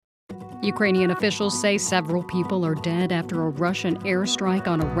Ukrainian officials say several people are dead after a Russian airstrike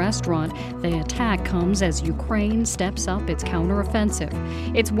on a restaurant. The attack comes as Ukraine steps up its counteroffensive.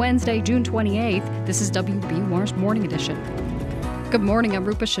 It's Wednesday, June 28th. This is WBUR's Morning Edition. Good morning, I'm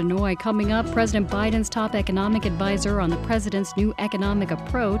Rupa Shenoy. Coming up, President Biden's top economic advisor on the president's new economic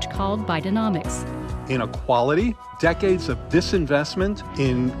approach called Bidenomics. Inequality, decades of disinvestment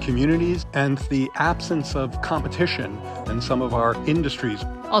in communities, and the absence of competition in some of our industries.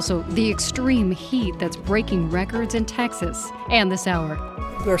 Also, the extreme heat that's breaking records in Texas. And this hour,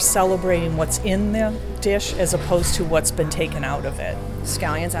 we're celebrating what's in the dish as opposed to what's been taken out of it.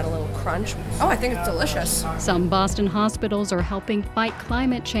 Scallions add a little crunch. Oh, I think it's delicious. Some Boston hospitals are helping fight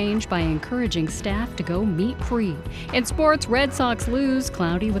climate change by encouraging staff to go meat-free. In sports, Red Sox lose,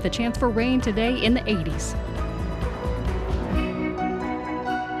 cloudy with a chance for rain today in the 80s.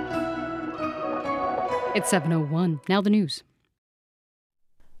 It's 7:01. Now the news.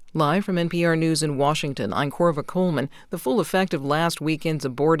 Live from NPR News in Washington, I'm Corva Coleman. The full effect of last weekend's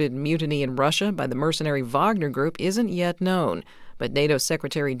aborted mutiny in Russia by the mercenary Wagner Group isn't yet known. But NATO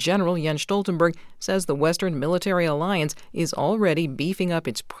Secretary General Jens Stoltenberg says the Western military alliance is already beefing up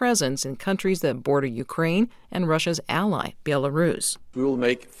its presence in countries that border Ukraine and Russia's ally, Belarus. We will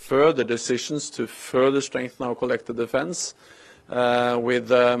make further decisions to further strengthen our collective defense with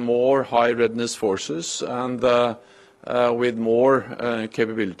more high readiness forces and with more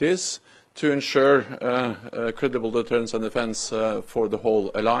capabilities to ensure credible deterrence and defense for the whole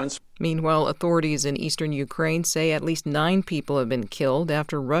alliance. Meanwhile, authorities in eastern Ukraine say at least 9 people have been killed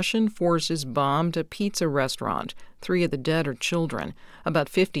after Russian forces bombed a pizza restaurant. 3 of the dead are children. About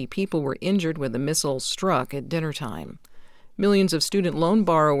 50 people were injured when the missile struck at dinner time. Millions of student loan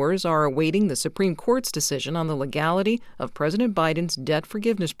borrowers are awaiting the Supreme Court's decision on the legality of President Biden's debt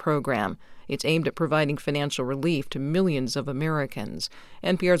forgiveness program. It's aimed at providing financial relief to millions of Americans.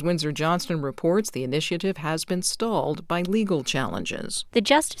 NPR's Windsor Johnston reports the initiative has been stalled by legal challenges. The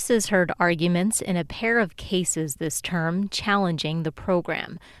justices heard arguments in a pair of cases this term challenging the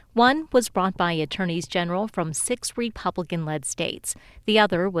program. One was brought by attorneys general from 6 Republican-led states. The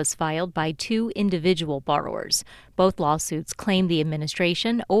other was filed by 2 individual borrowers. Both lawsuits claim the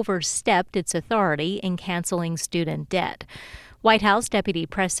administration overstepped its authority in canceling student debt. White House Deputy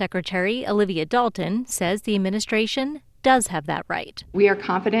Press Secretary Olivia Dalton says the administration does have that right. We are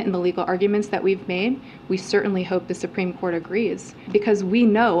confident in the legal arguments that we've made. We certainly hope the Supreme Court agrees, because we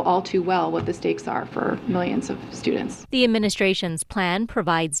know all too well what the stakes are for millions of students. The administration's plan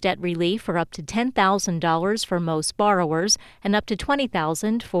provides debt relief for up to $10,000 for most borrowers and up to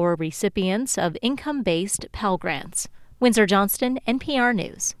 $20,000 for recipients of income-based Pell Grants. Windsor Johnston, NPR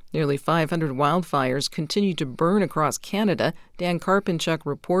News. Nearly 500 wildfires continue to burn across Canada. Dan Karpinchuk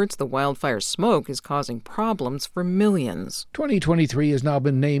reports the wildfire smoke is causing problems for millions. 2023 has now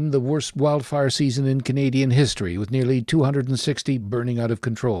been named the worst wildfire season in Canadian history, with nearly 260 burning out of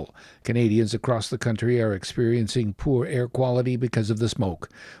control. Canadians across the country are experiencing poor air quality because of the smoke.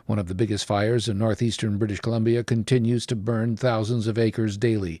 One of the biggest fires in northeastern British Columbia continues to burn thousands of acres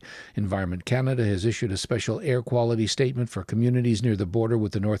daily. Environment Canada has issued a special air quality statement for communities near the border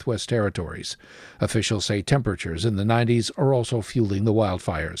with the Northwest Territories. Officials say temperatures in the 90s are also fueling the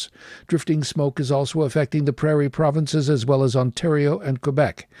wildfires. Drifting smoke is also affecting the prairie provinces as well as Ontario and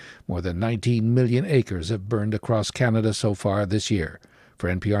Quebec. More than 19 million acres have burned across Canada so far this year. For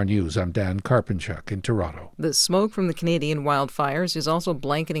NPR News, I'm Dan Karpinchuk in Toronto. The smoke from the Canadian wildfires is also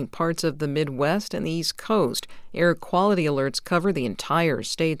blanketing parts of the Midwest and the East Coast. Air quality alerts cover the entire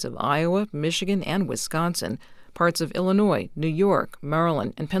states of Iowa, Michigan, and Wisconsin. Parts of Illinois, New York,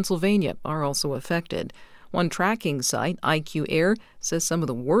 Maryland, and Pennsylvania are also affected. One tracking site, IQ Air, says some of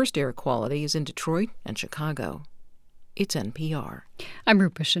the worst air quality is in Detroit and Chicago. It's NPR. I'm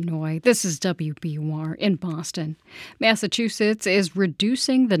Rupa Shenoy. This is WBUR in Boston. Massachusetts is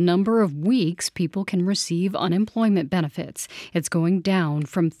reducing the number of weeks people can receive unemployment benefits. It's going down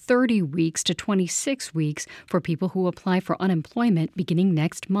from 30 weeks to 26 weeks for people who apply for unemployment beginning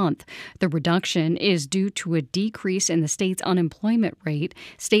next month. The reduction is due to a decrease in the state's unemployment rate.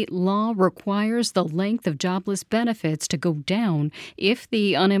 State law requires the length of jobless benefits to go down if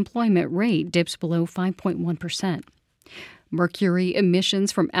the unemployment rate dips below 5.1%. Mercury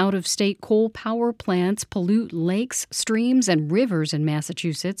emissions from out-of-state coal power plants pollute lakes, streams, and rivers in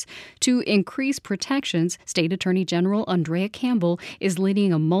Massachusetts. To increase protections, State Attorney General Andrea Campbell is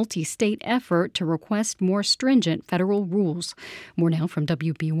leading a multi-state effort to request more stringent federal rules. More now from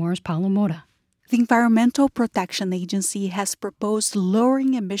WBUR's Paolo Mota. The Environmental Protection Agency has proposed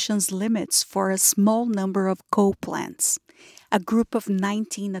lowering emissions limits for a small number of coal plants. A group of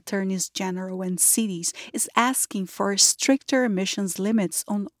 19 attorneys general and cities is asking for stricter emissions limits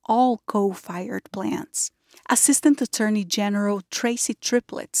on all coal-fired plants. Assistant Attorney General Tracy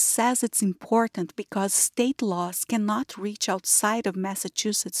Triplett says it's important because state laws cannot reach outside of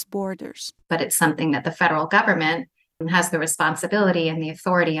Massachusetts' borders. But it's something that the federal government has the responsibility and the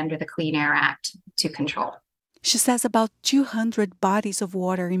authority under the Clean Air Act to control. She says about 200 bodies of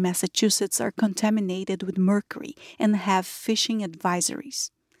water in Massachusetts are contaminated with mercury and have fishing advisories.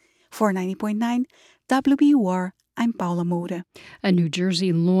 For 90.9 WBUR, I'm Paula Moura. A New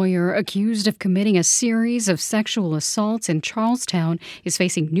Jersey lawyer accused of committing a series of sexual assaults in Charlestown is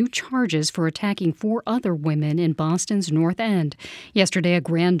facing new charges for attacking 4 other women in Boston's North End. Yesterday, a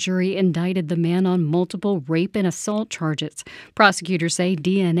grand jury indicted the man on multiple rape and assault charges. Prosecutors say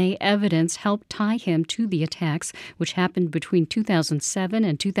DNA evidence helped tie him to the attacks, which happened between 2007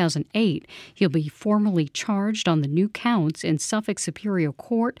 and 2008. He'll be formally charged on the new counts in Suffolk Superior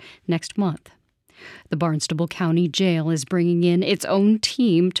Court next month. The Barnstable County Jail is bringing in its own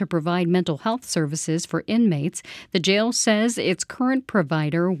team to provide mental health services for inmates. The jail says its current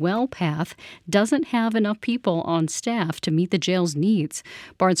provider, WellPath, doesn't have enough people on staff to meet the jail's needs.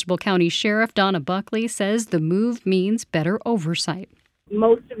 Barnstable County Sheriff Donna Buckley says the move means better oversight.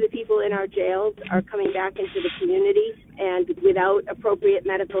 Most of the people in our jails are coming back into the community, and without appropriate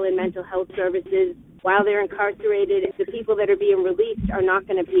medical and mental health services while they're incarcerated, the people that are being released are not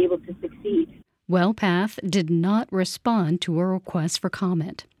going to be able to succeed. WellPath did not respond to a request for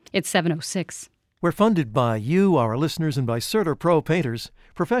comment. It's 7:06. We're funded by you, our listeners, and by Certa Pro Painters,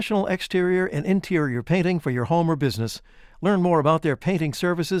 professional exterior and interior painting for your home or business. Learn more about their painting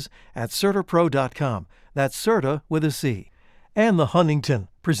services at CertaPro.com. That's Certa with a C. And the Huntington,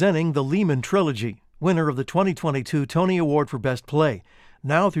 presenting the Lehman Trilogy, winner of the 2022 Tony Award for Best Play,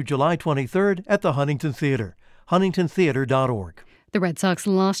 now through July 23rd at the Huntington Theater, huntingtontheater.org. The Red Sox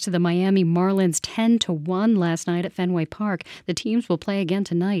lost to the Miami Marlins 10-1 last night at Fenway Park. The teams will play again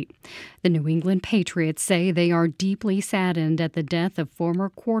tonight. The New England Patriots say they are deeply saddened at the death of former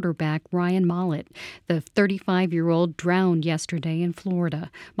quarterback Ryan Mallett. The 35-year-old drowned yesterday in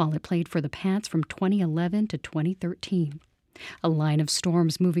Florida. Mallett played for the Pats from 2011 to 2013. A line of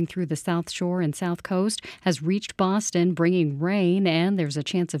storms moving through the South Shore and South Coast has reached Boston, bringing rain, and there's a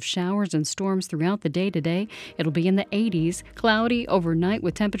chance of showers and storms throughout the day today. It'll be in the 80s, cloudy overnight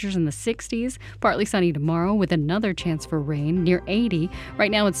with temperatures in the 60s, partly sunny tomorrow with another chance for rain near 80. Right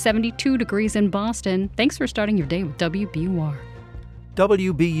now it's 72 degrees in Boston. Thanks for starting your day with WBUR.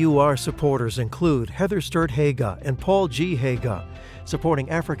 WBUR supporters include Heather Sturt Haga and Paul G. Haga, supporting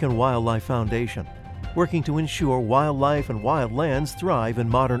African Wildlife Foundation, working to ensure wildlife and wildlands thrive in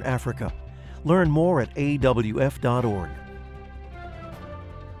modern Africa. Learn more at awf.org.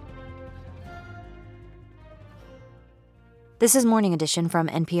 This is Morning Edition from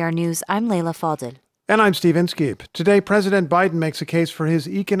NPR News. I'm Leila Fadel. And I'm Steve Inskeep. Today, President Biden makes a case for his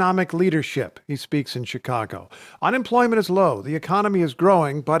economic leadership. He speaks in Chicago. Unemployment is low. The economy is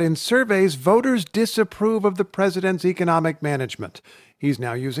growing, but in surveys, voters disapprove of the president's economic management. He's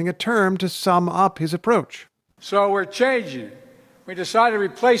now using a term to sum up his approach. So we're changing it. We decided to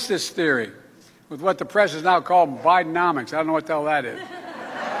replace this theory with what the press is now called Bidenomics. I don't know what the hell that is.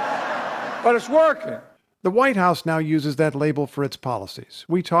 But it's working. The White House now uses that label for its policies.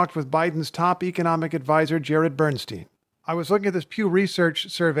 We talked with Biden's top economic advisor, Jared Bernstein. I was looking at this Pew Research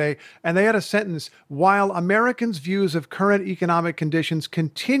survey, and they had a sentence, while Americans' views of current economic conditions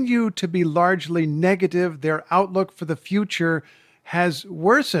continue to be largely negative, their outlook for the future has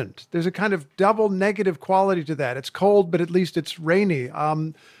worsened. There's a kind of double negative quality to that. It's cold, but at least it's rainy.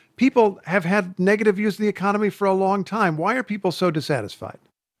 People have had negative views of the economy for a long time. Why are people so dissatisfied?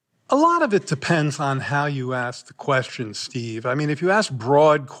 A lot of it depends on how you ask the question, Steve. I mean, if you ask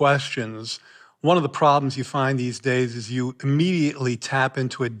broad questions, one of the problems you find these days is you immediately tap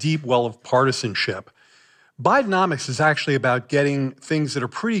into a deep well of partisanship. Bidenomics is actually about getting things that are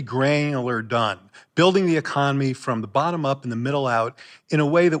pretty granular done, building the economy from the bottom up and the middle out in a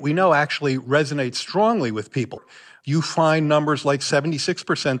way that we know actually resonates strongly with people. You find numbers like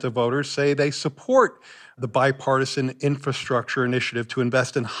 76% of voters say they support the bipartisan infrastructure initiative to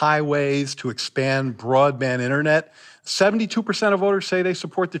invest in highways, to expand broadband internet. 72% of voters say they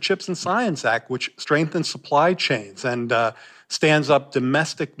support the CHIPS and Science Act, which strengthens supply chains and stands up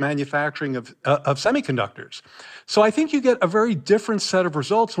domestic manufacturing of semiconductors. So I think you get a very different set of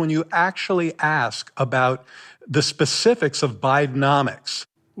results when you actually ask about the specifics of Bidenomics.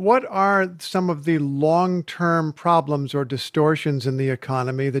 What are some of the long-term problems or distortions in the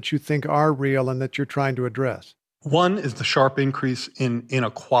economy that you think are real and that you're trying to address? One is the sharp increase in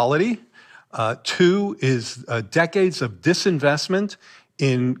inequality. Two is decades of disinvestment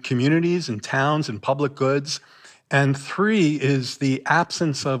in communities and towns and public goods. And three is the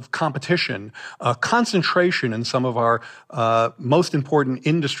absence of competition, concentration in some of our most important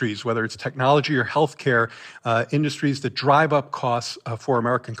industries, whether it's technology or healthcare, industries that drive up costs for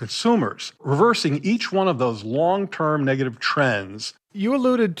American consumers. Reversing each one of those long-term negative trends. You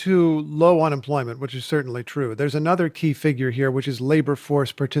alluded to low unemployment, which is certainly true. There's another key figure here, which is labor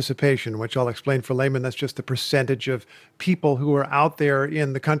force participation, which I'll explain for laymen. That's just the percentage of people who are out there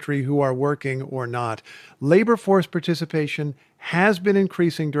in the country who are working or not. Labor force participation has been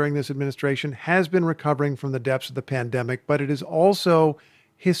increasing during this administration, has been recovering from the depths of the pandemic, but it is also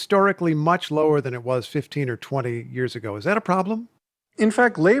historically much lower than it was 15 or 20 years ago. Is that a problem? In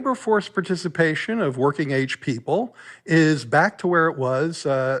fact, labor force participation of working age people is back to where it was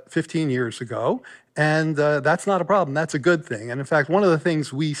 15 years ago. And that's not a problem. That's a good thing. And in fact, one of the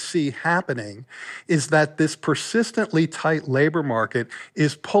things we see happening is that this persistently tight labor market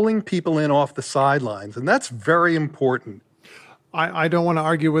is pulling people in off the sidelines. And that's very important. I don't want to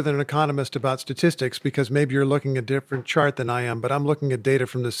argue with an economist about statistics because maybe you're looking at a different chart than I am, but I'm looking at data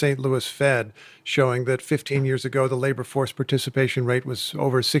from the St. Louis Fed showing that 15 years ago, the labor force participation rate was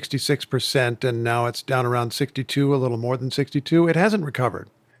over 66%, and now it's down around 62, a little more than 62. It hasn't recovered.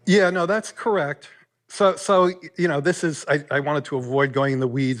 Yeah, no, that's correct. So this is, I wanted to avoid going in the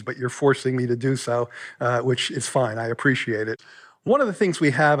weeds, but you're forcing me to do so, which is fine. I appreciate it. One of the things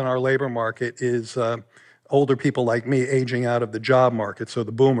we have in our labor market is older people like me aging out of the job market, so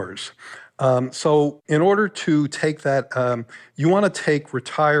the boomers. So in order to take that, you want to take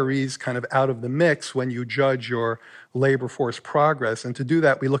retirees kind of out of the mix when you judge your labor force progress. And to do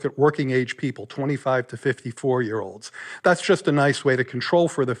that, we look at working age people, 25 to 54-year-olds. That's just a nice way to control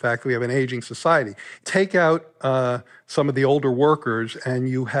for the fact that we have an aging society. Take out some of the older workers and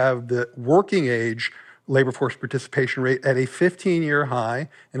you have the working age labor force participation rate at a 15-year high.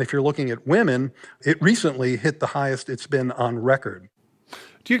 And if you're looking at women, it recently hit the highest it's been on record.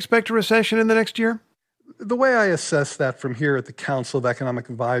 Do you expect a recession in the next year? The way I assess that from here at the Council of Economic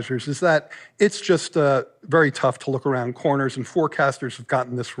Advisors is that it's just very tough to look around corners, and forecasters have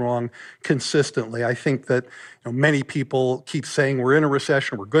gotten this wrong consistently. I think that many people keep saying we're in a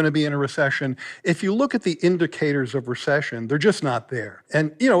recession, we're going to be in a recession. If you look at the indicators of recession, they're just not there.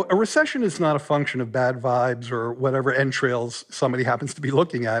 And, a recession is not a function of bad vibes or whatever entrails somebody happens to be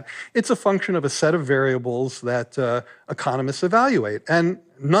looking at. It's a function of a set of variables that economists evaluate. And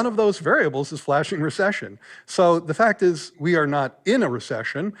none of those variables is flashing recession. So the fact is we are not in a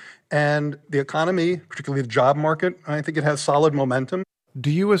recession, and the economy, particularly the job market, I think it has solid momentum.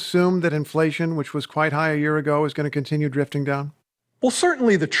 Do you assume that inflation, which was quite high a year ago, is going to continue drifting down? Well,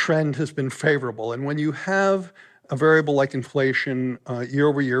 certainly the trend has been favorable. And when you have a variable like inflation year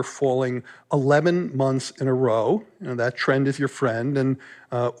over year falling 11 months in a row, that trend is your friend. And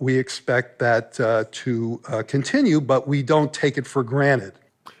we expect that to continue, but we don't take it for granted.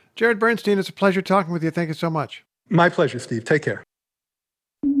 Jared Bernstein, it's a pleasure talking with you. Thank you so much. My pleasure, Steve. Take care.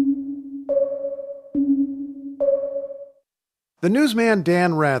 The newsman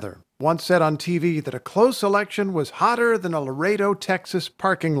Dan Rather once said on TV that a close election was hotter than a Laredo, Texas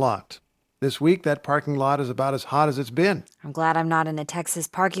parking lot. This week, that parking lot is about as hot as it's been. I'm glad I'm not in a Texas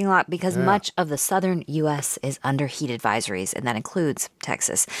parking lot because much of the southern U.S. is under heat advisories, and that includes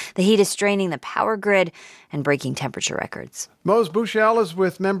Texas. The heat is straining the power grid and breaking temperature records. Mose Buchel is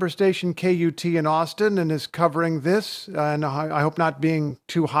with member station KUT in Austin and is covering this, and I hope not being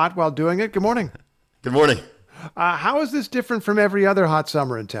too hot while doing it. Good morning. Good morning. How is this different from every other hot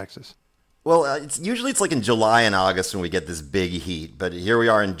summer in Texas? Well, it's like in July and August when we get this big heat, but here we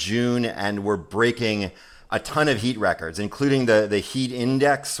are in June and we're breaking a ton of heat records, including the heat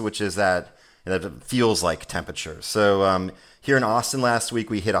index, which is that feels like temperature. So here in Austin last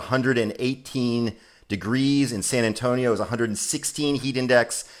week, we hit 118 degrees. In San Antonio, it was 116 heat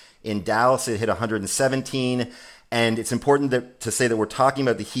index. In Dallas, it hit 117. And it's important to say that we're talking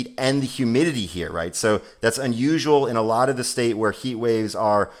about the heat and the humidity here, right? So that's unusual in a lot of the state where heat waves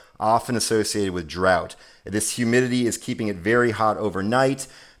are often associated with drought. This humidity is keeping it very hot overnight.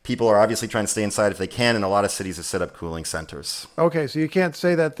 People are obviously trying to stay inside if they can, and a lot of cities have set up cooling centers. Okay, so you can't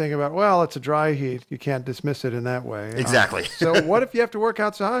say that thing about, well, it's a dry heat. You can't dismiss it in that way. Exactly. So what if you have to work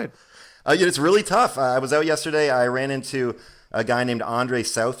outside? It's really tough. I was out yesterday. I ran into a guy named Andre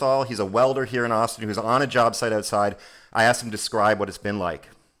Southall. He's a welder here in Austin who's on a job site outside. I asked him to describe what it's been like.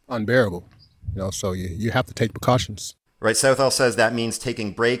 Unbearable, so you have to take precautions. Right, Southall says that means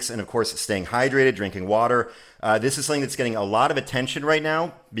taking breaks and, of course, staying hydrated, drinking water. This is something that's getting a lot of attention right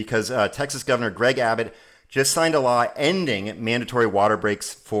now because Texas Governor Greg Abbott just signed a law ending mandatory water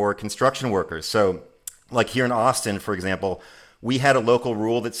breaks for construction workers. So, like here in Austin, for example, we had a local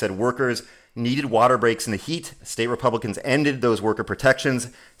rule that said workers needed water breaks in the heat. State Republicans ended those worker protections.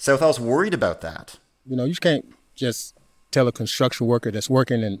 South Hall's worried about that. You know, you can't just tell a construction worker that's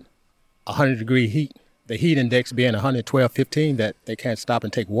working in 100-degree heat, the heat index being 112, 15, that they can't stop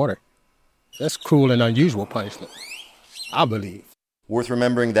and take water. That's cruel and unusual punishment, I believe. Worth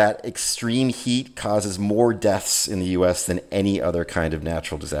remembering that extreme heat causes more deaths in the U.S. than any other kind of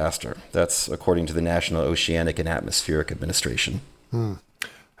natural disaster. That's according to the National Oceanic and Atmospheric Administration.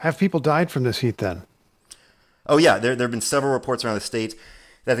 Have people died from this heat then? Oh, yeah. There have been several reports around the state.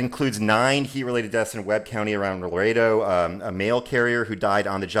 That includes 9 heat-related deaths in Webb County around Laredo, a mail carrier who died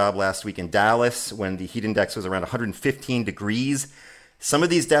on the job last week in Dallas when the heat index was around 115 degrees. Some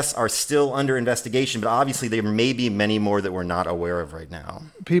of these deaths are still under investigation, but obviously there may be many more that we're not aware of right now.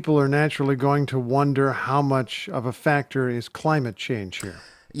 People are naturally going to wonder how much of a factor is climate change here.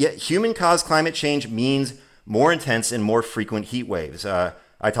 Yeah, human-caused climate change means more intense and more frequent heat waves.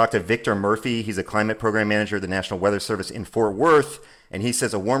 I talked to Victor Murphy. He's a climate program manager at the National Weather Service in Fort Worth, and he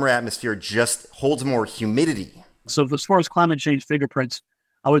says a warmer atmosphere just holds more humidity. So as far as climate change fingerprints,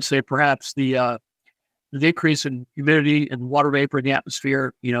 I would say perhaps the decrease in humidity and water vapor in the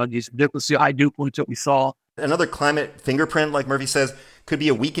atmosphere, these ridiculously high dew points that we saw. Another climate fingerprint, like Murphy says, could be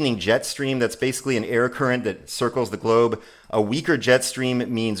a weakening jet stream. That's basically an air current that circles the globe. A weaker jet stream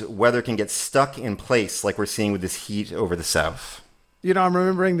means weather can get stuck in place, like we're seeing with this heat over the south. I'm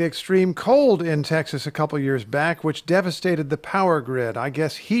remembering the extreme cold in Texas a couple years back, which devastated the power grid. I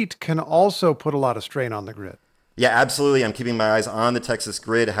guess heat can also put a lot of strain on the grid. Yeah, absolutely. I'm keeping my eyes on the Texas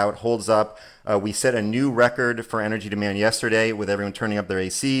grid, how it holds up. We set a new record for energy demand yesterday with everyone turning up their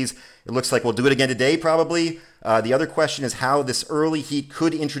ACs. It looks like we'll do it again today, probably. The other question is how this early heat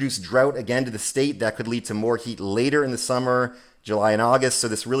could introduce drought again to the state. That could lead to more heat later in the summer, July and August. So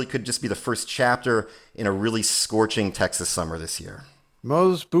this really could just be the first chapter in a really scorching Texas summer this year.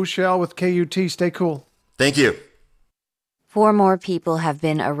 Mose Bushell with KUT. Stay cool. Thank you. 4 more people have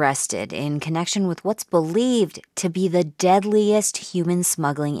been arrested in connection with what's believed to be the deadliest human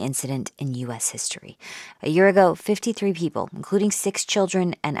smuggling incident in U.S. history. A year ago, 53 people, including 6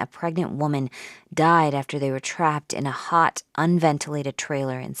 children and a pregnant woman, died after they were trapped in a hot, unventilated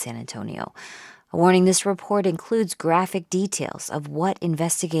trailer in San Antonio. A warning: this report includes graphic details of what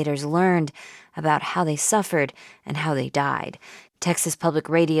investigators learned about how they suffered and how they died. Texas Public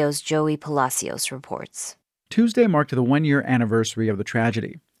Radio's Joey Palacios reports. Tuesday marked the 1-year anniversary of the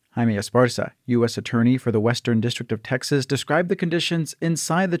tragedy. Jaime Esparza, U.S. Attorney for the Western District of Texas, described the conditions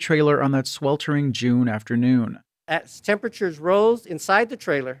inside the trailer on that sweltering June afternoon. As temperatures rose inside the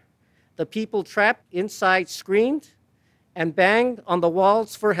trailer, the people trapped inside screamed and banged on the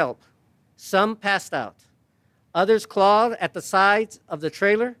walls for help. Some passed out. Others clawed at the sides of the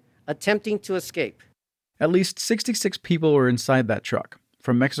trailer, attempting to escape. At least 66 people were inside that truck,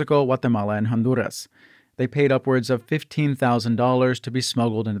 from Mexico, Guatemala, and Honduras. They paid upwards of $15,000 to be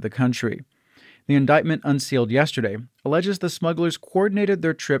smuggled into the country. The indictment, unsealed yesterday, alleges the smugglers coordinated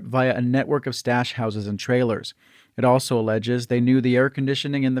their trip via a network of stash houses and trailers. It also alleges they knew the air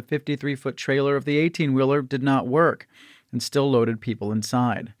conditioning in the 53-foot trailer of the 18-wheeler did not work and still loaded people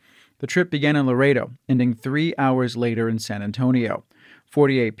inside. The trip began in Laredo, ending 3 hours later in San Antonio.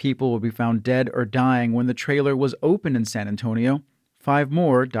 48 people will be found dead or dying when the trailer was opened in San Antonio. 5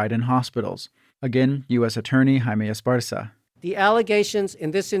 more died in hospitals. Again, U.S. Attorney Jaime Esparza. The allegations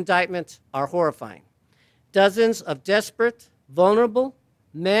in this indictment are horrifying. Dozens of desperate, vulnerable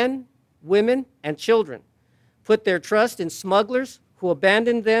men, women, and children put their trust in smugglers who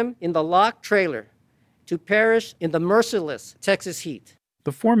abandoned them in the locked trailer to perish in the merciless Texas heat.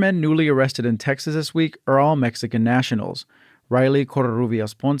 The 4 men newly arrested in Texas this week are all Mexican nationals: Riley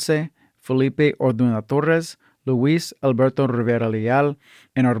Covarrubias Ponce, Felipe Orduna Torres, Luis Alberto Rivera Leal,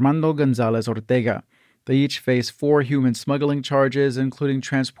 and Armando Gonzalez Ortega. They each face 4 human smuggling charges, including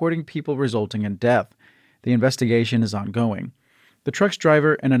transporting people resulting in death. The investigation is ongoing. The truck's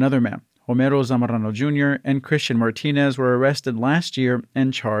driver and another man, Homero Zamorano Jr. and Christian Martinez, were arrested last year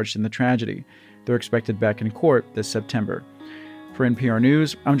and charged in the tragedy. They're expected back in court this September. For NPR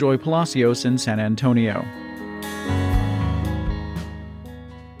News, I'm Joey Palacios in San Antonio.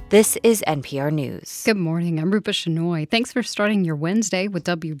 This is NPR News. Good morning. I'm Rupa Shenoy. Thanks for starting your Wednesday with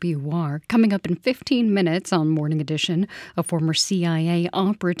WBUR. Coming up in 15 minutes on Morning Edition, a former CIA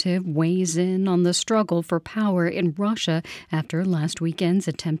operative weighs in on the struggle for power in Russia after last weekend's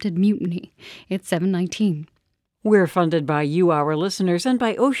attempted mutiny. It's 7:19. We're funded by you, our listeners, and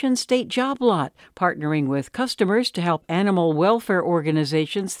by Ocean State Job Lot, partnering with customers to help animal welfare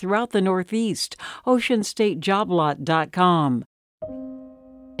organizations throughout the Northeast. OceanStateJobLot.com.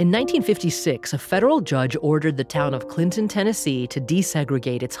 In 1956, a federal judge ordered the town of Clinton, Tennessee, to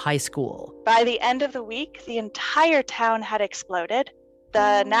desegregate its high school. By the end of the week, the entire town had exploded.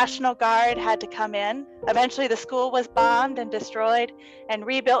 The National Guard had to come in. Eventually, the school was bombed and destroyed and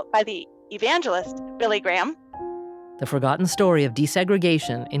rebuilt by the evangelist, Billy Graham. The forgotten story of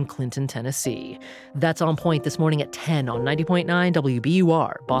desegregation in Clinton, Tennessee. That's On Point this morning at 10 on 90.9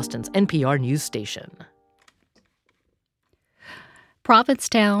 WBUR, Boston's NPR news station.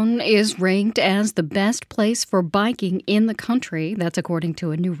 Provincetown is ranked as the best place for biking in the country. That's according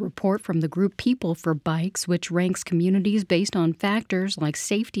to a new report from the group People for Bikes, which ranks communities based on factors like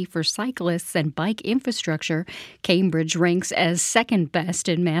safety for cyclists and bike infrastructure. Cambridge ranks as second best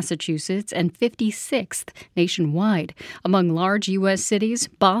in Massachusetts and 56th nationwide. Among large U.S. cities,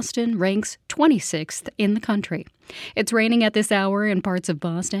 Boston ranks 26th in the country. It's raining at this hour in parts of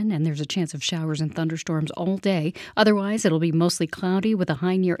Boston, and there's a chance of showers and thunderstorms all day. Otherwise, it'll be mostly cloudy with a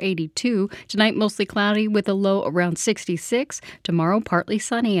high near 82. Tonight, mostly cloudy with a low around 66. Tomorrow, partly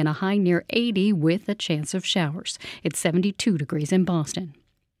sunny and a high near 80 with a chance of showers. It's 72 degrees in Boston.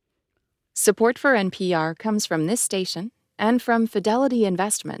 Support for NPR comes from this station and from Fidelity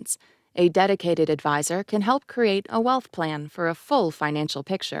Investments. A dedicated advisor can help create a wealth plan for a full financial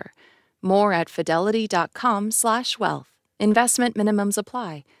picture. More at fidelity.com/wealth. Investment minimums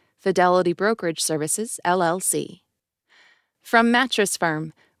apply. Fidelity Brokerage Services, LLC. From Mattress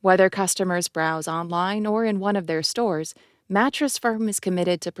Firm, whether customers browse online or in one of their stores, Mattress Firm is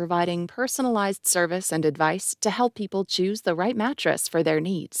committed to providing personalized service and advice to help people choose the right mattress for their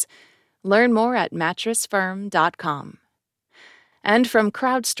needs. Learn more at mattressfirm.com. And from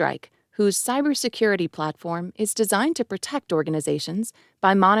CrowdStrike, whose cybersecurity platform is designed to protect organizations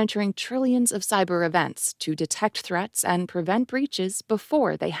by monitoring trillions of cyber events to detect threats and prevent breaches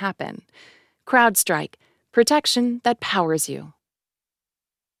before they happen. CrowdStrike, protection that powers you.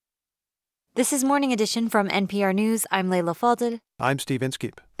 This is Morning Edition from NPR News. I'm Layla Falded. I'm Steve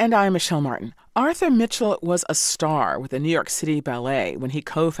Inskeep. And I'm Michelle Martin. Arthur Mitchell was a star with the New York City Ballet when he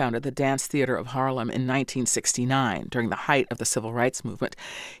co-founded the Dance Theater of Harlem in 1969 during the height of the Civil Rights Movement.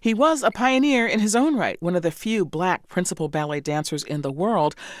 He was a pioneer in his own right, one of the few black principal ballet dancers in the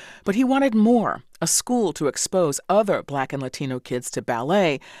world, but he wanted more, a school to expose other black and Latino kids to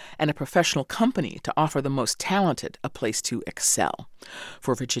ballet, and a professional company to offer the most talented a place to excel.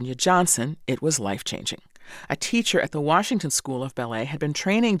 For Virginia Johnson, it was life-changing. A teacher at the Washington School of Ballet had been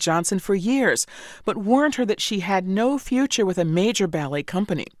training Johnson for years, but warned her that she had no future with a major ballet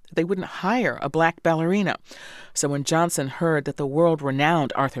company. They wouldn't hire a black ballerina. So when Johnson heard that the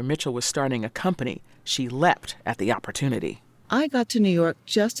world-renowned Arthur Mitchell was starting a company, she leapt at the opportunity. I got to New York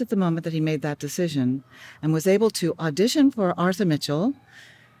just at the moment that he made that decision and was able to audition for Arthur Mitchell,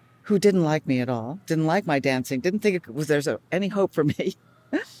 who didn't like me at all, didn't like my dancing, didn't think there's any hope for me.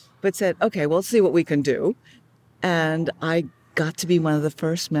 But said, okay, we'll see what we can do. And I got to be one of the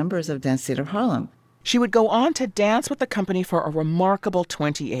first members of Dance Theater of Harlem. She would go on to dance with the company for a remarkable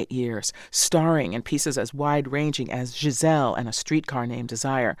 28 years, starring in pieces as wide-ranging as Giselle and A Streetcar Named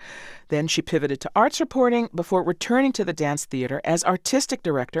Desire. Then she pivoted to arts reporting before returning to the dance theater as artistic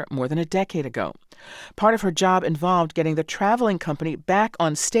director more than a decade ago. Part of her job involved getting the traveling company back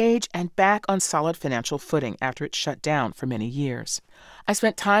on stage and back on solid financial footing after it shut down for many years. I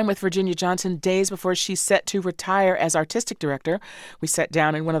spent time with Virginia Johnson days before she's set to retire as artistic director. We sat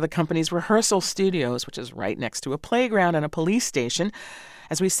down in one of the company's rehearsal studios, which is right next to a playground and a police station.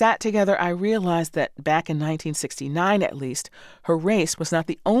 As we sat together, I realized that back in 1969, at least, her race was not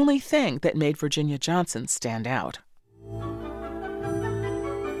the only thing that made Virginia Johnson stand out.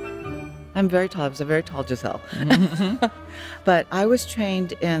 I'm very tall. I was a very tall Giselle. But I was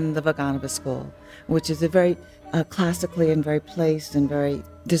trained in the Vaganova School, which is a very classically and very placed and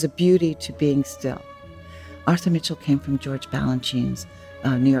there's a beauty to being still. Arthur Mitchell came from George Balanchine's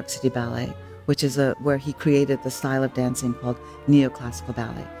New York City Ballet, which is where he created the style of dancing called neoclassical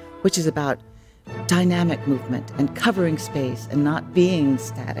ballet, which is about dynamic movement and covering space and not being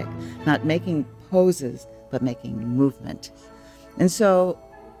static, not making poses, but making movement. And so,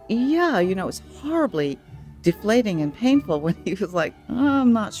 yeah, it was horribly deflating and painful when he was like,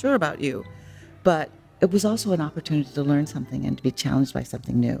 I'm not sure about you. But it was also an opportunity to learn something and to be challenged by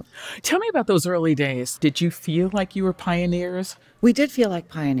something new. Tell me about those early days. Did you feel like you were pioneers? We did feel like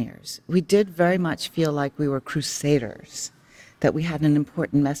pioneers. We did very much feel like we were crusaders, that we had an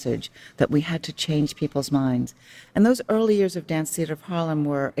important message, that we had to change people's minds. And those early years of Dance Theater of Harlem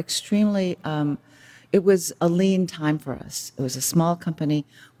were extremely, It was a lean time for us. It was a small company.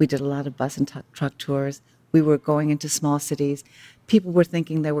 We did a lot of bus and truck tours. We were going into small cities. People were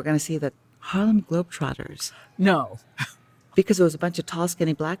thinking they were going to see the Harlem Globetrotters. No. Because it was a bunch of tall,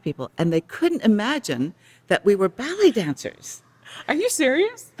 skinny black people, and they couldn't imagine that we were ballet dancers. Are you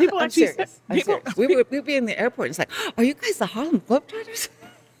serious? People actually serious. I'm serious. We'd be in the airport, and it's like, are you guys the Harlem Globetrotters?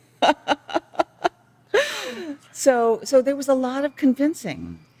 So there was a lot of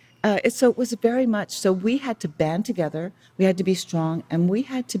convincing. So it was very much, so we had to band together, we had to be strong, and we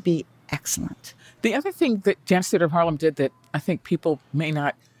had to be excellent. The other thing that Dance Theater of Harlem did that I think people may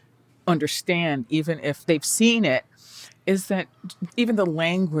not understand, even if they've seen it, is that even the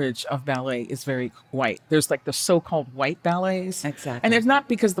language of ballet is very white. There's like the so-called white ballets. Exactly. And it's not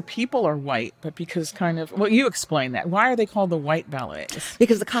because the people are white, but because well, you explain that. Why are they called the white ballets?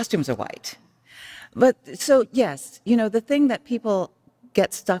 Because the costumes are white. But so, yes, the thing that people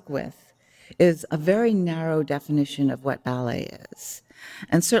get stuck with is a very narrow definition of what ballet is.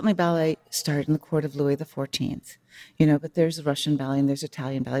 And certainly ballet started in the court of Louis XIV, but there's Russian ballet and there's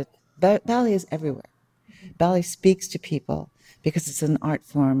Italian ballet. Ballet is everywhere. Ballet speaks to people because it's an art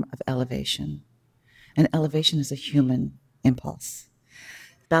form of elevation. And elevation is a human impulse.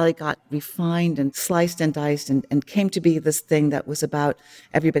 Ballet got refined and sliced and diced and came to be this thing that was about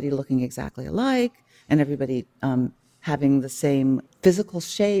everybody looking exactly alike and everybody having the same physical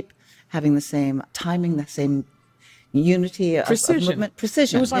shape, having the same timing, the same unity of movement.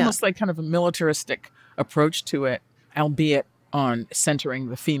 Precision. It was almost like kind of a militaristic approach to it, albeit on centering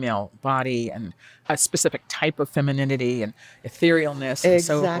the female body and a specific type of femininity and etherealness and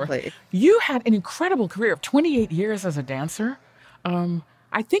so forth. Exactly. You had an incredible career of 28 years as a dancer.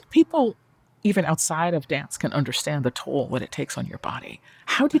 I think people, even outside of dance, can understand the toll that it takes on your body.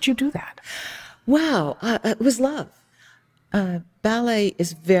 How did you do that? Wow, it was love. Ballet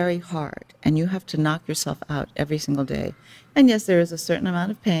is very hard, and you have to knock yourself out every single day. And yes, there is a certain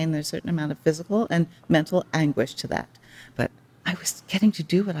amount of pain, there's a certain amount of physical and mental anguish to that. But I was getting to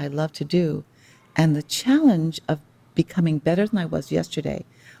do what I love to do. And the challenge of becoming better than I was yesterday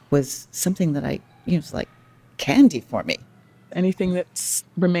was something that was like candy for me. Anything that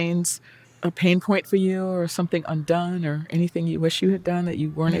remains a pain point for you, or something undone, or anything you wish you had done that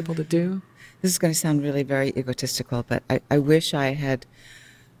you weren't able to do? This is going to sound really very egotistical, but I wish I had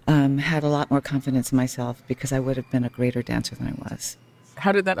had a lot more confidence in myself, because I would have been a greater dancer than I was.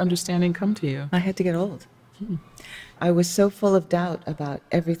 How did that understanding come to you? I had to get old. I was so full of doubt about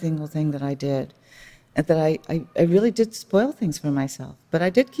every single thing that I did, that I really did spoil things for myself. But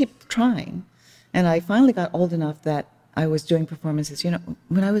I did keep trying, and I finally got old enough that I was doing performances.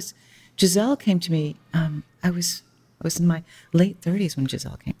 When Giselle came to me, I was in my late 30s when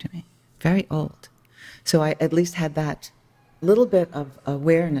Giselle came to me, very old. So I at least had that little bit of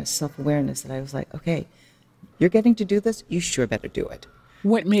awareness, self-awareness, that I was like, okay, you're getting to do this, you sure better do it.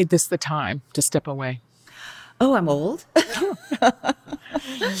 What made this the time to step away? Oh, I'm old.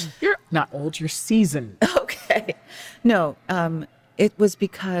 You're not old, you're seasoned. Okay. No, it was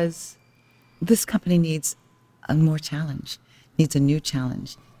because this company needs a more challenge, needs a new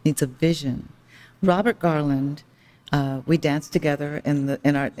challenge, needs a vision. Robert Garland, we danced together in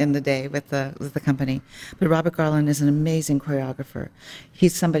the day with the company, but Robert Garland is an amazing choreographer.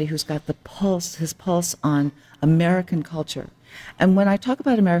 He's somebody who's got his pulse on American culture. And when I talk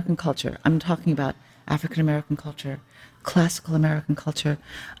about American culture, I'm talking about African American culture, classical American culture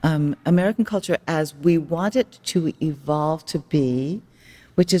as we want it to evolve to be,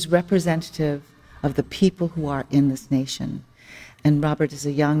 which is representative of the people who are in this nation. And Robert is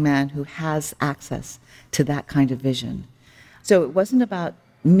a young man who has access to that kind of vision. So it wasn't about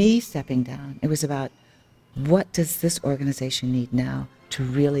me stepping down. It was about, what does this organization need now to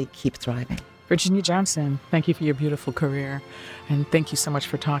really keep thriving? Virginia Johnson, thank you for your beautiful career. And thank you so much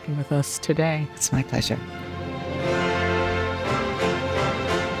for talking with us today. It's my pleasure.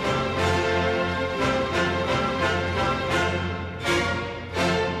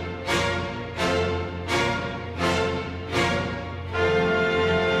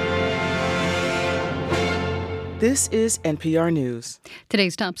 This is NPR News.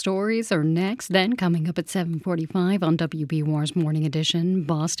 Today's top stories are next. Then, coming up at 7:45 on WBUR's Morning Edition,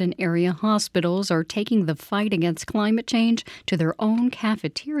 Boston area hospitals are taking the fight against climate change to their own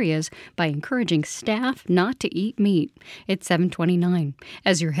cafeterias by encouraging staff not to eat meat. It's 7:29.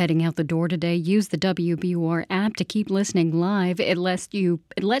 As you're heading out the door today, use the WBUR app to keep listening live. It lets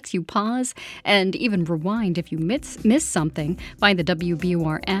you pause and even rewind if you miss something. Find the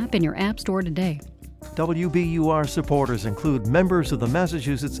WBUR app in your app store today. WBUR supporters include members of the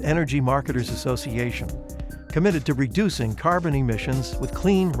Massachusetts Energy Marketers Association, committed to reducing carbon emissions with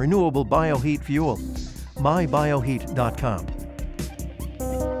clean, renewable bioheat fuel. mybioheat.com.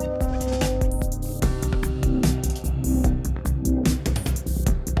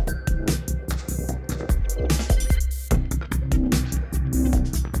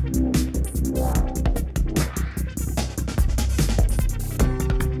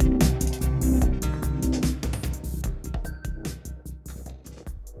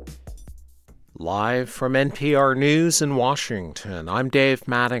 Live from NPR News in Washington, I'm Dave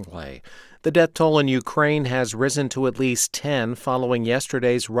Mattingly. The death toll in Ukraine has risen to at least 10 following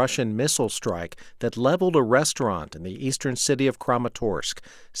yesterday's Russian missile strike that leveled a restaurant in the eastern city of Kramatorsk.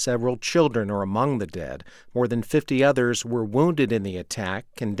 Several children are among the dead. More than 50 others were wounded in the attack,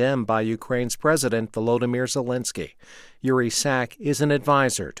 condemned by Ukraine's President Volodymyr Zelensky. Yuri Sak is an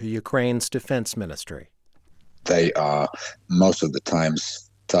advisor to Ukraine's defense ministry. They are most of the times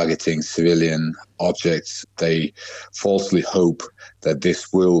targeting civilian objects. They falsely hope that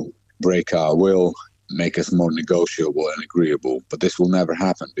this will break our will, make us more negotiable and agreeable. But this will never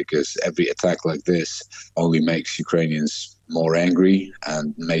happen because every attack like this only makes Ukrainians more angry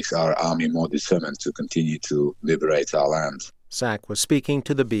and makes our army more determined to continue to liberate our land. Sak was speaking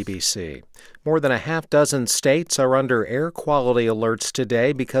to the BBC. More than a half dozen states are under air quality alerts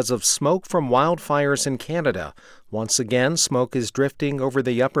today because of smoke from wildfires in Canada. Once again, smoke is drifting over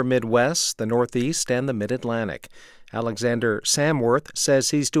the upper Midwest, the Northeast, and the Mid-Atlantic. Alexander Samworth says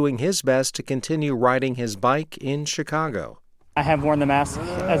he's doing his best to continue riding his bike in Chicago. I have worn the mask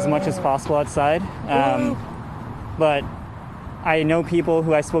as much as possible outside, but I know people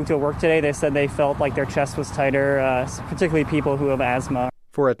who I spoke to at work today, they said they felt like their chest was tighter, particularly people who have asthma.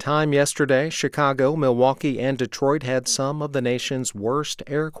 For a time yesterday, Chicago, Milwaukee, and Detroit had some of the nation's worst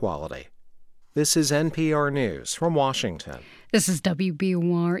air quality. This is NPR News from Washington. This is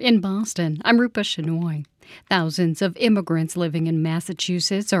WBUR in Boston. I'm Rupa Shenoy. Thousands of immigrants living in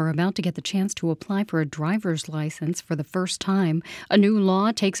Massachusetts are about to get the chance to apply for a driver's license for the first time. A new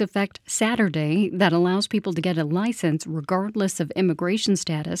law takes effect Saturday that allows people to get a license regardless of immigration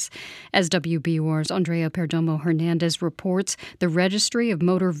status. As WBUR's Andrea Perdomo Hernandez reports, the Registry of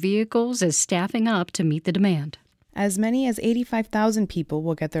Motor Vehicles is staffing up to meet the demand. As many as 85,000 people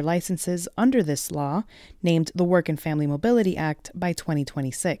will get their licenses under this law, named the Work and Family Mobility Act, by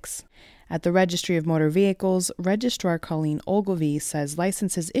 2026. At the Registry of Motor Vehicles, Registrar Colleen Ogilvie says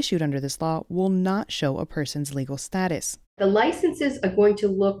licenses issued under this law will not show a person's legal status. The licenses are going to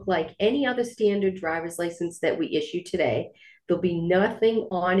look like any other standard driver's license that we issue today. There'll be nothing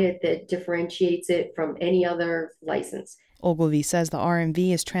on it that differentiates it from any other license. Ogilvie says the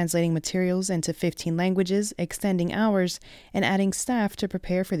RMV is translating materials into 15 languages, extending hours, and adding staff to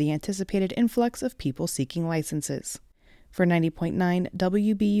prepare for the anticipated influx of people seeking licenses. For 90.9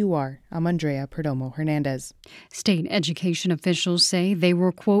 WBUR, I'm Andrea Perdomo Hernandez. State education officials say they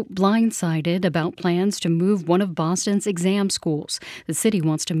were, quote, blindsided about plans to move one of Boston's exam schools. The city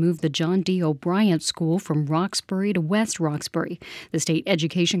wants to move the John D. O'Brien School from Roxbury to West Roxbury. The state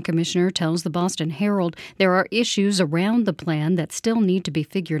education commissioner tells the Boston Herald there are issues around the plan that still need to be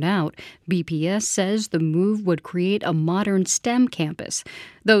figured out. BPS says the move would create a modern STEM campus.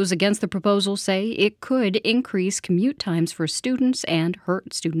 Those against the proposal say it could increase commute times for students and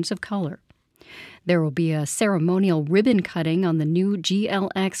hurt students of color. There will be a ceremonial ribbon cutting on the new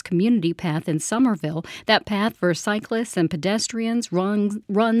GLX community path in Somerville. That path for cyclists and pedestrians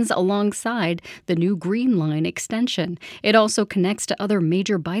runs alongside the new Green Line extension. It also connects to other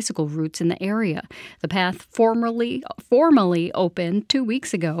major bicycle routes in the area. The path formally opened 2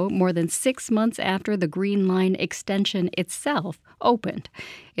 weeks ago, more than 6 months after the Green Line extension itself opened.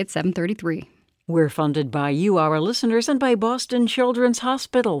 It's 7:33. We're funded by you, our listeners, and by Boston Children's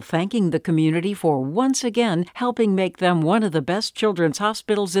Hospital, thanking the community for once again helping make them one of the best children's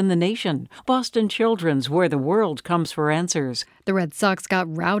hospitals in the nation. Boston Children's, where the world comes for answers. The Red Sox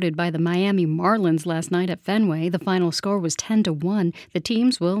got routed by the Miami Marlins last night at Fenway. The final score was 10-1. The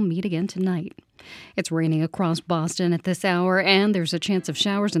teams will meet again tonight. It's raining across Boston at this hour, and there's a chance of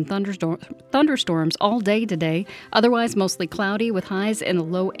showers and thunderstorms all day today. Otherwise, mostly cloudy with highs in the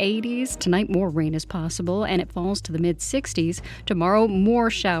low 80s. Tonight, more rain is possible, and it falls to the mid-60s. Tomorrow,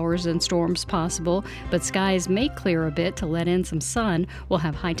 more showers and storms possible, but skies may clear a bit to let in some sun. We'll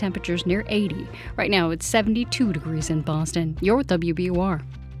have high temperatures near 80. Right now, it's 72 degrees in Boston. You're with WBUR.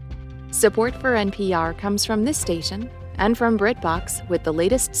 Support for NPR comes from this station and from BritBox with the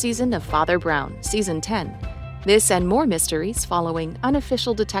latest season of Father Brown, Season 10. This and more mysteries following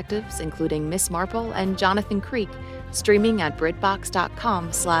unofficial detectives including Miss Marple and Jonathan Creek, streaming at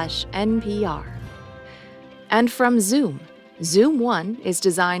BritBox.com/NPR. And from Zoom. Zoom One is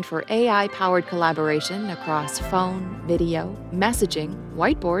designed for AI-powered collaboration across phone, video, messaging,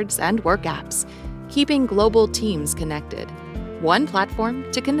 whiteboards, and work apps, keeping global teams connected. One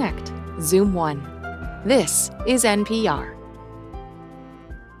platform to connect. Zoom One. This is NPR.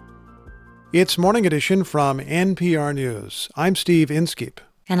 It's Morning Edition from NPR News. I'm Steve Inskeep.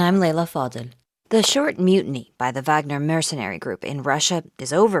 And I'm Leila Fadel. The short mutiny by the Wagner mercenary group in Russia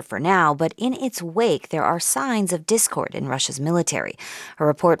is over for now, but in its wake, there are signs of discord in Russia's military. A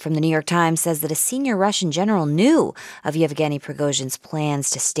report from the New York Times says that a senior Russian general knew of Yevgeny Prigozhin's plans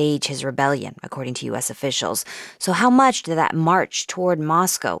to stage his rebellion, according to U.S. officials. So how much did that march toward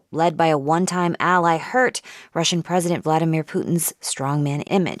Moscow, led by a one-time ally, hurt Russian President Vladimir Putin's strongman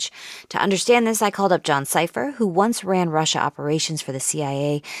image? To understand this, I called up John Cipher, who once ran Russia operations for the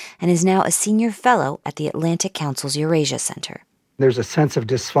CIA and is now a senior fellow at the Atlantic Council's Eurasia Center. There's a sense of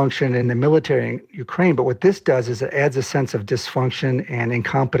dysfunction in the military in Ukraine, but what this does is it adds a sense of dysfunction and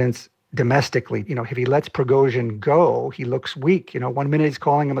incompetence domestically. If he lets Prigozhin go, he looks weak. 1 minute he's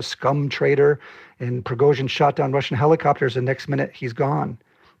calling him a scum traitor, and Prigozhin shot down Russian helicopters, the next minute he's gone.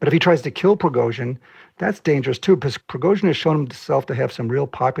 But if he tries to kill Prigozhin, that's dangerous too, because Prigozhin has shown himself to have some real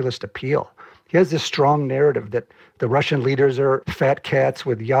populist appeal. He has this strong narrative that the Russian leaders are fat cats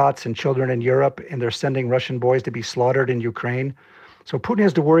with yachts and children in Europe, and they're sending Russian boys to be slaughtered in Ukraine. So Putin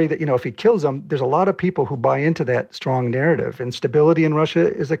has to worry that, if he kills them, there's a lot of people who buy into that strong narrative. And stability in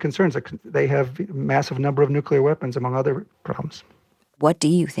Russia is a concern. They have a massive number of nuclear weapons, among other problems. What do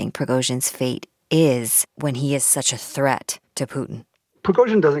you think Prigozhin's fate is when he is such a threat to Putin?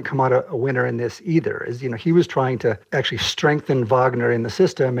 Prigozhin doesn't come out a winner in this either. He was trying to actually strengthen Wagner in the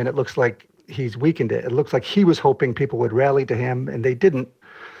system, and it looks like he's weakened it. It looks like he was hoping people would rally to him, and they didn't.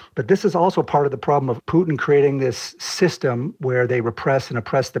 But this is also part of the problem of Putin creating this system where they repress and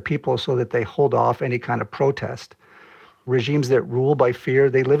oppress the people so that they hold off any kind of protest. Regimes that rule by fear,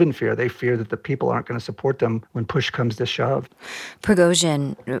 they live in fear. They fear that the people aren't going to support them when push comes to shove.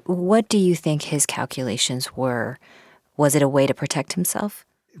 Prigozhin, what do you think his calculations were? Was it a way to protect himself?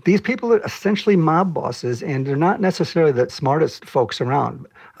 These people are essentially mob bosses, and they're not necessarily the smartest folks around.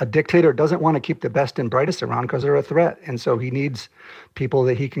 A dictator doesn't want to keep the best and brightest around because they're a threat, and so he needs people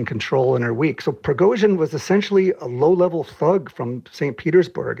that he can control and are weak. So Prigozhin was essentially a low-level thug from St.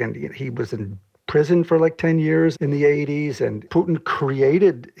 Petersburg, and he was in prison for like 10 years in the 80s, and Putin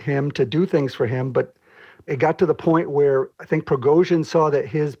created him to do things for him, but it got to the point where I think Prigozhin saw that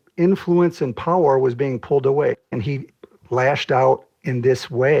his influence and power was being pulled away, and he lashed out in this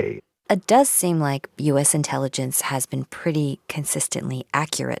way. It does seem like U.S. intelligence has been pretty consistently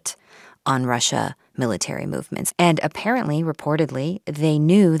accurate on Russia military movements. And apparently, reportedly, they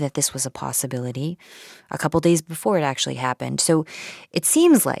knew that this was a possibility a couple days before it actually happened. So it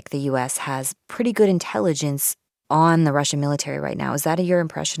seems like the U.S. has pretty good intelligence on the Russian military right now. Is that your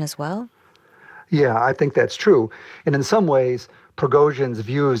impression as well? Yeah, I think that's true. And in some ways, Prigozhin's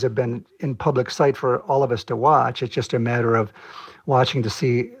views have been in public sight for all of us to watch. It's just a matter of watching to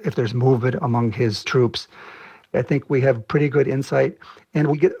see if there's movement among his troops. I think we have pretty good insight, and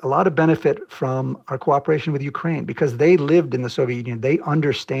we get a lot of benefit from our cooperation with Ukraine because they lived in the Soviet Union. They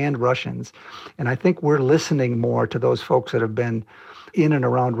understand Russians, and I think we're listening more to those folks that have been in and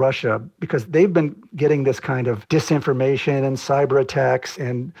around Russia because they've been getting this kind of disinformation and cyber attacks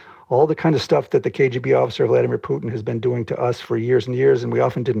and all the kind of stuff that the KGB officer Vladimir Putin has been doing to us for years and years, and we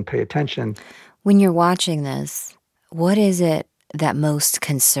often didn't pay attention. When you're watching this, what is it that most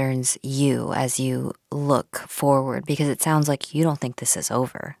concerns you as you look forward? Because it sounds like you don't think this is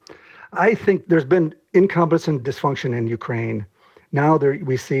over. I think there's been incompetence and dysfunction in Ukraine. Now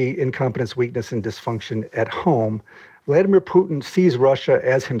we see incompetence, weakness, and dysfunction at home. Vladimir Putin sees Russia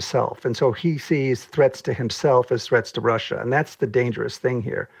as himself, and so he sees threats to himself as threats to Russia, and that's the dangerous thing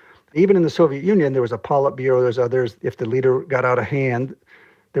here. Even in the Soviet Union, there was a Politburo, there's others. If the leader got out of hand,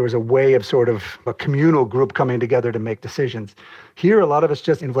 there was a way of sort of a communal group coming together to make decisions. Here, a lot of it's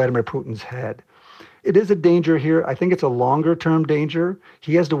just in Vladimir Putin's head. It is a danger here. I think it's a longer-term danger.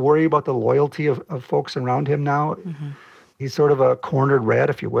 He has to worry about the loyalty of folks around him now. Mm-hmm. He's sort of a cornered rat,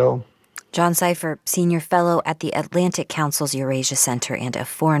 if you will. John Cipher, Senior Fellow at the Atlantic Council's Eurasia Center and a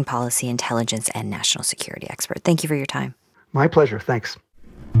foreign policy, intelligence, and national security expert. Thank you for your time. My pleasure. Thanks.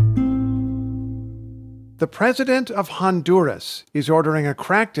 The president of Honduras is ordering a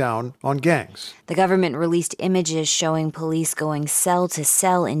crackdown on gangs. The government released images showing police going cell to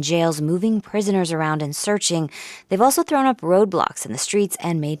cell in jails, moving prisoners around and searching. They've also thrown up roadblocks in the streets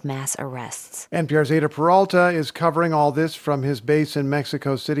and made mass arrests. NPR's Ada Peralta is covering all this from his base in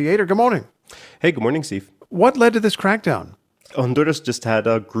Mexico City. Ada, good morning. Hey, good morning, Steve. What led to this crackdown? Honduras just had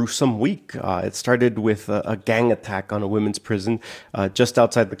a gruesome week. It started with a gang attack on a women's prison just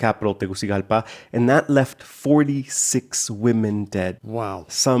outside the capital, Tegucigalpa, and that left 46 women dead. Wow.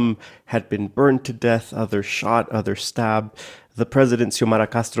 Some had been burned to death, others shot, others stabbed. The president, Xiomara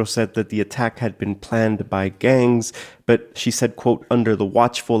Castro, said that the attack had been planned by gangs, but she said, quote, under the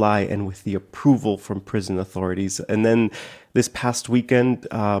watchful eye and with the approval from prison authorities. And then this past weekend,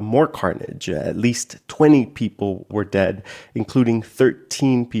 more carnage. At least 20 people were dead, including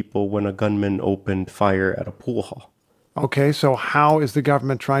 13 people when a gunman opened fire at a pool hall. Okay, so how is the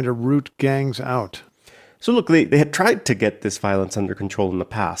government trying to root gangs out? So look, they had tried to get this violence under control in the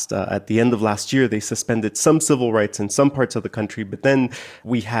past. At the end of last year, they suspended some civil rights in some parts of the country, but then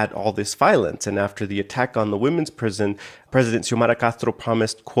we had all this violence. And after the attack on the women's prison, President Xiomara Castro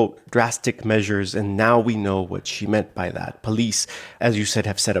promised, quote, drastic measures, and now we know what she meant by that. Police, as you said,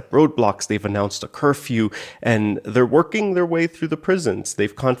 have set up roadblocks. They've announced a curfew, and they're working their way through the prisons.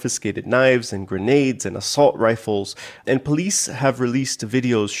 They've confiscated knives and grenades and assault rifles, and police have released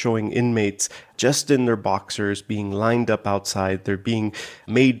videos showing inmates just in their boxers being lined up outside. They're being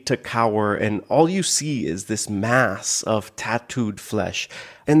made to cower, and all you see is this mass of tattooed flesh.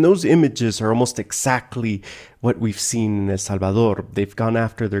 And those images are almost exactly what we've seen in El Salvador. They've gone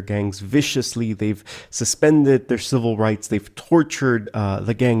after their gangs viciously. They've suspended their civil rights. They've tortured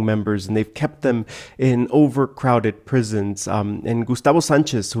the gang members, and they've kept them in overcrowded prisons. And Gustavo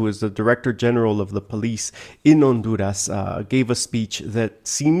Sanchez, who is the Director General of the police in Honduras, gave a speech that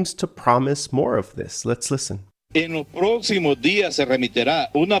seems to promise more of this. Let's listen. En los próximos días se remitirá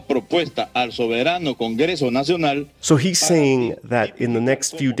una propuesta al soberano Congreso Nacional. So he's saying that in the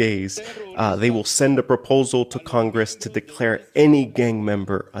next few days, they will send a proposal to Congress to declare any gang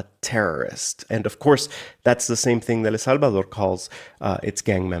member a terrorist. And of course, that's the same thing that El Salvador calls its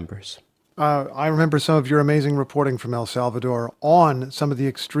gang members. I remember some of your amazing reporting from El Salvador on some of the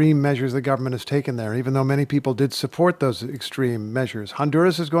extreme measures the government has taken there, even though many people did support those extreme measures.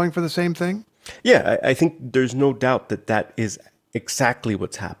 Honduras is going for the same thing? Yeah, I think there's no doubt that that is exactly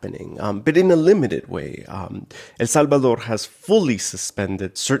what's happening, but in a limited way. El Salvador has fully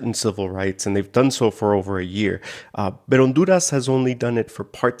suspended certain civil rights, and they've done so for over a year. But Honduras has only done it for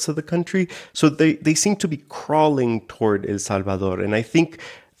parts of the country, so they seem to be crawling toward El Salvador. And I think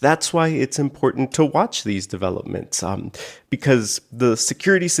that's why it's important to watch these developments, because the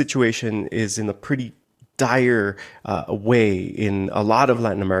security situation is in a pretty dire way in a lot of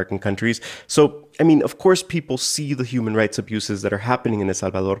Latin American countries. So, I mean, of course, people see the human rights abuses that are happening in El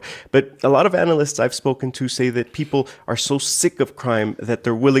Salvador, but a lot of analysts I've spoken to say that people are so sick of crime that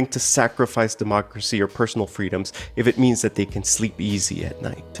they're willing to sacrifice democracy or personal freedoms if it means that they can sleep easy at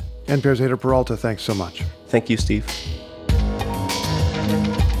night. NPR's Ada Peralta, thanks so much. Thank you, Steve.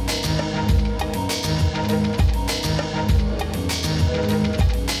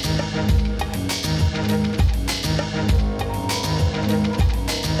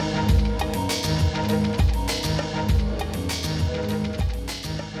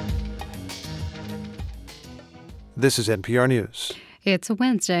 This is NPR News. It's a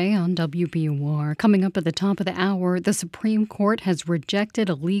Wednesday on WBUR. Coming up at the top of the hour, the Supreme Court has rejected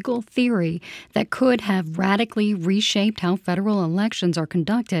a legal theory that could have radically reshaped how federal elections are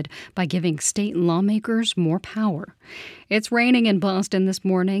conducted by giving state lawmakers more power. It's raining in Boston this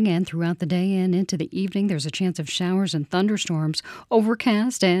morning, and throughout the day and into the evening, there's a chance of showers and thunderstorms.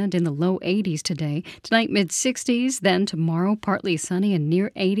 Overcast and in the low 80s today. Tonight, mid-60s. Then tomorrow, partly sunny and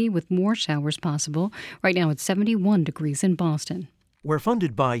near 80 with more showers possible. Right now, it's 71 degrees in Boston. We're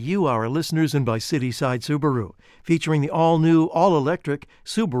funded by you, our listeners, and by Cityside Subaru, featuring the all-new, all-electric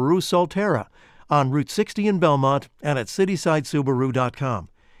Subaru Solterra on Route 60 in Belmont and at citysidesubaru.com.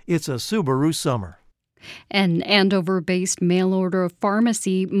 It's a Subaru summer. An Andover-based mail-order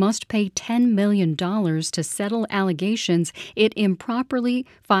pharmacy must pay $10 million to settle allegations it improperly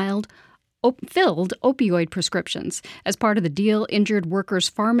filled opioid prescriptions. As part of the deal, Injured Workers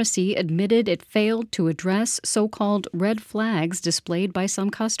Pharmacy admitted it failed to address so-called red flags displayed by some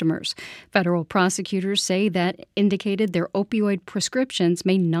customers. Federal prosecutors say that indicated their opioid prescriptions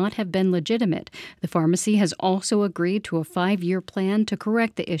may not have been legitimate. The pharmacy has also agreed to a 5-year plan to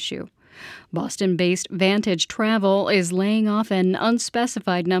correct the issue. Boston-based Vantage Travel is laying off an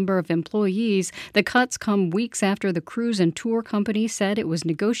unspecified number of employees. The cuts come weeks after the cruise and tour company said it was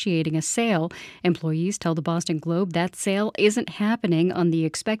negotiating a sale. Employees tell the Boston Globe that sale isn't happening on the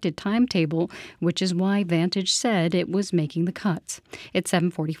expected timetable, which is why Vantage said it was making the cuts. It's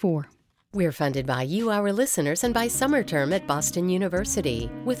 7:44. We're funded by you, our listeners, and by Summer Term at Boston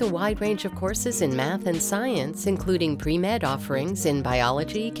University, with a wide range of courses in math and science, including pre-med offerings in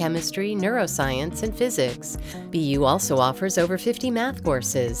biology, chemistry, neuroscience, and physics. BU also offers over 50 math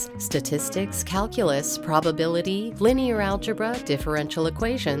courses: statistics, calculus, probability, linear algebra, differential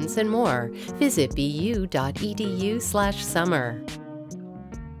equations, and more. Visit bu.edu/summer.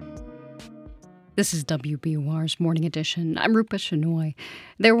 This is WBUR's Morning Edition. I'm Rupa Shenoy.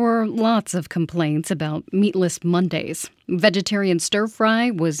 There were lots of complaints about meatless Mondays. Vegetarian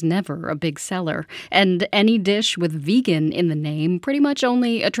stir-fry was never a big seller, and any dish with vegan in the name pretty much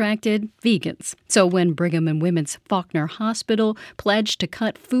only attracted vegans. So when Brigham and Women's Faulkner Hospital pledged to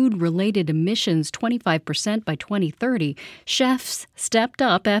cut food-related emissions 25% by 2030, chefs stepped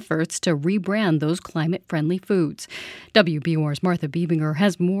up efforts to rebrand those climate-friendly foods. WBUR's Martha Biebinger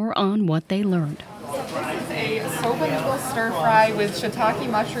has more on what they learned. This is a soba noodle stir-fry with shiitake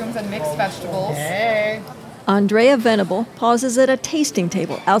mushrooms and mixed vegetables. Hey. Andrea Venable pauses at a tasting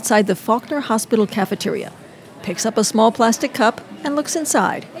table outside the Faulkner Hospital cafeteria, picks up a small plastic cup, and looks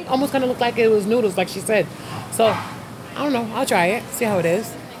inside. Almost kind of looked like it was noodles, like she said. So, I don't know. I'll try it, see how it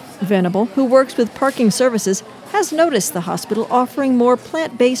is. Venable, who works with parking services, has noticed the hospital offering more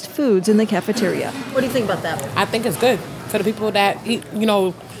plant-based foods in the cafeteria. What do you think about that? I think it's good for the people that eat,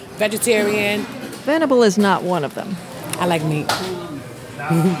 vegetarian. Venable is not one of them. I like meat.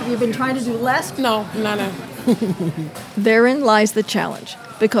 Have you been trying to do less? No. Therein lies the challenge,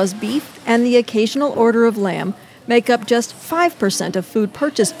 because beef and the occasional order of lamb make up just 5% of food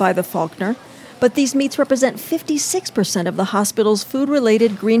purchased by the Faulkner, but these meats represent 56% of the hospital's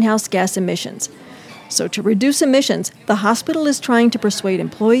food-related greenhouse gas emissions. So to reduce emissions, the hospital is trying to persuade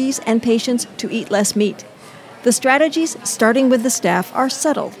employees and patients to eat less meat. The strategies, starting with the staff, are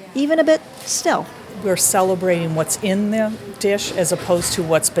subtle, even a bit stealth. We're celebrating what's in the dish as opposed to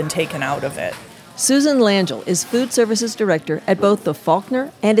what's been taken out of it. Susan Langell is Food Services Director at both the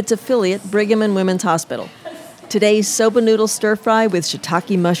Faulkner and its affiliate, Brigham and Women's Hospital. Today's soba noodle stir-fry with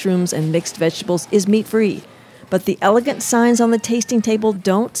shiitake mushrooms and mixed vegetables is meat-free. But the elegant signs on the tasting table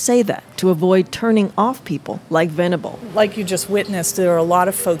don't say that to avoid turning off people like Venable. Like you just witnessed, there are a lot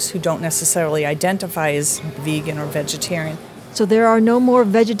of folks who don't necessarily identify as vegan or vegetarian. So there are no more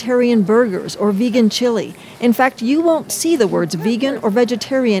vegetarian burgers or vegan chili. In fact, you won't see the words vegan or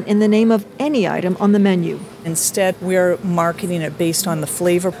vegetarian in the name of any item on the menu. Instead, we're marketing it based on the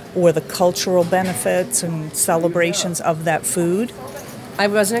flavor or the cultural benefits and celebrations of that food. I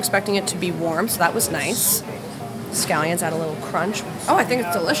wasn't expecting it to be warm, so that was nice. Scallions add a little crunch. Oh, I think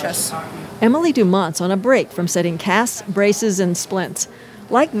it's delicious. Emily Dumont's on a break from setting casts, braces, and splints.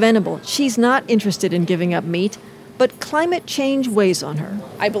 Like Venable, she's not interested in giving up meat, but climate change weighs on her.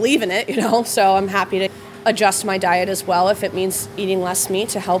 I believe in it, so I'm happy to adjust my diet as well if it means eating less meat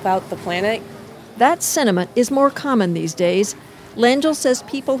to help out the planet. That sentiment is more common these days. Langell says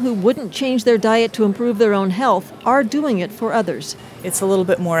people who wouldn't change their diet to improve their own health are doing it for others. It's a little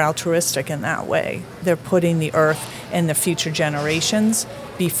bit more altruistic in that way. They're putting the earth and the future generations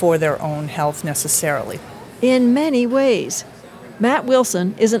before their own health necessarily. In many ways. Matt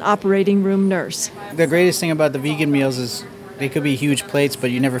Wilson is an operating room nurse. The greatest thing about the vegan meals is they could be huge plates, but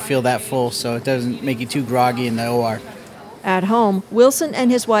you never feel that full, so it doesn't make you too groggy in the OR. At home, Wilson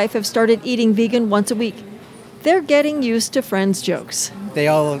and his wife have started eating vegan once a week. They're getting used to friends' jokes. They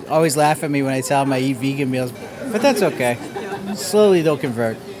all always laugh at me when I tell them I eat vegan meals, but that's okay. Slowly they'll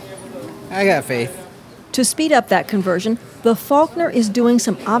convert. I got faith. To speed up that conversion, the Faulkner is doing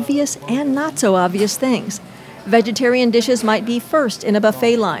some obvious and not so obvious things. Vegetarian dishes might be first in a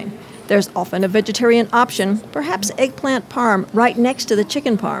buffet line. There's often a vegetarian option, perhaps eggplant parm, right next to the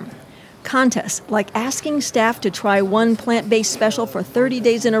chicken parm. Contests, like asking staff to try one plant-based special for 30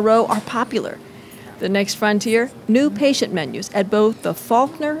 days in a row, are popular. The next frontier, new patient menus at both the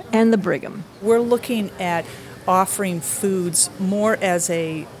Faulkner and the Brigham. We're looking at offering foods more as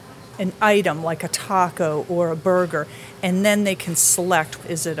an item, like a taco or a burger, and then they can select,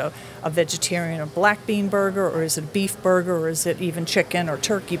 is it a vegetarian or black bean burger, or is it a beef burger, or is it even chicken or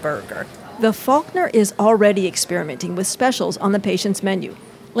turkey burger? The Faulkner is already experimenting with specials on the patient's menu.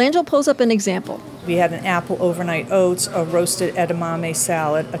 Langell pulls up an example. We had an apple overnight oats, a roasted edamame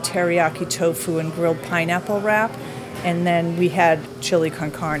salad, a teriyaki tofu and grilled pineapple wrap, and then we had chili con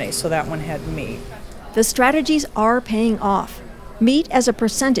carne, so that one had meat. The strategies are paying off. Meat as a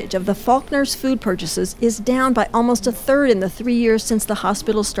percentage of the Faulkner's food purchases is down by almost a third in the 3 years since the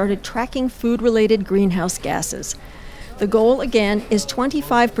hospital started tracking food-related greenhouse gases. The goal, again, is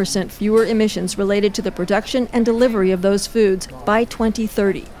 25% fewer emissions related to the production and delivery of those foods by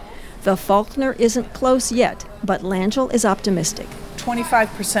 2030. The Faulkner isn't close yet, but Langell is optimistic.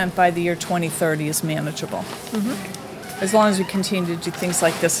 25% by the year 2030 is manageable. As long as we continue to do things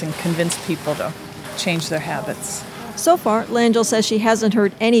like this and convince people to change their habits. So far, Langell says she hasn't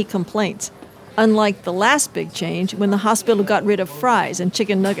heard any complaints. Unlike the last big change, when the hospital got rid of fries and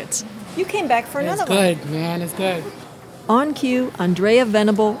chicken nuggets. You came back for another one. It's good, man. It's good. On cue, Andrea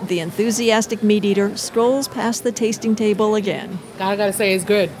Venable, the enthusiastic meat eater, strolls past the tasting table again. I gotta say, it's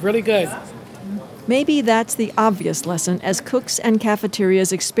good. Really good. Maybe that's the obvious lesson as cooks and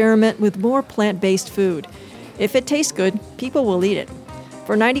cafeterias experiment with more plant-based food. If it tastes good, people will eat it.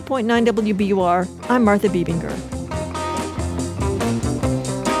 For 90.9 WBUR, I'm Martha Biebinger.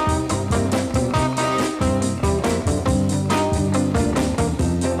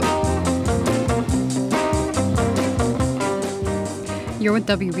 You're with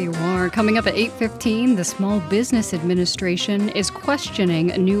WBUR. Coming up at 8:15, the Small Business Administration is questioning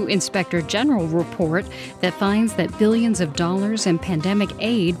a new Inspector General report that finds that billions of dollars in pandemic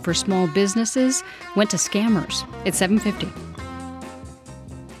aid for small businesses went to scammers. It's 7:50.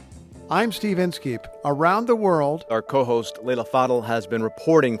 I'm Steve Inskeep. Around the world, our co-host Leila Fadel has been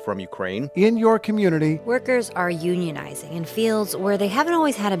reporting from Ukraine. In your community, workers are unionizing in fields where they haven't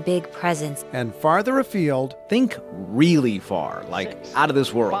always had a big presence. And farther afield, think really far, like out of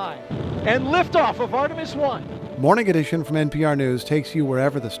this world. 5. And liftoff of Artemis 1. Morning Edition from NPR News takes you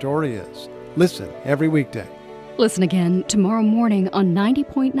wherever the story is. Listen every weekday. Listen again tomorrow morning on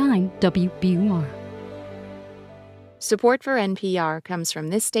 90.9 WBUR. Support for NPR comes from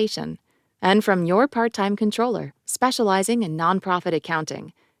this station and from Your Part-Time Controller, specializing in nonprofit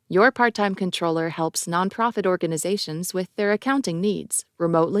accounting. Your Part-Time Controller helps nonprofit organizations with their accounting needs,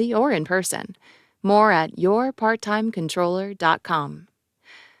 remotely or in person. More at yourparttimecontroller.com.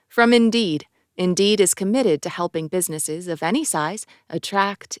 From Indeed. Indeed is committed to helping businesses of any size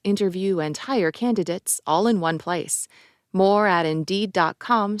attract, interview, and hire candidates all in one place. More at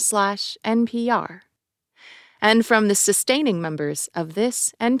Indeed.com/NPR. And from the sustaining members of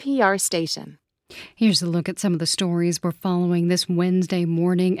this NPR station. Here's a look at some of the stories we're following this Wednesday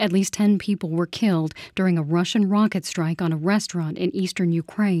morning. At least 10 people were killed during a Russian rocket strike on a restaurant in eastern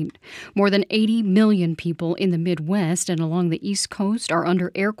Ukraine. More than 80 million people in the Midwest and along the East Coast are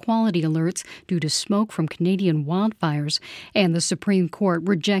under air quality alerts due to smoke from Canadian wildfires. And the Supreme Court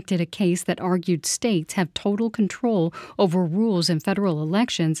rejected a case that argued states have total control over rules in federal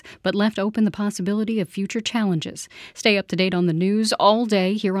elections, but left open the possibility of future challenges. Stay up to date on the news all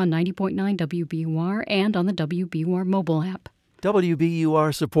day here on 90.9 WBUR and on the WBUR mobile app.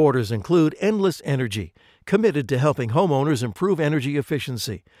 WBUR supporters include Endless Energy, committed to helping homeowners improve energy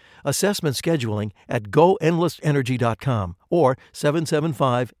efficiency. Assessment scheduling at goendlessenergy.com or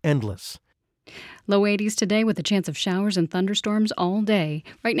 775-ENDLESS. Low 80s today with a chance of showers and thunderstorms all day.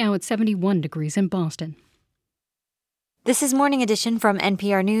 Right now it's 71 degrees in Boston. This is Morning Edition from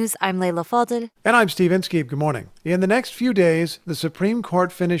NPR News. I'm Leila Fadel. And I'm Steve Inskeep. Good morning. In the next few days, the Supreme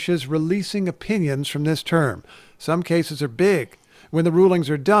Court finishes releasing opinions from this term. Some cases are big. When the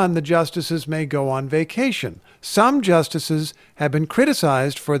rulings are done, the justices may go on vacation. Some justices have been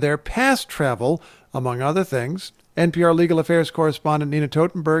criticized for their past travel, among other things. NPR legal affairs correspondent Nina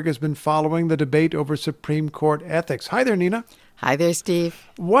Totenberg has been following the debate over Supreme Court ethics. Hi there, Nina. Hi there, Steve.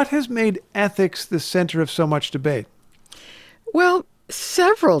 What has made ethics the center of so much debate? Well,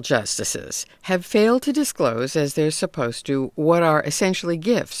 several justices have failed to disclose, as they're supposed to, what are essentially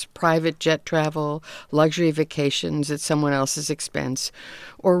gifts, private jet travel, luxury vacations at someone else's expense,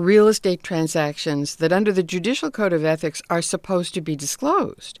 or real estate transactions that under the Judicial Code of Ethics are supposed to be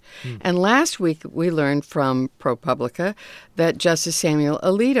disclosed. And last week we learned from ProPublica that Justice Samuel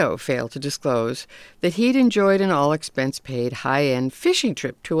Alito failed to disclose that he'd enjoyed an all-expense-paid high-end fishing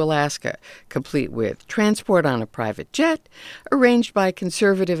trip to Alaska, complete with transport on a private jet, arranged by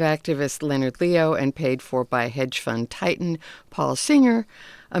conservative activist Leonard Leo and paid for by hedge fund titan Paul Singer,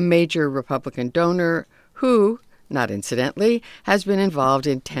 a major Republican donor who, not incidentally, has been involved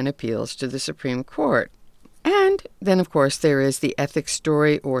in 10 appeals to the Supreme Court. And then, of course, there is the ethics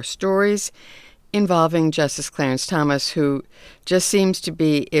story or stories involving Justice Clarence Thomas, who just seems to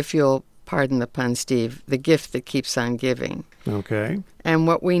be, if you'll pardon the pun, Steve, the gift that keeps on giving. Okay. And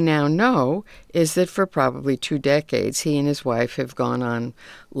what we now know is that for probably 2 decades, he and his wife have gone on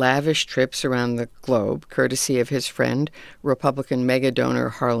lavish trips around the globe, courtesy of his friend, Republican mega-donor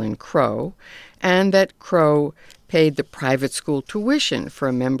Harlan Crow, and that Crow paid the private school tuition for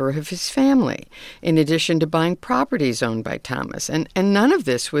a member of his family, in addition to buying properties owned by Thomas. And none of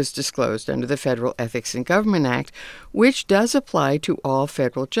this was disclosed under the Federal Ethics in Government Act, which does apply to all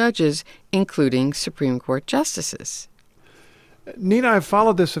federal judges, including Supreme Court justices. Nina, I've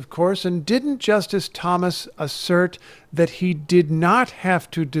followed this, of course, and didn't Justice Thomas assert that he did not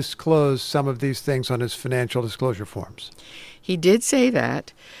have to disclose some of these things on his financial disclosure forms? He did say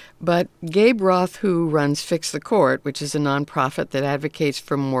that, but Gabe Roth, who runs Fix the Court, which is a nonprofit that advocates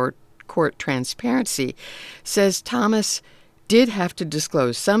for more court transparency, says Thomas did have to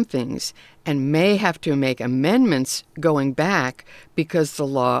disclose some things and may have to make amendments going back because the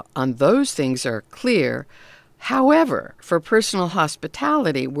law on those things are clear. However, for personal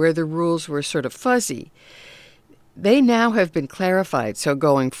hospitality, where the rules were sort of fuzzy, they now have been clarified, so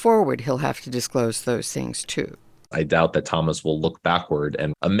going forward, he'll have to disclose those things too. I doubt that Thomas will look backward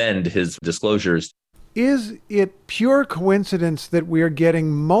and amend his disclosures. Is it pure coincidence that we are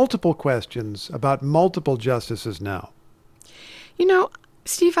getting multiple questions about multiple justices now? You know,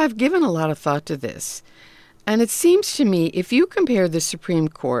 Steve, I've given a lot of thought to this. And it seems to me, if you compare the Supreme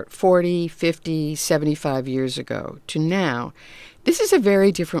Court 40, 50, 75 years ago to now, this is a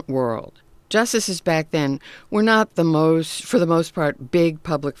very different world. Justices back then were not for the most part, big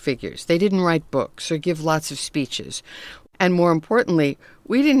public figures. They didn't write books or give lots of speeches. And more importantly,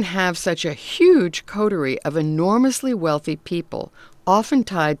 we didn't have such a huge coterie of enormously wealthy people, often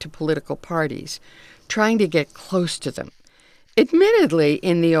tied to political parties, trying to get close to them. Admittedly,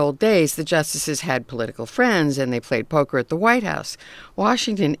 in the old days, the justices had political friends and they played poker at the White House.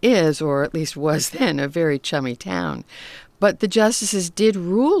 Washington is, or at least was then, a very chummy town. But the justices did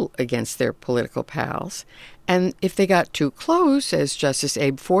rule against their political pals. And if they got too close, as Justice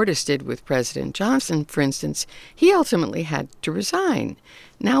Abe Fortas did with President Johnson, for instance, he ultimately had to resign.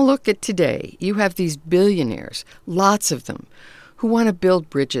 Now look at today. You have these billionaires, lots of them, who want to build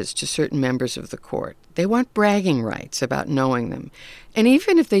bridges to certain members of the court. They want bragging rights about knowing them. And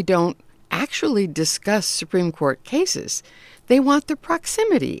even if they don't actually discuss Supreme Court cases, they want the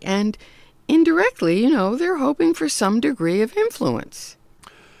proximity. And indirectly, they're hoping for some degree of influence.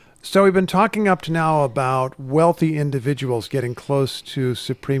 So we've been talking up to now about wealthy individuals getting close to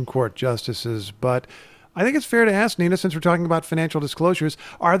Supreme Court justices, but I think it's fair to ask, Nina, since we're talking about financial disclosures,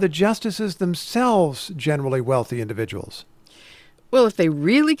 are the justices themselves generally wealthy individuals? Well, if they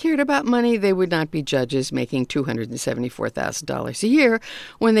really cared about money, they would not be judges making $274,000 a year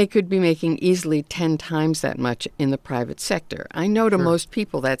when they could be making easily 10 times that much in the private sector. I know to most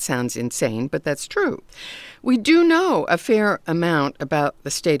people that sounds insane, but that's true. We do know a fair amount about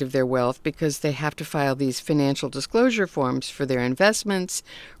the state of their wealth because they have to file these financial disclosure forms for their investments,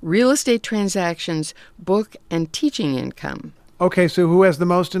 real estate transactions, book and teaching income. Okay, so who has the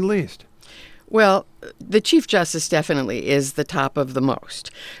most and least? Well, the Chief Justice definitely is the top of the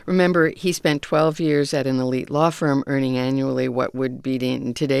most. Remember, he spent 12 years at an elite law firm earning annually what would be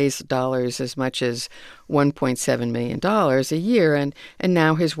in today's dollars as much as $1.7 million a year, and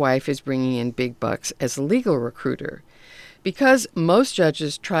now his wife is bringing in big bucks as a legal recruiter. Because most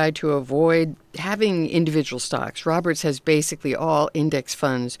judges try to avoid having individual stocks, Roberts has basically all index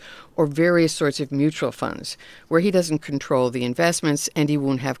funds or various sorts of mutual funds where he doesn't control the investments and he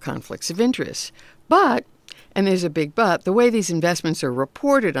won't have conflicts of interest. But, and there's a big but, the way these investments are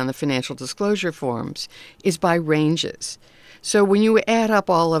reported on the financial disclosure forms is by ranges. So when you add up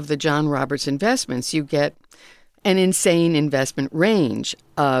all of the John Roberts investments, you get an insane investment range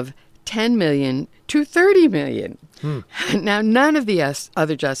of $10 million to $30 million. Now, none of the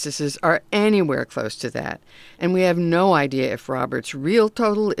other justices are anywhere close to that, and we have no idea if Roberts' real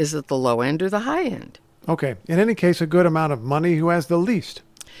total is at the low end or the high end. Okay. In any case, a good amount of money. Who has the least?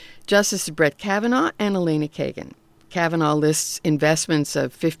 Justices Brett Kavanaugh and Elena Kagan. Kavanaugh lists investments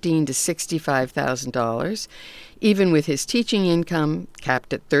of $15,000 to $65,000. Even with his teaching income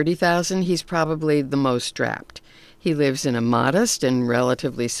capped at $30,000, he's probably the most strapped. He lives in a modest and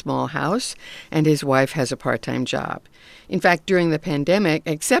relatively small house, and his wife has a part-time job. In fact, during the pandemic,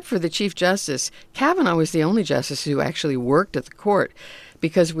 except for the Chief Justice, Kavanaugh was the only justice who actually worked at the court,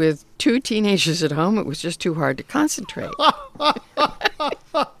 because with 2 teenagers at home, it was just too hard to concentrate.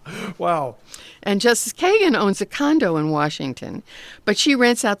 Wow. And Justice Kagan owns a condo in Washington, but she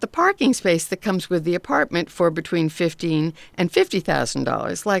rents out the parking space that comes with the apartment for between $15,000 and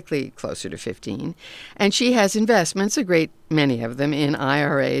 $50,000, likely closer to $15,000. And she has investments, a great many of them, in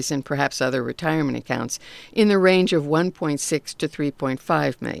IRAs and perhaps other retirement accounts, in the range of $1.6 to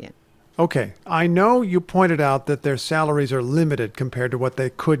 $3.5 million. Okay, I know you pointed out that their salaries are limited compared to what they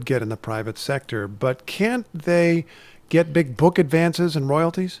could get in the private sector, but can't they get big book advances and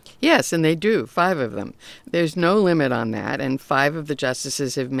royalties? Yes, and they do, 5 of them. There's no limit on that, and 5 of the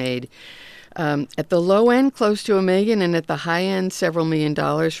justices have made, at the low end, close to $1 million, and at the high end, several $1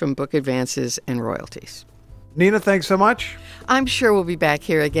 million from book advances and royalties. Nina, thanks so much. I'm sure we'll be back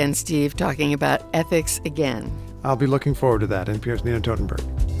here again, Steve, talking about ethics again. I'll be looking forward to that. NPR's Nina Totenberg.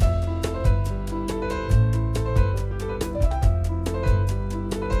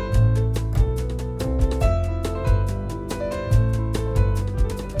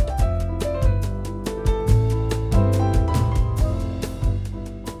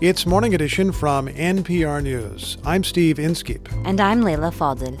 It's Morning Edition from NPR News. I'm Steve Inskeep. And I'm Layla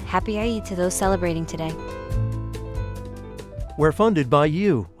Falded. Happy Eid to those celebrating today. We're funded by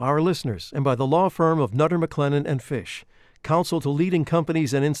you, our listeners, and by the law firm of Nutter, McLennan and Fish. Counsel to leading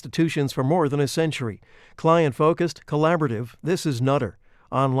companies and institutions for more than a century. Client-focused, collaborative, this is Nutter.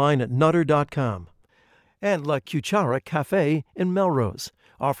 Online at nutter.com. And La Cuchara Cafe in Melrose,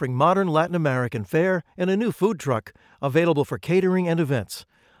 offering modern Latin American fare and a new food truck, available for catering and events.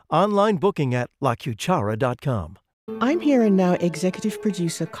 Online booking at lacuchara.com. I'm here and now executive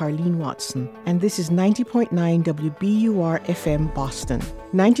producer Carlene Watson, and this is 90.9 WBUR FM Boston,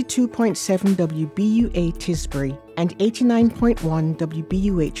 92.7 WBUA Tisbury, and 89.1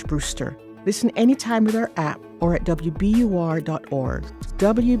 WBUH Brewster. Listen anytime with our app or at WBUR.org.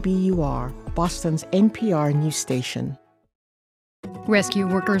 WBUR, Boston's NPR news station. Rescue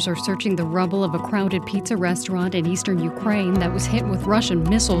workers are searching the rubble of a crowded pizza restaurant in eastern Ukraine that was hit with Russian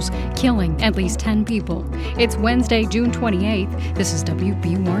missiles, killing at least 10 people. It's Wednesday, June 28th. This is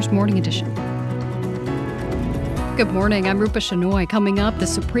WBUR's Morning Edition. Good morning, I'm Rupa Shenoy. Coming up, the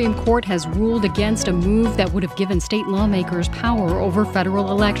Supreme Court has ruled against a move that would have given state lawmakers power over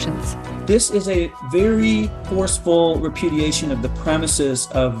federal elections. This is a very forceful repudiation of the premises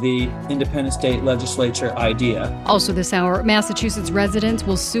of the independent state legislature idea. Also this hour, Massachusetts residents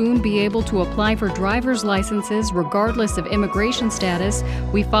will soon be able to apply for driver's licenses regardless of immigration status.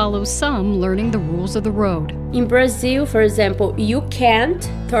 We follow some learning the rules of the road. In Brazil, for example, you can't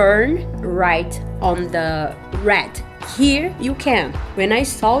turn right on the red. Here, you can. When I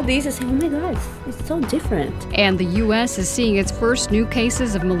saw this, I said, oh my God, it's so different. And the U.S. is seeing its first new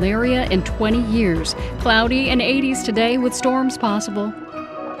cases of malaria in 20 years. Cloudy and 80s today with storms possible.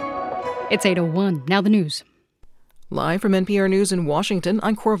 It's 8:01. Now the news. Live from NPR News in Washington,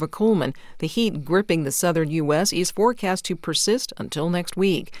 I'm Corva Coleman. The heat gripping the southern U.S. is forecast to persist until next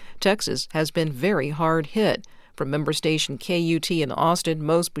week. Texas has been very hard hit. From member station KUT in Austin,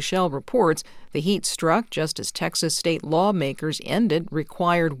 Mose Buchel reports the heat struck just as Texas state lawmakers ended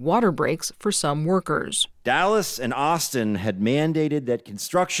required water breaks for some workers. Dallas and Austin had mandated that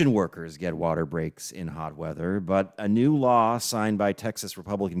construction workers get water breaks in hot weather, but a new law signed by Texas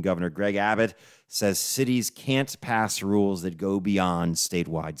Republican Governor Greg Abbott says cities can't pass rules that go beyond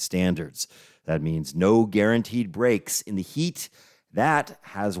statewide standards. That means no guaranteed breaks in the heat. That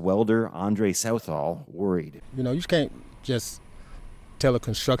has welder Andre Southall worried. You know, you can't just tell a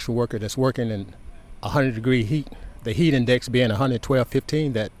construction worker that's working in 100-degree heat, the heat index being 112,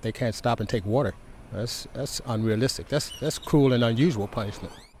 15, that they can't stop and take water. That's unrealistic. That's cruel and unusual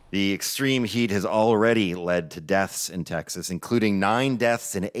punishment. The extreme heat has already led to deaths in Texas, including 9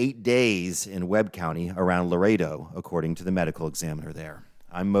 deaths in 8 days in Webb County around Laredo, according to the medical examiner there.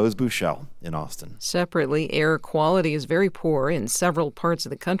 I'm Mose Buchel in Austin. Separately, air quality is very poor in several parts of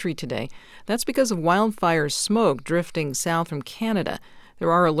the country today. That's because of wildfire smoke drifting south from Canada.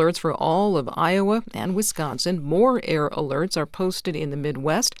 There are alerts for all of Iowa and Wisconsin. More air alerts are posted in the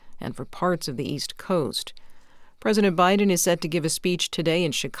Midwest and for parts of the East Coast. President Biden is set to give a speech today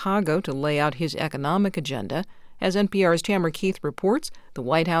in Chicago to lay out his economic agenda. As NPR's Tamara Keith reports, the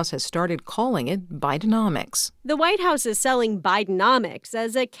White House has started calling it Bidenomics. The White House is selling Bidenomics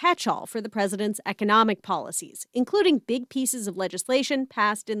as a catch-all for the president's economic policies, including big pieces of legislation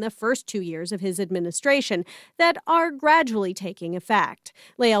passed in the first 2 years of his administration that are gradually taking effect.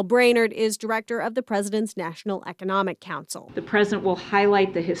 Lael Brainerd is director of the president's National Economic Council. The president will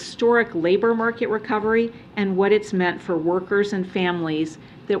highlight the historic labor market recovery and what it's meant for workers and families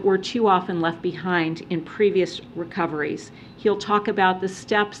that were too often left behind in previous recoveries. He'll talk about the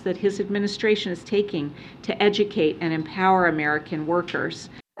steps that his administration is taking to educate and empower American workers.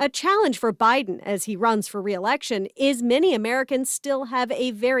 A challenge for Biden as he runs for re-election is many Americans still have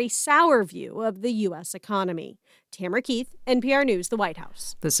a very sour view of the U.S. economy. Tamara Keith, NPR News, the White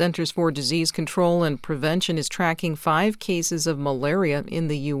House. The Centers for Disease Control and Prevention is tracking 5 cases of malaria in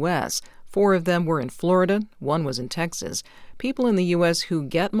the U.S. 4 of them were in Florida, 1 was in Texas. People in the U.S. who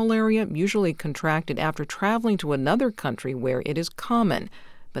get malaria usually contract it after traveling to another country where it is common.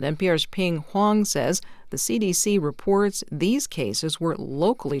 But NPR's Ping Huang says the CDC reports these cases were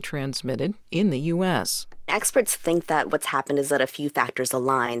locally transmitted in the U.S. Experts think that what's happened is that a few factors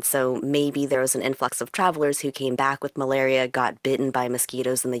aligned. So maybe there was an influx of travelers who came back with malaria, got bitten by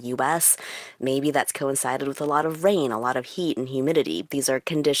mosquitoes in the U.S. Maybe that's coincided with a lot of rain, a lot of heat and humidity. These are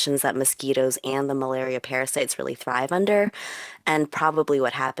conditions that mosquitoes and the malaria parasites really thrive under. And probably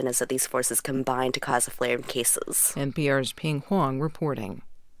what happened is that these forces combined to cause a flare in cases. NPR's Ping Huang reporting.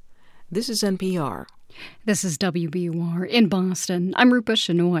 This is NPR. This is WBUR in Boston. I'm Rupa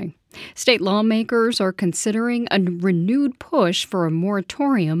Shenoy. State lawmakers are considering a renewed push for a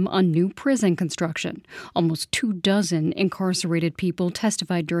moratorium on new prison construction. Almost 24 incarcerated people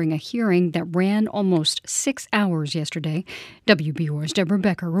testified during a hearing that ran almost 6 hours yesterday. WBUR's Deborah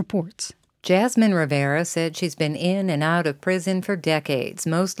Becker reports. Jasmine Rivera said she's been in and out of prison for decades,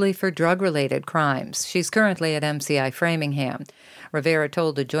 mostly for drug-related crimes. She's currently at MCI Framingham. Rivera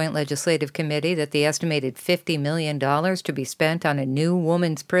told the Joint Legislative Committee that the estimated $50 million to be spent on a new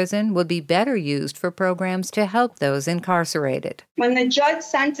woman's prison would be better used for programs to help those incarcerated. When the judge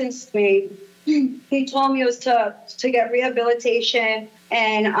sentenced me, he told me it was to get rehabilitation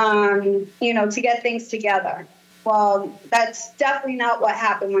and, to get things together. Well, that's definitely not what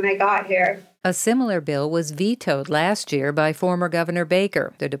happened when I got here. A similar bill was vetoed last year by former Governor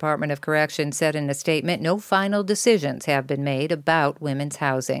Baker. The Department of Corrections said in a statement no final decisions have been made about women's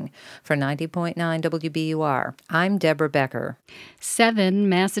housing. For 90.9 WBUR, I'm Deborah Becker. 7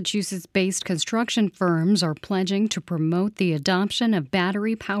 Massachusetts-based construction firms are pledging to promote the adoption of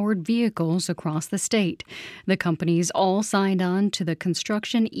battery-powered vehicles across the state. The companies all signed on to the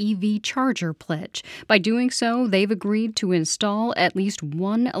Construction EV Charger Pledge. By doing so, they've agreed to install at least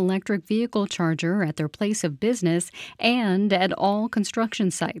one electric vehicle charger at their place of business and at all construction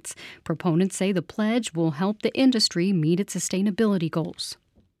sites. Proponents say the pledge will help the industry meet its sustainability goals.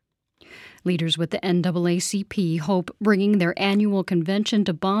 Leaders with the NAACP hope bringing their annual convention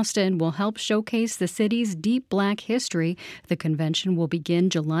to Boston will help showcase the city's deep Black history. The convention will begin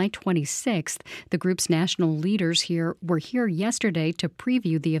July 26th. The group's national leaders were here yesterday to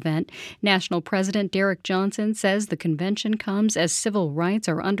preview the event. National President Derek Johnson says the convention comes as civil rights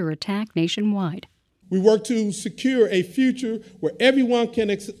are under attack nationwide. We work to secure a future where everyone can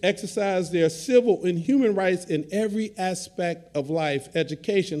exercise their civil and human rights in every aspect of life,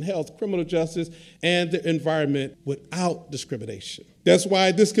 education, health, criminal justice, and the environment without discrimination. That's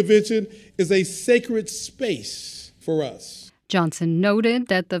why this convention is a sacred space for us. Johnson noted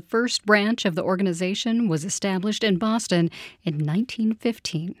that the first branch of the organization was established in Boston in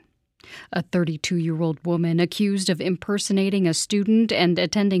 1915. A 32-year-old woman accused of impersonating a student and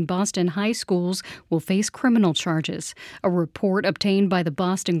attending Boston high schools will face criminal charges. A report obtained by the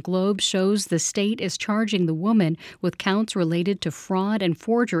Boston Globe shows the state is charging the woman with counts related to fraud and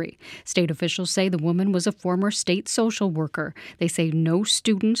forgery. State officials say the woman was a former state social worker. They say no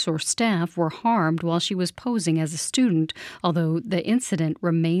students or staff were harmed while she was posing as a student, although the incident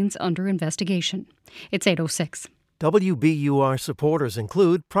remains under investigation. It's 8:06. WBUR supporters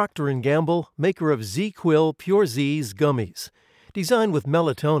include Procter & Gamble, maker of ZzzQuil Pure Z's gummies. Designed with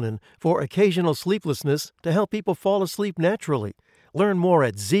melatonin for occasional sleeplessness to help people fall asleep naturally. Learn more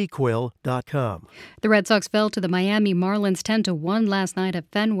at ZzzQuil.com. The Red Sox fell to the Miami Marlins 10-1 last night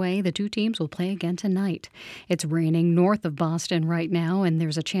at Fenway. The two teams will play again tonight. It's raining north of Boston right now, and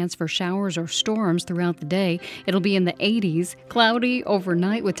there's a chance for showers or storms throughout the day. It'll be in the 80s, cloudy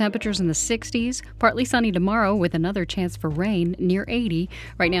overnight with temperatures in the 60s, partly sunny tomorrow with another chance for rain near 80.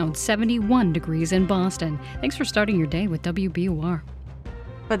 Right now it's 71 degrees in Boston. Thanks for starting your day with WBUR.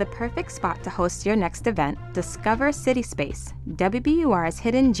 For the perfect spot to host your next event, discover City Space, WBUR's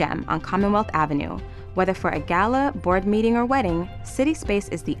hidden gem on Commonwealth Avenue. Whether for a gala, board meeting, or wedding, City Space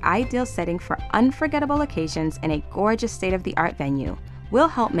is the ideal setting for unforgettable occasions in a gorgeous state-of-the-art venue. We'll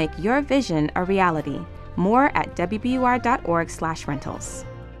help make your vision a reality. More at wbur.org/rentals.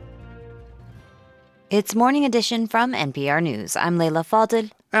 It's Morning Edition from NPR News. I'm Leila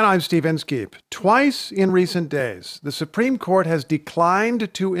Fadel. And I'm Steve Inskeep. Twice in recent days, the Supreme Court has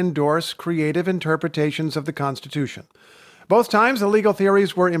declined to endorse creative interpretations of the Constitution. Both times, the legal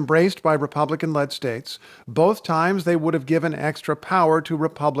theories were embraced by Republican-led states. Both times, they would have given extra power to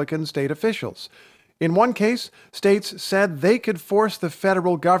Republican state officials. In one case, states said they could force the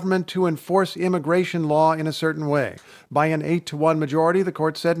federal government to enforce immigration law in a certain way. By an 8-1 majority, the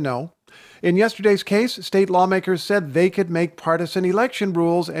court said no. In yesterday's case, state lawmakers said they could make partisan election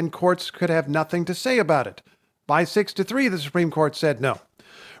rules and courts could have nothing to say about it. By 6-3, the Supreme Court said no.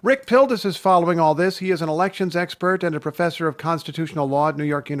 Rick Pildes is following all this. He is an elections expert and a professor of constitutional law at New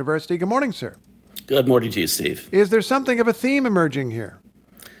York University. Good morning, sir. Good morning to you, Steve. Is there something of a theme emerging here?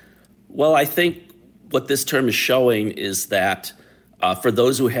 Well, I think what this term is showing is that For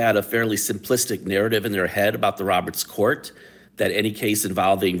those who had a fairly simplistic narrative in their head about the Roberts Court, that any case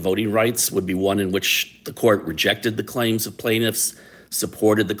involving voting rights would be one in which the court rejected the claims of plaintiffs,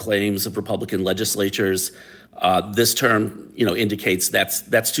 supported the claims of Republican legislatures, this term, indicates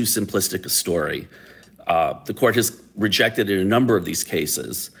that's too simplistic a story. The court has rejected in a number of these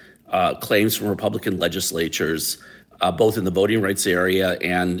cases claims from Republican legislatures, both in the voting rights area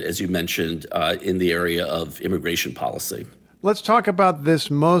and, as you mentioned, in the area of immigration policy. Let's talk about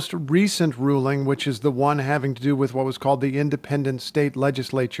this most recent ruling, which is the one having to do with what was called the independent state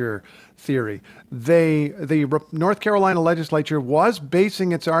legislature theory. The North Carolina legislature was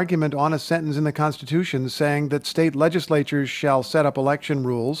basing its argument on a sentence in the Constitution saying that state legislatures shall set up election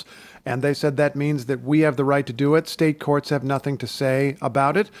rules, and they said that means that we have the right to do it. State courts have nothing to say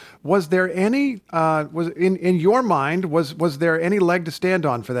about it. Was there any, in your mind, was there any leg to stand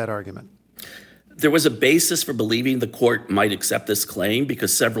on for that argument? There was a basis for believing the court might accept this claim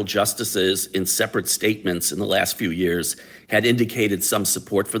because several justices in separate statements in the last few years had indicated some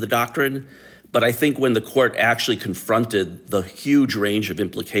support for the doctrine. But I think when the court actually confronted the huge range of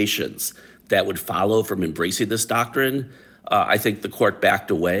implications that would follow from embracing this doctrine, I think the court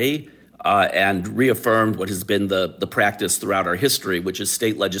backed away and reaffirmed what has been the practice throughout our history, which is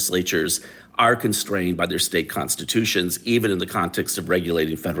state legislatures are constrained by their state constitutions, even in the context of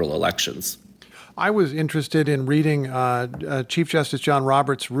regulating federal elections. I was interested in reading Chief Justice John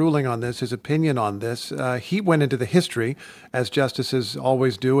Roberts' ruling on this, his opinion on this. He went into the history, as justices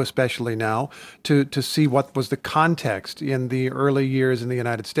always do, especially now, to see what was the context in the early years in the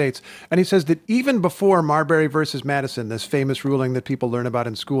United States. And he says that even before Marbury versus Madison, this famous ruling that people learn about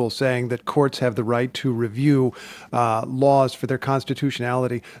in school, saying that courts have the right to review laws for their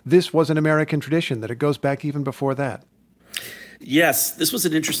constitutionality, this was an American tradition, that it goes back even before that. Yes, this was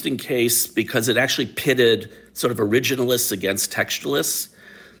an interesting case because it actually pitted sort of originalists against textualists.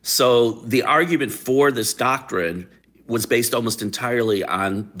 So the argument for this doctrine was based almost entirely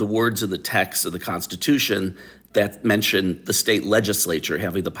on the words of the text of the Constitution that mentioned the state legislature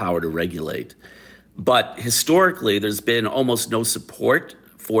having the power to regulate. But historically, there's been almost no support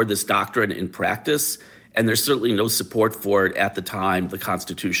for this doctrine in practice, and there's certainly no support for it at the time the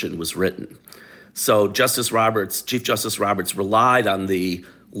Constitution was written. So Chief Justice Roberts relied on the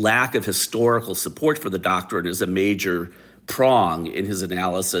lack of historical support for the doctrine as a major prong in his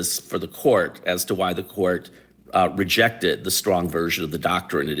analysis for the court as to why the court rejected the strong version of the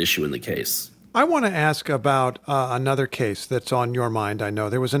doctrine at issue in the case. I want to ask about another case that's on your mind, I know.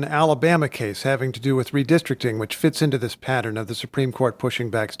 There was an Alabama case having to do with redistricting, which fits into this pattern of the Supreme Court pushing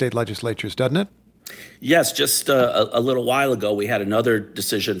back state legislatures, doesn't it? Yes, just a little while ago, we had another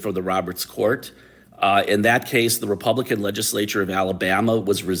decision from the Roberts Court. In that case, the Republican legislature of Alabama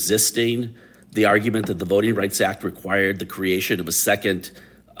was resisting the argument that the Voting Rights Act required the creation of a second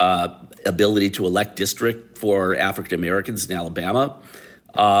ability to elect district for African Americans in Alabama.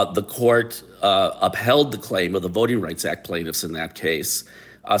 The court upheld the claim of the Voting Rights Act plaintiffs in that case.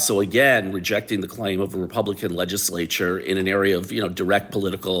 So again, rejecting the claim of a Republican legislature in an area of direct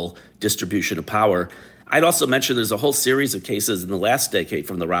political distribution of power. I'd also mention there's a whole series of cases in the last decade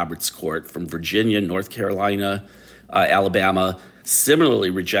from the Roberts Court, from Virginia, North Carolina, Alabama, similarly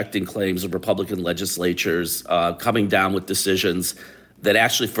rejecting claims of Republican legislatures, coming down with decisions that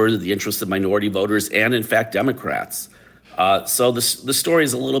actually furthered the interests of minority voters and, in fact, Democrats. So the story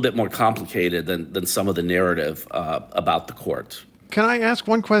is a little bit more complicated than some of the narrative about the court. Can I ask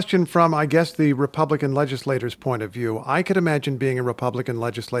one question from, I guess, the Republican legislator's point of view? I could imagine being a Republican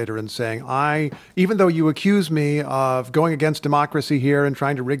legislator and saying, even though you accuse me of going against democracy here and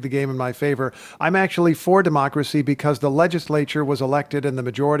trying to rig the game in my favor, I'm actually for democracy because the legislature was elected and the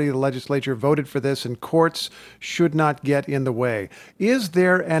majority of the legislature voted for this and courts should not get in the way. Is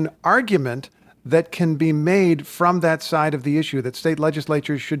there an argument that can be made from that side of the issue that state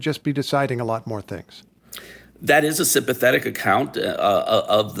legislatures should just be deciding a lot more things? That is a sympathetic account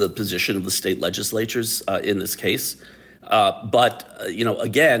of the position of the state legislatures in this case. But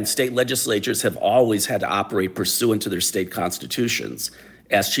again, state legislatures have always had to operate pursuant to their state constitutions.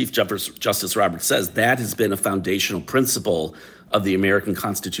 As Chief Justice Roberts says, that has been a foundational principle of the American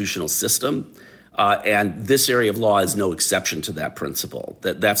constitutional system. And this area of law is no exception to that principle.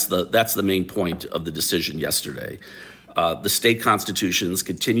 That's the main point of the decision yesterday. The state constitutions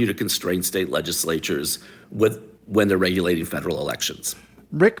continue to constrain state legislatures when they're regulating federal elections.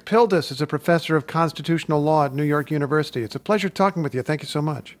 Rick Pildes is a professor of constitutional law at New York University. It's a pleasure talking with you. Thank you so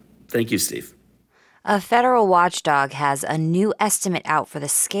much. Thank you, Steve. A federal watchdog has a new estimate out for the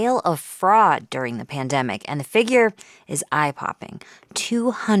scale of fraud during the pandemic, and the figure is eye-popping: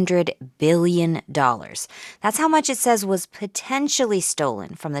 $200 billion. That's how much it says was potentially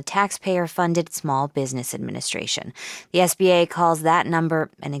stolen from the taxpayer-funded Small Business Administration. The SBA calls that number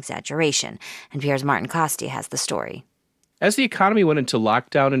an exaggeration. NPR's Martin Costi has the story. As the economy went into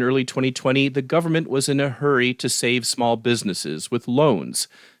lockdown in early 2020, the government was in a hurry to save small businesses with loans,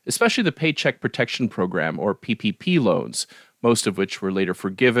 especially the Paycheck Protection Program, or PPP loans, most of which were later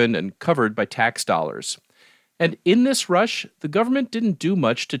forgiven and covered by tax dollars. And in this rush, the government didn't do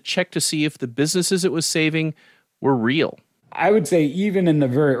much to check to see if the businesses it was saving were real. I would say even in the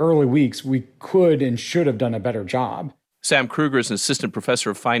very early weeks, we could and should have done a better job. Sam Kruger is an assistant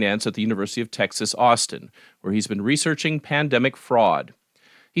professor of finance at the University of Texas, Austin, where he's been researching pandemic fraud.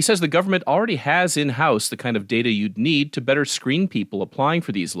 He says the government already has in-house the kind of data you'd need to better screen people applying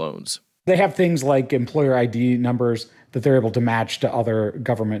for these loans. They have things like employer ID numbers that they're able to match to other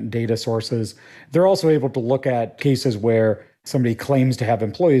government data sources. They're also able to look at cases where somebody claims to have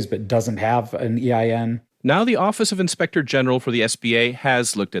employees but doesn't have an EIN. Now the Office of Inspector General for the SBA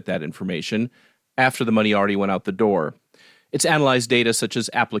has looked at that information after the money already went out the door. It's analyzed data such as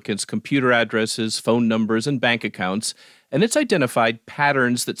applicants' computer addresses, phone numbers, and bank accounts, and it's identified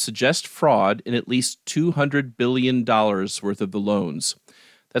patterns that suggest fraud in at least $200 billion worth of the loans.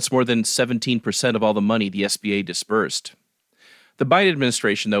 That's more than 17% of all the money the SBA dispersed. The Biden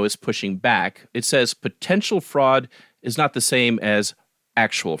administration, though, is pushing back. It says potential fraud is not the same as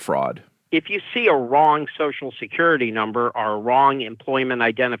actual fraud. If you see a wrong Social Security number or a wrong employment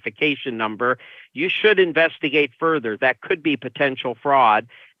identification number, you should investigate further. That could be potential fraud.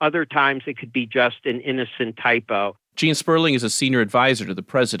 Other times it could be just an innocent typo. Gene Sperling is a senior advisor to the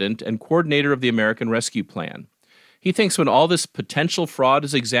president and coordinator of the American Rescue Plan. He thinks when all this potential fraud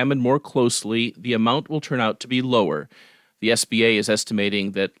is examined more closely, the amount will turn out to be lower. The SBA is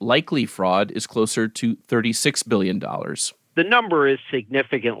estimating that likely fraud is closer to $36 billion. The number is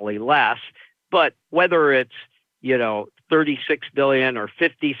significantly less, but whether it's, 36 billion or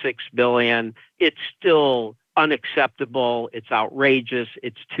 56 billion, it's still unacceptable. It's outrageous.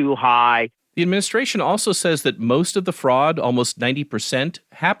 It's too high. The administration also says that most of the fraud, almost 90%,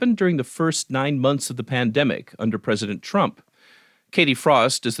 happened during the first 9 months of the pandemic under President Trump. Katie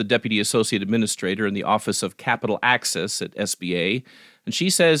Frost is the Deputy Associate Administrator in the Office of Capital Access at SBA, and she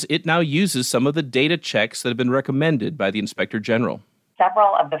says it now uses some of the data checks that have been recommended by the Inspector General.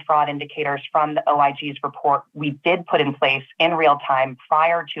 Several of the fraud indicators from the OIG's report we did put in place in real time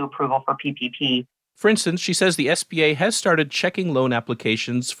prior to approval for PPP. For instance, she says the SBA has started checking loan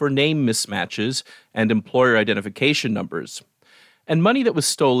applications for name mismatches and employer identification numbers. And money that was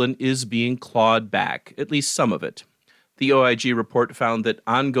stolen is being clawed back, at least some of it. The OIG report found that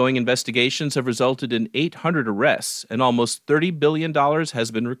ongoing investigations have resulted in 800 arrests, and almost $30 billion has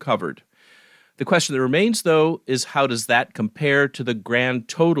been recovered. The question that remains, though, is how does that compare to the grand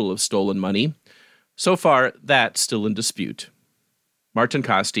total of stolen money? So far, that's still in dispute. Martin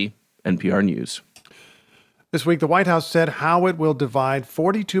Costi, NPR News. This week, the White House said how it will divide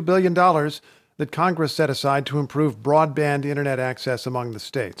 $42 billion that Congress set aside to improve broadband internet access among the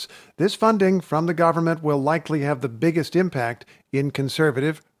states. This funding from the government will likely have the biggest impact in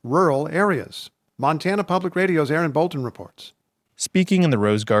conservative, rural areas. Montana Public Radio's Aaron Bolton reports. Speaking in the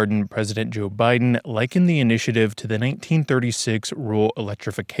Rose Garden, President Joe Biden likened the initiative to the 1936 Rural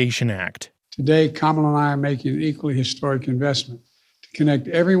Electrification Act. Today, Kamala and I are making an equally historic investment to connect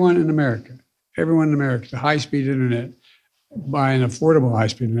everyone in America to high-speed internet by an affordable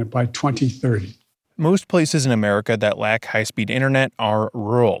high-speed internet by 2030. Most places in America that lack high-speed internet are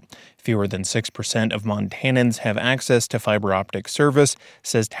rural. Fewer than 6% of Montanans have access to fiber optic service,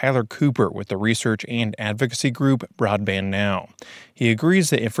 says Tyler Cooper with the research and advocacy group Broadband Now. He agrees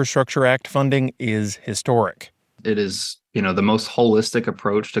the Infrastructure Act funding is historic. It is, the most holistic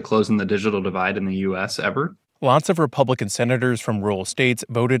approach to closing the digital divide in the U.S. ever. Lots of Republican senators from rural states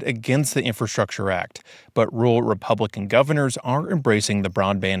voted against the Infrastructure Act, but rural Republican governors are embracing the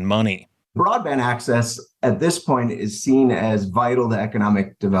broadband money. Broadband access at this point is seen as vital to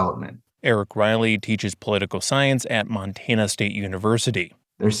economic development. Eric Riley teaches political science at Montana State University.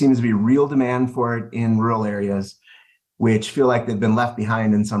 There seems to be real demand for it in rural areas, which feel like they've been left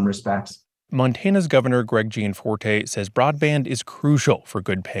behind in some respects. Montana's Governor Greg Gianforte says broadband is crucial for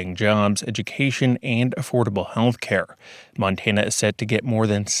good-paying jobs, education, and affordable health care. Montana is set to get more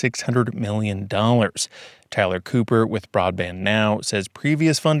than $600 million. Tyler Cooper with Broadband Now says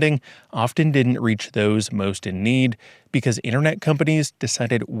previous funding often didn't reach those most in need because internet companies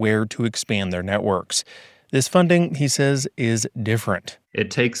decided where to expand their networks. This funding, he says, is different. It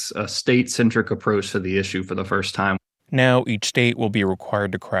takes a state-centric approach to the issue for the first time. Now, each state will be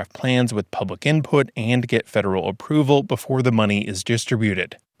required to craft plans with public input and get federal approval before the money is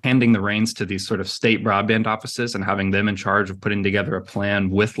distributed. Handing the reins to these sort of state broadband offices and having them in charge of putting together a plan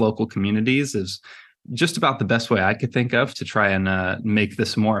with local communities is just about the best way I could think of to try and make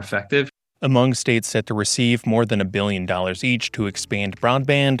this more effective. Among states set to receive more than $1 billion each to expand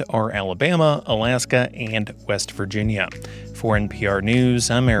broadband are Alabama, Alaska, and West Virginia. For NPR News,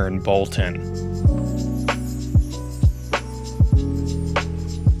 I'm Aaron Bolton.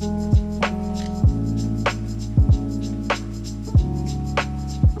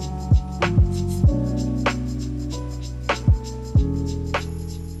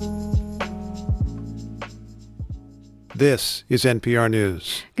 This is NPR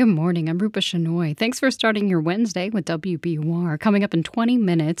News. Good morning. I'm Rupa Shenoy. Thanks for starting your Wednesday with WBUR. Coming up in 20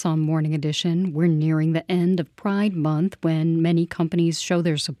 minutes on Morning Edition, we're nearing the end of Pride Month when many companies show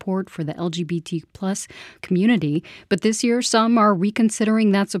their support for the LGBT plus community. But this year, some are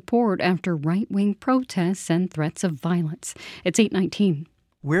reconsidering that support after right-wing protests and threats of violence. It's 8:19.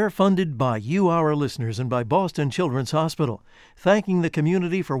 We're funded by you, our listeners, and by Boston Children's Hospital, thanking the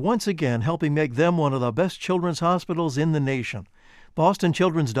community for once again helping make them one of the best children's hospitals in the nation.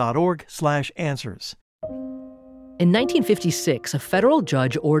 bostonchildrens.org/answers. In 1956, a federal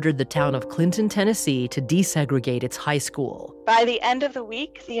judge ordered the town of Clinton, Tennessee, to desegregate its high school. By the end of the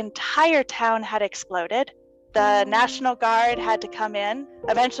week, the entire town had exploded. The National Guard had to come in.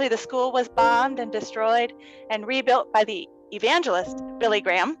 Eventually, the school was bombed and destroyed and rebuilt by the evangelist Billy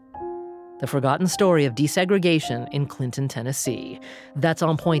Graham. The forgotten story of desegregation in Clinton, Tennessee. That's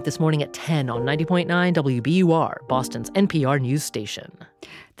On Point this morning at 10 on 90.9 WBUR, Boston's NPR news station.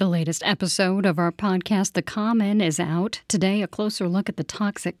 The latest episode of our podcast, The Common, is out. Today, a closer look at the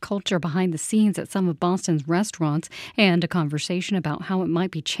toxic culture behind the scenes at some of Boston's restaurants and a conversation about how it might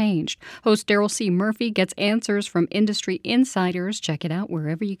be changed. Host Daryl C. Murphy gets answers from industry insiders. Check it out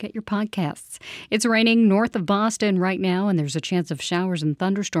wherever you get your podcasts. It's raining north of Boston right now, and there's a chance of showers and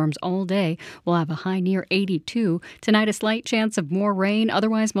thunderstorms all day. We'll have a high near 82. Tonight, a slight chance of more rain,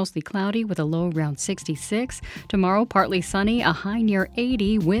 otherwise mostly cloudy with a low around 66. Tomorrow, partly sunny, a high near 80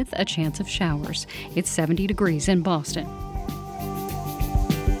 with a chance of showers. It's 70 degrees in Boston.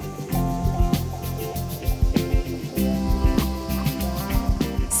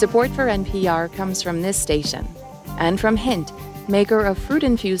 Support for NPR comes from this station and from Hint, maker of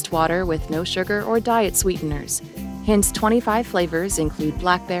fruit-infused water with no sugar or diet sweeteners. Hint's 25 flavors include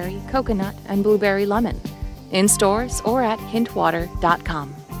blackberry, coconut, and blueberry lemon. In stores or at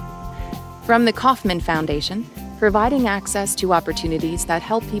hintwater.com. From the Kauffman Foundation, providing access to opportunities that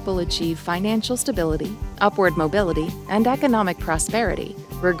help people achieve financial stability, upward mobility, and economic prosperity,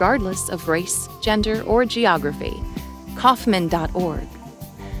 regardless of race, gender, or geography. Kauffman.org.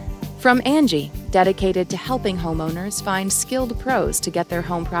 From Angie, dedicated to helping homeowners find skilled pros to get their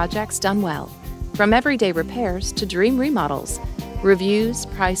home projects done well. From everyday repairs to dream remodels. Reviews,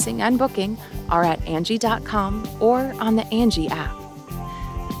 pricing, and booking are at Angie.com or on the Angie app.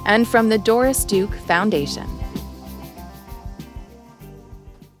 And from the Doris Duke Foundation.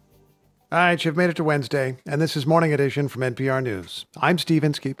 All right, you've made it to Wednesday, and this is Morning Edition from NPR News. I'm Steve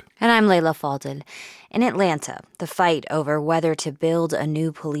Inskeep. And I'm Layla Falded. In Atlanta, the fight over whether to build a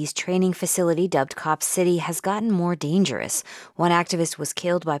new police training facility dubbed Cop City has gotten more dangerous. One activist was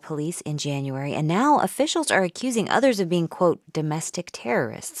killed by police in January, and now officials are accusing others of being, quote, domestic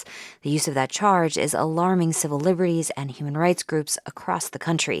terrorists. The use of that charge is alarming civil liberties and human rights groups across the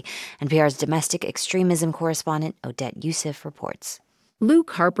country. NPR's domestic extremism correspondent Odette Youssef reports.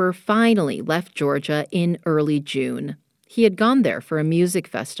 Luke Harper finally left Georgia in early June. He had gone there for a music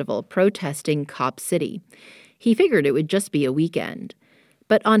festival protesting Cop City. He figured it would just be a weekend.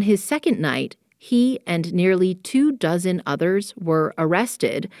 But on his second night, he and nearly 24 others were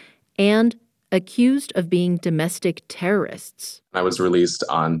arrested and accused of being domestic terrorists. I was released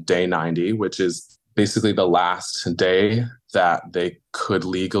on day 90, which is basically the last day that they could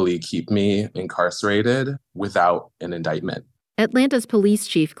legally keep me incarcerated without an indictment. Atlanta's police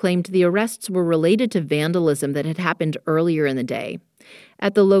chief claimed the arrests were related to vandalism that had happened earlier in the day.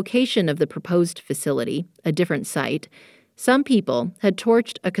 At the location of the proposed facility, a different site, some people had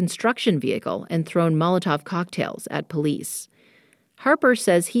torched a construction vehicle and thrown Molotov cocktails at police. Harper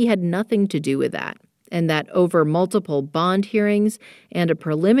says he had nothing to do with that, and that over multiple bond hearings and a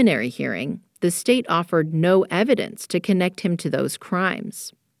preliminary hearing, the state offered no evidence to connect him to those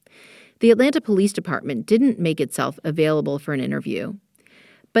crimes. The Atlanta Police Department didn't make itself available for an interview.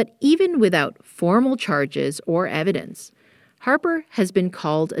 But even without formal charges or evidence, Harper has been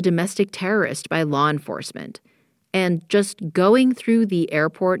called a domestic terrorist by law enforcement. And just going through the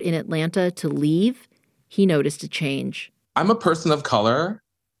airport in Atlanta to leave, he noticed a change. I'm a person of color.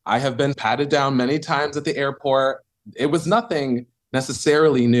 I have been patted down many times at the airport. It was nothing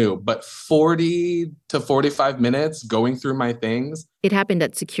necessarily new, but 40 to 45 minutes going through my things. It happened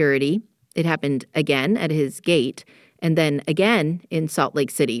at security. It happened again at his gate, and then again in Salt Lake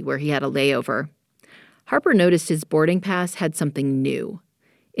City, where he had a layover. Harper noticed his boarding pass had something new.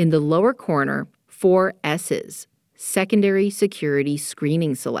 In the lower corner, 4 S's, Secondary Security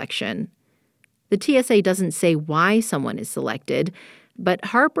Screening Selection. The TSA doesn't say why someone is selected, but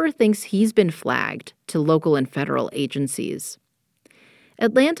Harper thinks he's been flagged to local and federal agencies.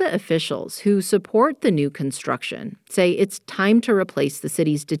 Atlanta officials who support the new construction say it's time to replace the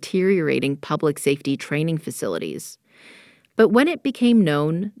city's deteriorating public safety training facilities. But when it became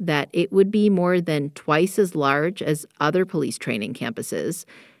known that it would be more than twice as large as other police training campuses,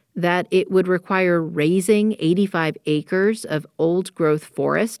 that it would require razing 85 acres of old-growth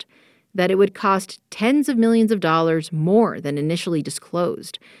forest, that it would cost tens of millions of dollars more than initially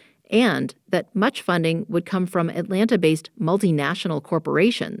disclosed, and that much funding would come from Atlanta-based multinational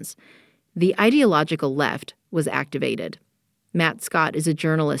corporations, the ideological left was activated. Matt Scott is a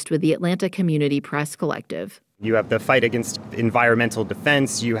journalist with the Atlanta Community Press Collective. You have the fight against environmental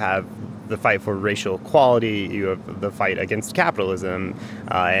defense, you have the fight for racial equality, you have the fight against capitalism,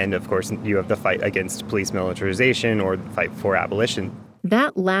 and of course you have the fight against police militarization or the fight for abolition.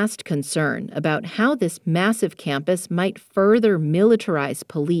 That last concern about how this massive campus might further militarize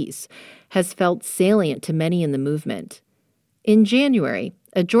police has felt salient to many in the movement. In January,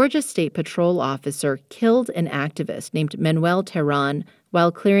 a Georgia State Patrol officer killed an activist named Manuel Terran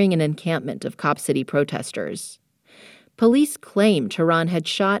while clearing an encampment of Cop City protesters. Police claim Terran had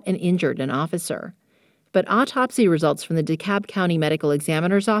shot and injured an officer, but autopsy results from the DeKalb County Medical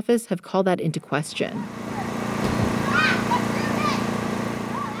Examiner's Office have called that into question.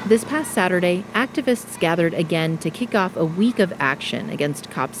 This past Saturday, activists gathered again to kick off a week of action against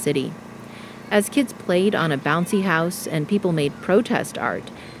Cop City. As kids played on a bouncy house and people made protest art,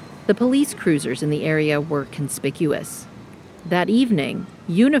 the police cruisers in the area were conspicuous. That evening,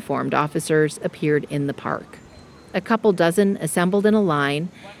 uniformed officers appeared in the park. A couple dozen assembled in a line,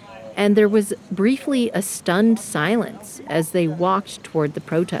 and there was briefly a stunned silence as they walked toward the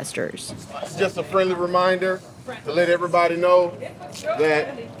protesters. It's just a friendly reminder to let everybody know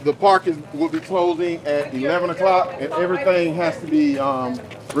that the park will be closing at 11 o'clock and everything has to be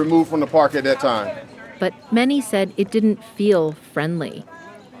removed from the park at that time. But many said it didn't feel friendly.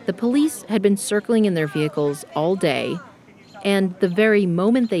 The police had been circling in their vehicles all day, and the very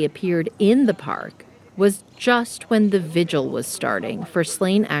moment they appeared in the park was just when the vigil was starting for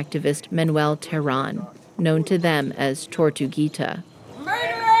slain activist Manuel Terran, known to them as Tortuguita.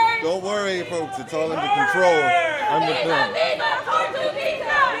 Don't worry, folks. It's all under control. I'm with them.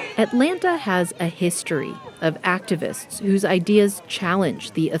 Atlanta has a history of activists whose ideas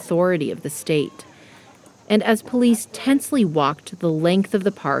challenge the authority of the state. And as police tensely walked the length of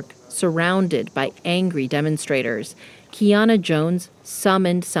the park, surrounded by angry demonstrators, Kiana Jones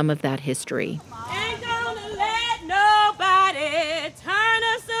summoned some of that history. Ain't gonna let nobody turn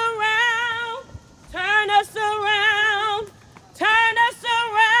us around, turn us around, turn us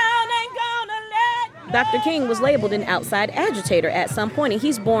around, ain't gonna let... Dr. King was labeled an outside agitator at some point, and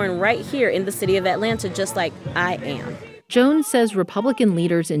he's born right here in the city of Atlanta, just like I am. Jones says Republican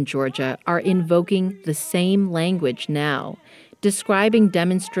leaders in Georgia are invoking the same language now, describing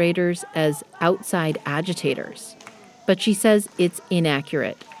demonstrators as outside agitators. But she says it's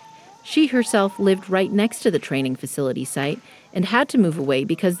inaccurate. She herself lived right next to the training facility site and had to move away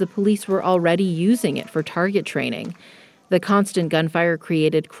because the police were already using it for target training. The constant gunfire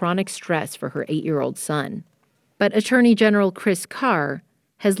created chronic stress for her 8-year-old son. But Attorney General Chris Carr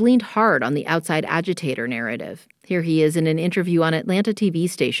has leaned hard on the outside agitator narrative. Here he is in an interview on Atlanta TV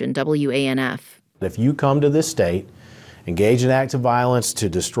station WANF. If you come to this state, engage in acts of violence to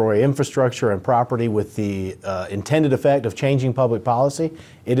destroy infrastructure and property with the intended effect of changing public policy,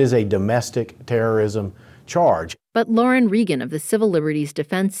 it is a domestic terrorism charge. But Lauren Regan of the Civil Liberties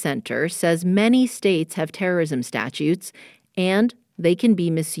Defense Center says many states have terrorism statutes and they can be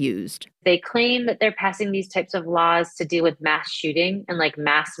misused. They claim that they're passing these types of laws to deal with mass shooting and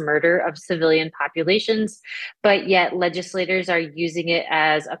mass murder of civilian populations, but yet legislators are using it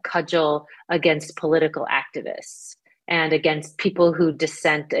as a cudgel against political activists and against people who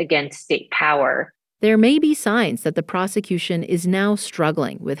dissent against state power. There may be signs that the prosecution is now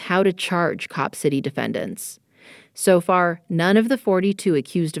struggling with how to charge Cop City defendants. So far, none of the 42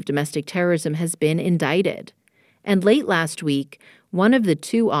 accused of domestic terrorism has been indicted. And late last week, one of the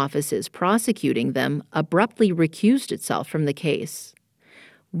two offices prosecuting them abruptly recused itself from the case.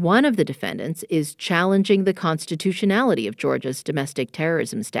 One of the defendants is challenging the constitutionality of Georgia's domestic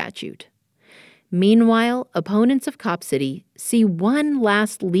terrorism statute. Meanwhile, opponents of Cop City see one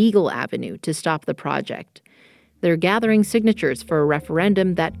last legal avenue to stop the project. They're gathering signatures for a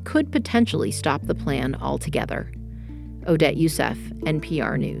referendum that could potentially stop the plan altogether. Odette Youssef,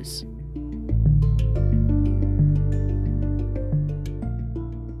 NPR News.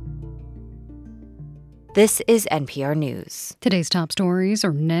 This is NPR News. Today's top stories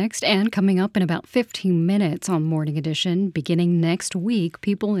are next and coming up in about 15 minutes on Morning Edition. Beginning next week,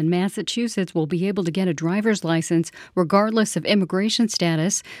 people in Massachusetts will be able to get a driver's license regardless of immigration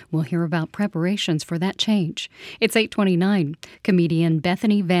status. We'll hear about preparations for that change. It's 8:29. Comedian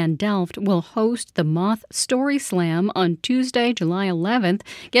Bethany Van Delft will host the Moth Story Slam on Tuesday, July 11th.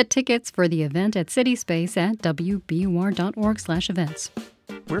 Get tickets for the event at CitySpace at wbur.org/events.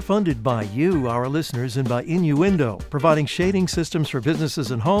 We're funded by you, our listeners, and by Innuendo, providing shading systems for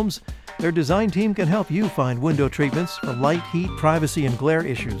businesses and homes. Their design team can help you find window treatments for light, heat, privacy, and glare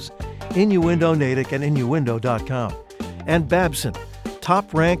issues. Innuendo Natick and Innuendo.com. And Babson,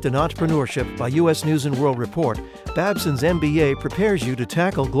 top ranked in entrepreneurship by U.S. News & World Report. Babson's MBA prepares you to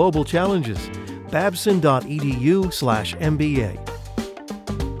tackle global challenges. Babson.edu/MBA.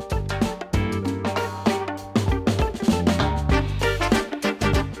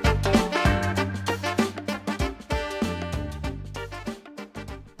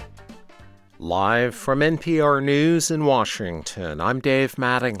 Live from NPR News in Washington, I'm Dave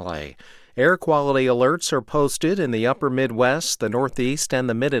Mattingly. Air quality alerts are posted in the upper Midwest, the Northeast, and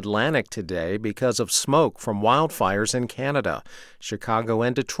the Mid-Atlantic today because of smoke from wildfires in Canada. Chicago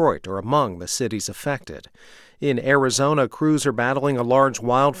and Detroit are among the cities affected. In Arizona, crews are battling a large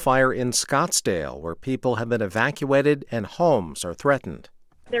wildfire in Scottsdale, where people have been evacuated and homes are threatened.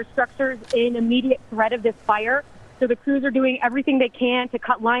 There's structures in immediate threat of this fire. So the crews are doing everything they can to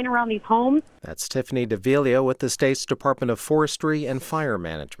cut line around these homes. That's Tiffany DeVilio with the state's Department of Forestry and Fire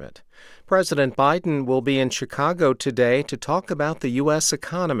Management. President Biden will be in Chicago today to talk about the U.S.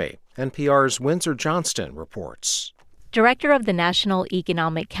 economy. NPR's Windsor Johnston reports. Director of the National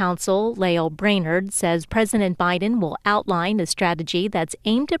Economic Council, Lael Brainerd, says President Biden will outline a strategy that's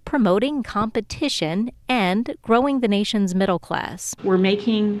aimed at promoting competition and growing the nation's middle class. We're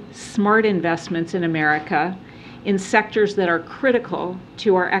making smart investments in America in sectors that are critical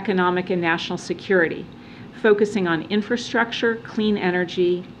to our economic and national security, focusing on infrastructure, clean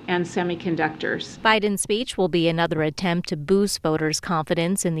energy, and semiconductors. Biden's speech will be another attempt to boost voters'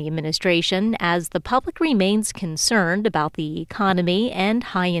 confidence in the administration as the public remains concerned about the economy and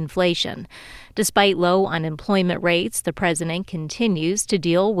high inflation. Despite low unemployment rates, the president continues to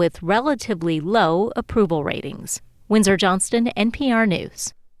deal with relatively low approval ratings. Windsor Johnston, NPR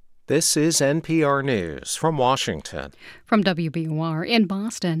News. This is NPR News from Washington. From WBUR in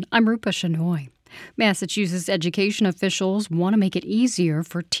Boston, I'm Rupa Shenoy. Massachusetts education officials want to make it easier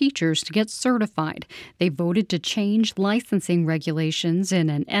for teachers to get certified. They voted to change licensing regulations in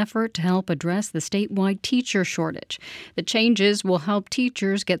an effort to help address the statewide teacher shortage. The changes will help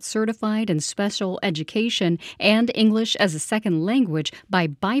teachers get certified in special education and English as a second language by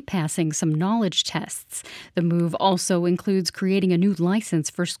bypassing some knowledge tests. The move also includes creating a new license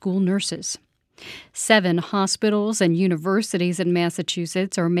for school nurses. 7 hospitals and universities in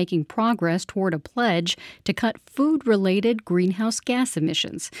Massachusetts are making progress toward a pledge to cut food-related greenhouse gas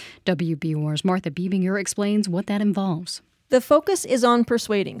emissions. WBUR's Martha Biebinger explains what that involves. The focus is on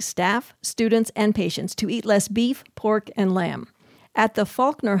persuading staff, students, and patients to eat less beef, pork, and lamb. At the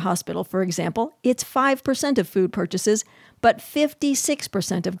Faulkner Hospital, for example, it's 5% of food purchases, but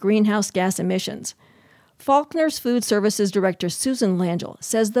 56% of greenhouse gas emissions. Faulkner's Food Services Director Susan Langell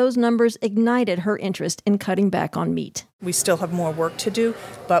says those numbers ignited her interest in cutting back on meat. We still have more work to do,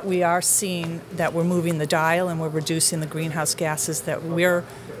 but we are seeing that we're moving the dial and we're reducing the greenhouse gases that we're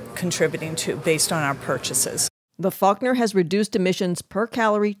contributing to based on our purchases. The Faulkner has reduced emissions per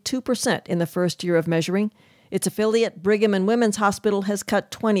calorie 2% in the first year of measuring. Its affiliate, Brigham and Women's Hospital, has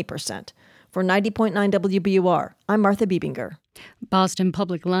cut 20%. For 90.9 WBUR, I'm Martha Biebinger. Boston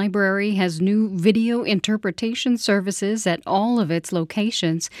Public Library has new video interpretation services at all of its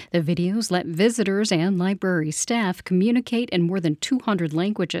locations. The videos let visitors and library staff communicate in more than 200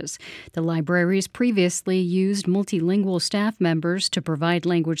 languages. The libraries previously used multilingual staff members to provide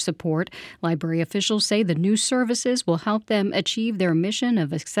language support. Library officials say the new services will help them achieve their mission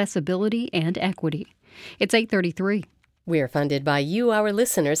of accessibility and equity. It's 8:33. We're funded by you, our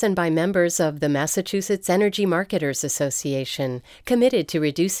listeners, and by members of the Massachusetts Energy Marketers Association, committed to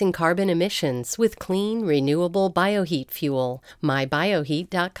reducing carbon emissions with clean, renewable bioheat fuel.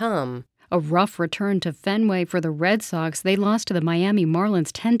 MyBioheat.com. A rough return to Fenway for the Red Sox. They lost to the Miami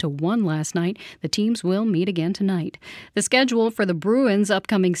Marlins 10-1 last night. The teams will meet again tonight. The schedule for the Bruins'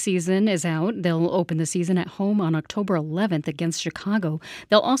 upcoming season is out. They'll open the season at home on October 11th against Chicago.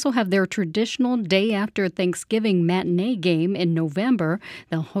 They'll also have their traditional day after Thanksgiving matinee game in November.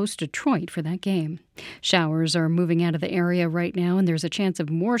 They'll host Detroit for that game. Showers are moving out of the area right now, and there's a chance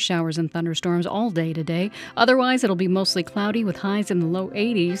of more showers and thunderstorms all day today. Otherwise, it'll be mostly cloudy with highs in the low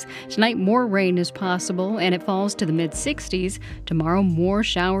 80s. Tonight, more rain is possible, and it falls to the mid-60s. Tomorrow, more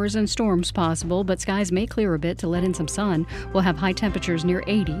showers and storms possible, but skies may clear a bit to let in some sun. We'll have high temperatures near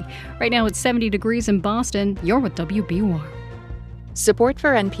 80. Right now, it's 70 degrees in Boston. You're with WBUR. Support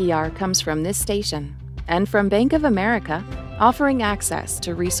for NPR comes from this station and from Bank of America, offering access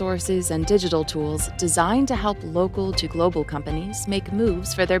to resources and digital tools designed to help local to global companies make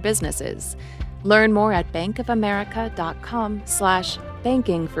moves for their businesses. Learn more at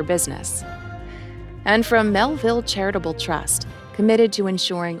bankofamerica.com/banking for business. And from Melville Charitable Trust, committed to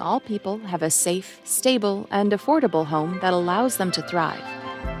ensuring all people have a safe, stable, and affordable home that allows them to thrive.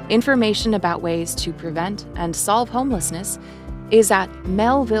 Information about ways to prevent and solve homelessness is at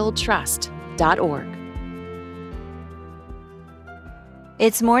melvilletrust.org.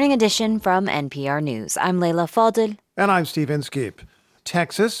 It's Morning Edition from NPR News. I'm Leila Fadel. And I'm Steve Inskeep.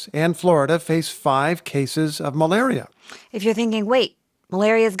 Texas and Florida face 5 cases of malaria. If you're thinking, wait,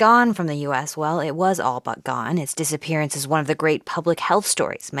 malaria's gone from the U.S., well, it was all but gone. Its disappearance is one of the great public health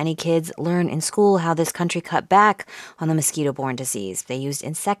stories. Many kids learn in school how this country cut back on the mosquito-borne disease. They used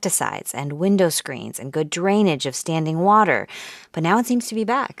insecticides and window screens and good drainage of standing water. But now it seems to be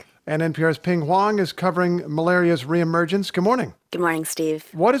back. And NPR's Ping Huang is covering malaria's reemergence. Good morning. Good morning, Steve.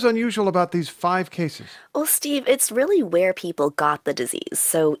 What is unusual about these 5 cases? Well, Steve, it's really where people got the disease.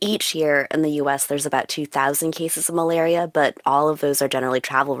 So each year in the U.S., there's about 2,000 cases of malaria, but all of those are generally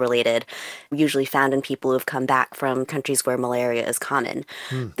travel-related, usually found in people who have come back from countries where malaria is common.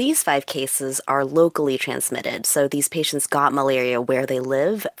 These 5 cases are locally transmitted. So these patients got malaria where they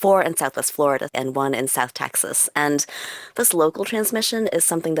live, 4 in Southwest Florida and 1 in South Texas. And this local transmission is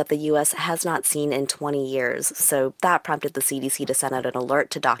something that the U.S. has not seen in 20 years. So that prompted the CDC to send out an alert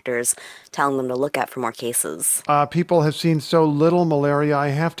to doctors telling them to look out for more cases. People have seen so little malaria, I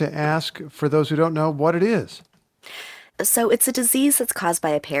have to ask, for those who don't know, what it is. So it's a disease that's caused by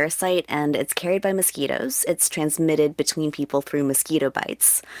a parasite, and it's carried by mosquitoes. It's transmitted between people through mosquito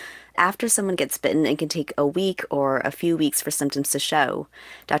bites. After someone gets bitten, it can take a week or a few weeks for symptoms to show.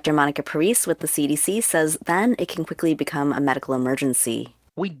 Dr. Monica Parise with the CDC says then it can quickly become a medical emergency.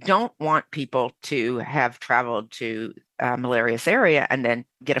 We don't want people to have traveled to a malarious area and then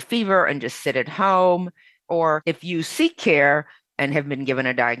get a fever and just sit at home. Or if you seek care and have been given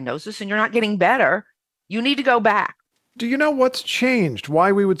a diagnosis and you're not getting better, you need to go back. Do you know what's changed?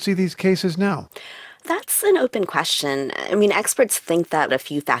 Why we would see these cases now? That's an open question. I mean, experts think that a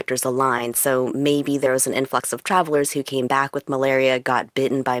few factors align. So maybe there was an influx of travelers who came back with malaria, got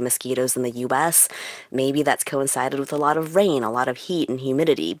bitten by mosquitoes in the U.S. Maybe that's coincided with a lot of rain, a lot of heat and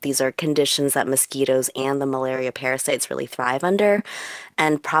humidity. These are conditions that mosquitoes and the malaria parasites really thrive under.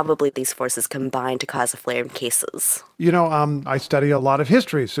 And probably these forces combine to cause a flare in cases. You know, I study a lot of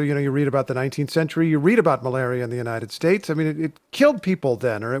history. So, you read about the 19th century, you read about malaria in the United States. I mean, it killed people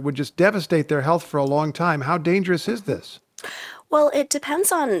then, or it would just devastate their health for a long time. How dangerous is this? Well, it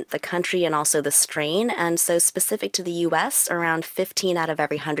depends on the country and also the strain. And so specific to the U.S., around 15 out of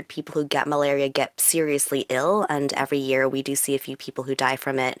every 100 people who get malaria get seriously ill. And every year we do see a few people who die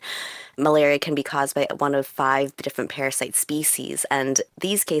from it. Malaria can be caused by one of 5 different parasite species. And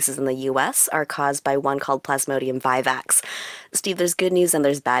these cases in the U.S. are caused by one called Plasmodium vivax. Steve, there's good news and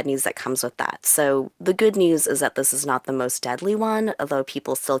there's bad news that comes with that. So the good news is that this is not the most deadly one, although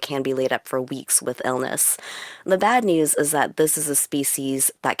people still can be laid up for weeks with illness. The bad news is that this is a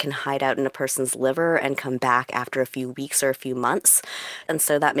species that can hide out in a person's liver and come back after a few weeks or a few months. And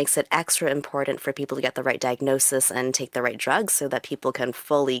so that makes it extra important for people to get the right diagnosis and take the right drugs so that people can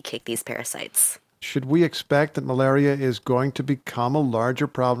fully kick these parasites. Should we expect that malaria is going to become a larger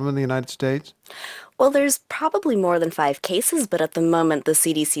problem in the United States? Well, there's probably more than 5 cases, but at the moment, the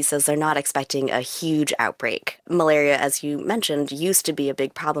CDC says they're not expecting a huge outbreak. Malaria, as you mentioned, used to be a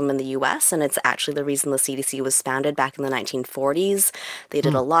big problem in the US, and it's actually the reason the CDC was founded back in the 1940s. They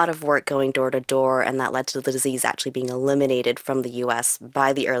did a lot of work going door to door, and that led to the disease actually being eliminated from the US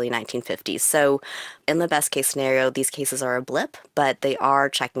by the early 1950s. So, in the best case scenario, these cases are a blip, but they are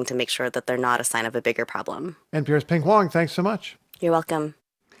checking to make sure that they're not a sign of a bigger problem. NPR's Ping Huang, thanks so much. You're welcome.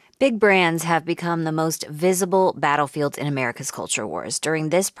 Big brands have become the most visible battlefields in America's culture wars. During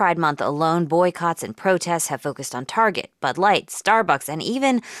this Pride Month alone, boycotts and protests have focused on Target, Bud Light, Starbucks, and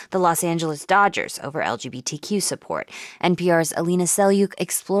even the Los Angeles Dodgers over LGBTQ support. NPR's Alina Selyuk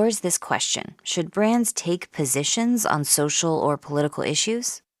explores this question. Should brands take positions on social or political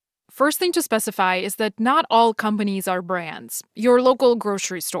issues? First thing to specify is that not all companies are brands. Your local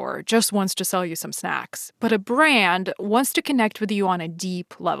grocery store just wants to sell you some snacks, but a brand wants to connect with you on a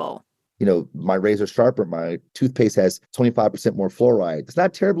deep level. You know, my razor sharper, my toothpaste has 25% more fluoride. It's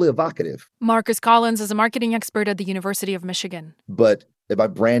not terribly evocative. Marcus Collins is a marketing expert at the University of Michigan. But if my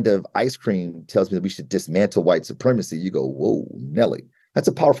brand of ice cream tells me that we should dismantle white supremacy, you go, whoa, Nelly. That's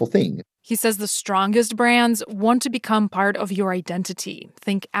a powerful thing. He says the strongest brands want to become part of your identity.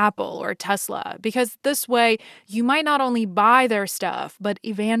 Think Apple or Tesla, because this way you might not only buy their stuff, but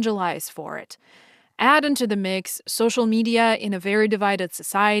evangelize for it. Add into the mix social media in a very divided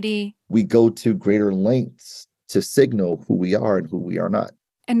society. We go to greater lengths to signal who we are and who we are not.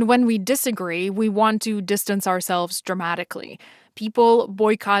 And when we disagree, we want to distance ourselves dramatically. People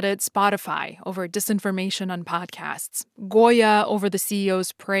boycotted Spotify over disinformation on podcasts, Goya over the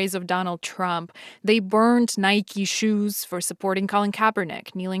CEO's praise of Donald Trump. They burned Nike shoes for supporting Colin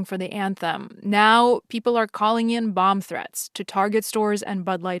Kaepernick, kneeling for the anthem. Now, people are calling in bomb threats to Target stores and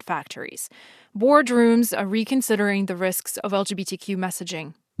Bud Light factories. Boardrooms are reconsidering the risks of LGBTQ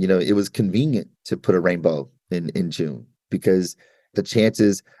messaging. You know, it was convenient to put a rainbow in June because the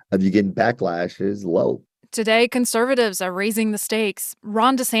chances of you getting backlash is low. Today, conservatives are raising the stakes.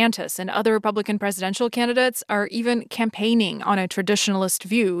 Ron DeSantis and other Republican presidential candidates are even campaigning on a traditionalist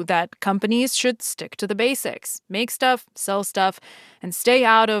view that companies should stick to the basics, make stuff, sell stuff, and stay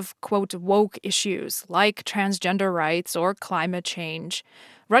out of, quote, woke issues like transgender rights or climate change.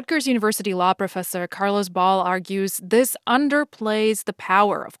 Rutgers University law professor Carlos Ball argues this underplays the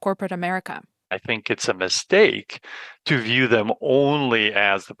power of corporate America. I think it's a mistake to view them only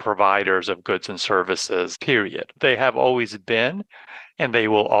as the providers of goods and services, period. They have always been, and they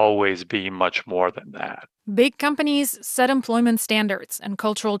will always be much more than that. Big companies set employment standards and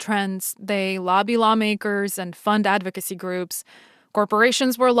cultural trends. They lobby lawmakers and fund advocacy groups.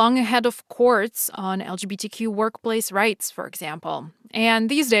 Corporations were long ahead of courts on LGBTQ workplace rights, for example. And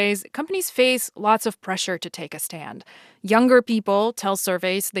these days, companies face lots of pressure to take a stand. Younger people tell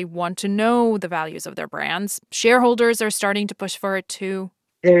surveys they want to know the values of their brands. Shareholders are starting to push for it, too.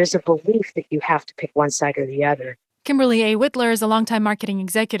 There is a belief that you have to pick one side or the other. Kimberly A. Whitler is a longtime marketing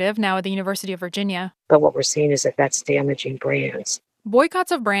executive now at the University of Virginia. But what we're seeing is that that's damaging brands.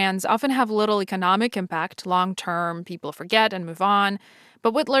 Boycotts of brands often have little economic impact long-term. People forget and move on.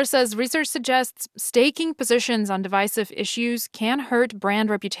 But Whitler says research suggests staking positions on divisive issues can hurt brand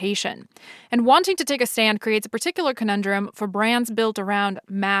reputation. And wanting to take a stand creates a particular conundrum for brands built around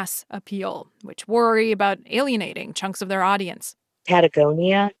mass appeal, which worry about alienating chunks of their audience.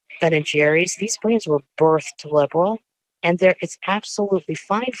 Patagonia, Ben & Jerry's, these brands were birthed liberal, and it's absolutely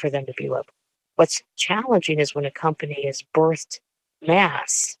fine for them to be liberal. What's challenging is when a company is birthed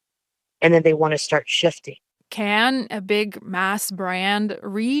mass, and then they want to start shifting. Can a big mass brand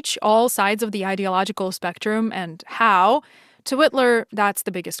reach all sides of the ideological spectrum, and how? To Whitler, that's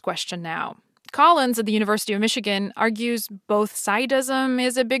the biggest question now. Collins at the University of Michigan argues both sidism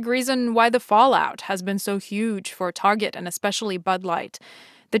is a big reason why the fallout has been so huge for Target and especially Bud Light.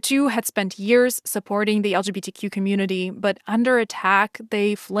 The two had spent years supporting the LGBTQ community, but under attack,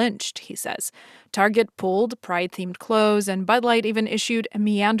 they flinched, he says. Target pulled Pride-themed clothes, and Bud Light even issued a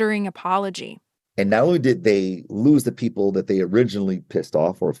meandering apology. And not only did they lose the people that they originally pissed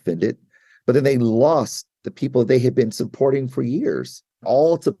off or offended, but then they lost the people they had been supporting for years,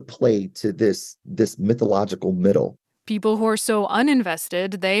 all to play to this mythological middle. People who are so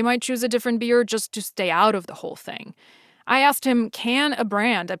uninvested, they might choose a different beer just to stay out of the whole thing. I asked him, can a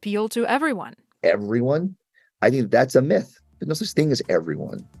brand appeal to everyone? Everyone? I think that's a myth. There's no such thing as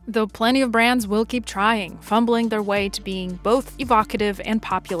everyone. Though plenty of brands will keep trying, fumbling their way to being both evocative and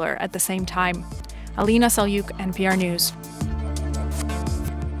popular at the same time. Alina Selyuk, NPR News.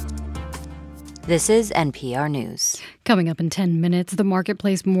 This is NPR News. Coming up in 10 minutes, the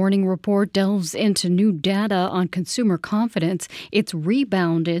Marketplace Morning Report delves into new data on consumer confidence. It's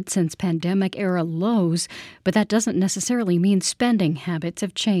rebounded since pandemic-era lows, but that doesn't necessarily mean spending habits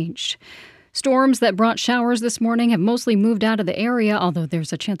have changed. Storms that brought showers this morning have mostly moved out of the area, although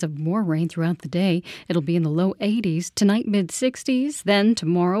there's a chance of more rain throughout the day. It'll be in the low 80s, tonight mid-60s, then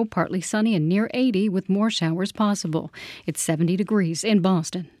tomorrow partly sunny and near 80 with more showers possible. It's 70 degrees in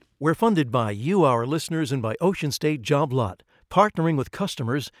Boston. We're funded by you, our listeners, and by Ocean State Job Lot, partnering with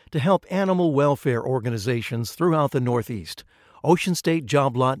customers to help animal welfare organizations throughout the Northeast.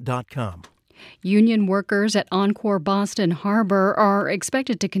 OceanStateJobLot.com. Union workers at Encore Boston Harbor are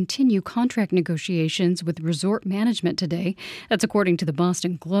expected to continue contract negotiations with resort management today. That's according to the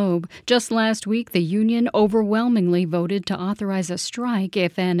Boston Globe. Just last week, the union overwhelmingly voted to authorize a strike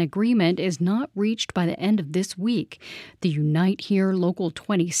if an agreement is not reached by the end of this week. The Unite Here Local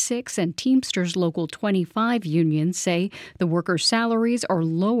 26 and Teamsters Local 25 unions say the workers' salaries are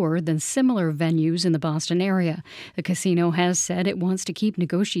lower than similar venues in the Boston area. The casino has said it wants to keep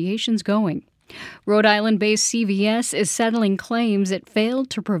negotiations going. Rhode Island-based CVS is settling claims it failed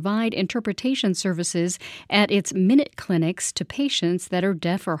to provide interpretation services at its Minute clinics to patients that are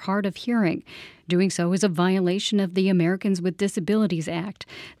deaf or hard of hearing. Doing so is a violation of the Americans with Disabilities Act.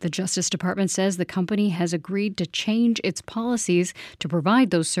 The Justice Department says the company has agreed to change its policies to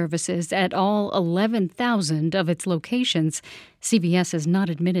provide those services at all 11,000 of its locations. CVS has not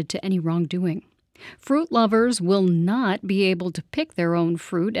admitted to any wrongdoing. Fruit lovers will not be able to pick their own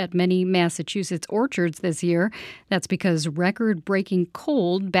fruit at many Massachusetts orchards this year. That's because record-breaking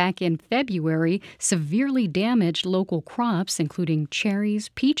cold back in February severely damaged local crops, including cherries,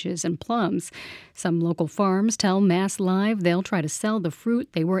 peaches, and plums. Some local farms tell Mass Live they'll try to sell the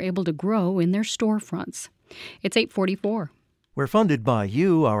fruit they were able to grow in their storefronts. It's 8:44. We're funded by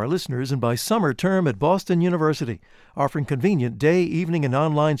you, our listeners, and by Summer Term at Boston University, offering convenient day, evening, and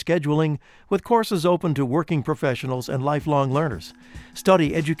online scheduling with courses open to working professionals and lifelong learners.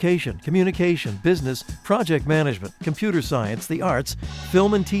 Study education, communication, business, project management, computer science, the arts,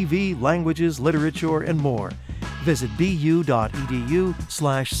 film and TV, languages, literature, and more. Visit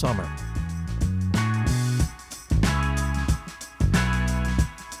bu.edu/summer.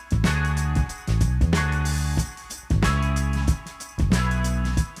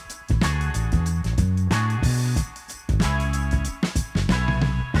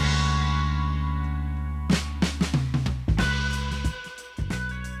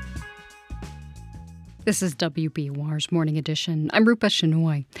 This is WBUR's Morning Edition. I'm Rupa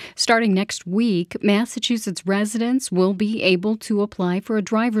Shenoy. Starting next week, Massachusetts residents will be able to apply for a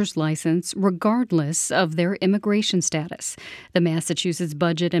driver's license regardless of their immigration status. The Massachusetts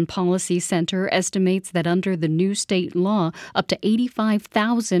Budget and Policy Center estimates that under the new state law, up to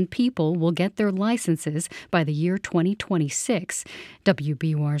 85,000 people will get their licenses by the year 2026.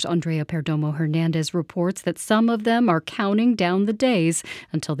 WBUR's Andrea Perdomo Hernandez reports that some of them are counting down the days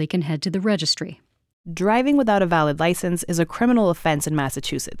until they can head to the registry. Driving without a valid license is a criminal offense in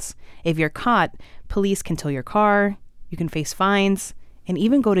Massachusetts. If you're caught, police can tow your car, you can face fines, and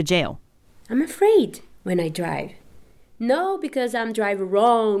even go to jail. I'm afraid when I drive. No, because I'm driving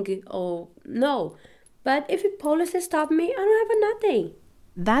wrong, or no. But if the police stop me, I don't have nothing.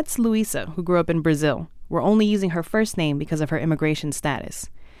 That's Luisa, who grew up in Brazil. We're only using her first name because of her immigration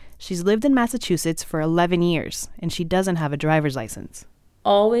status. She's lived in Massachusetts for 11 years, and she doesn't have a driver's license.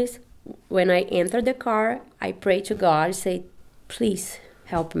 Always, when I enter the car, I pray to God, say, please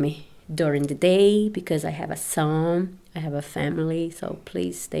help me during the day because I have a son, I have a family, so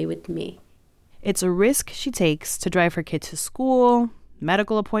please stay with me. It's a risk she takes to drive her kid to school,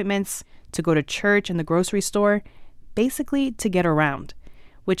 medical appointments, to go to church and the grocery store, basically to get around,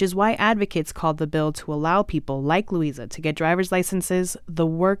 which is why advocates called the bill to allow people like Louisa to get driver's licenses the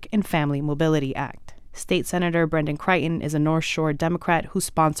Work and Family Mobility Act. State Senator Brendan Crichton is a North Shore Democrat who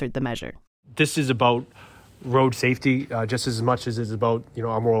sponsored the measure. This is about road safety just as much as it's about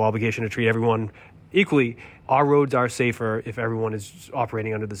our moral obligation to treat everyone equally. Our roads are safer if everyone is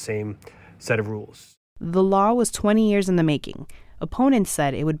operating under the same set of rules. The law was 20 years in the making. Opponents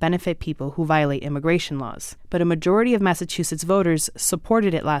said it would benefit people who violate immigration laws, but a majority of Massachusetts voters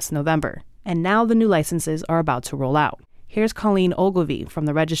supported it last November, and now the new licenses are about to roll out. Here's Colleen Ogilvie from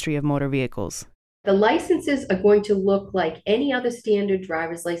the Registry of Motor Vehicles. The licenses are going to look like any other standard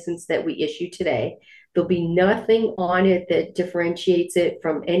driver's license that we issue today. There'll be nothing on it that differentiates it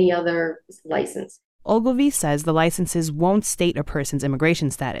from any other license. Ogilvie says the licenses won't state a person's immigration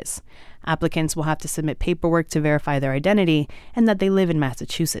status. Applicants will have to submit paperwork to verify their identity and that they live in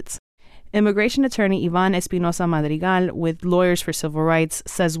Massachusetts. Immigration attorney Ivan Espinosa Madrigal, with Lawyers for Civil Rights,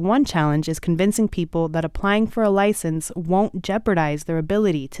 says one challenge is convincing people that applying for a license won't jeopardize their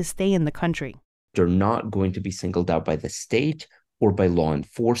ability to stay in the country. They're not going to be singled out by the state or by law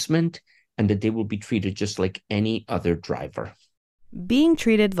enforcement, and that they will be treated just like any other driver. Being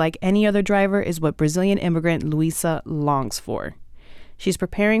treated like any other driver is what Brazilian immigrant Luisa longs for. She's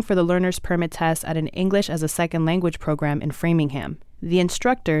preparing for the learner's permit test at an English as a second language program in Framingham. The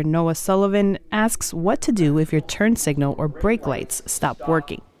instructor, Noah Sullivan, asks what to do if your turn signal or brake lights stop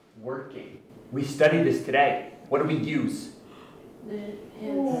working. We studied this today. What do we use?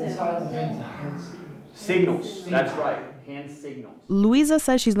 Signals. That's right. Hand signals. Luisa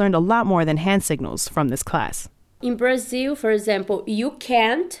says she's learned a lot more than hand signals from this class. In Brazil, for example, you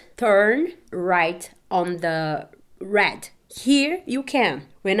can't turn right on the red. Here, you can.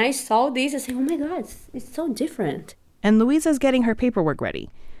 When I saw this, I said, oh my God, it's so different. And Luisa's getting her paperwork ready.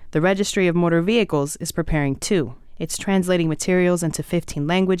 The Registry of Motor Vehicles is preparing too. It's translating materials into 15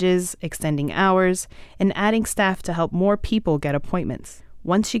 languages, extending hours, and adding staff to help more people get appointments.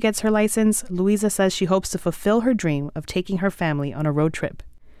 Once she gets her license, Luisa says she hopes to fulfill her dream of taking her family on a road trip.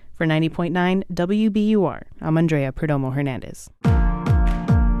 For 90.9 WBUR, I'm Andrea Perdomo Hernandez.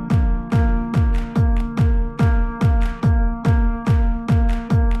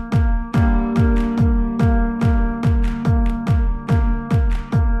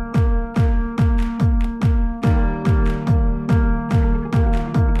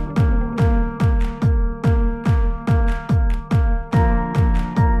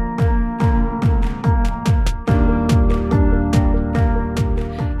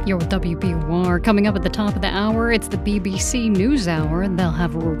 You're with WBUR. Coming up at the top of the hour, it's the BBC NewsHour. They'll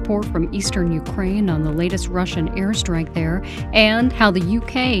have a report from eastern Ukraine on the latest Russian airstrike there and how the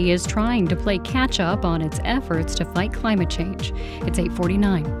UK is trying to play catch-up on its efforts to fight climate change. It's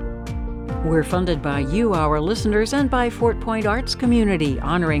 8:49. We're funded by you, our listeners, and by Fort Point Arts Community,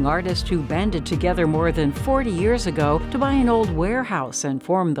 honoring artists who banded together more than 40 years ago to buy an old warehouse and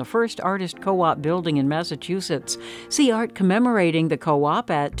form the first artist co-op building in Massachusetts. See art commemorating the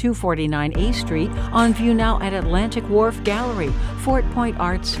co-op at 249 A Street, on view now at Atlantic Wharf Gallery,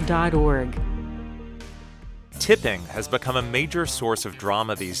 fortpointarts.org. Tipping has become a major source of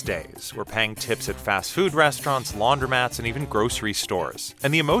drama these days. We're paying tips at fast food restaurants, laundromats, and even grocery stores.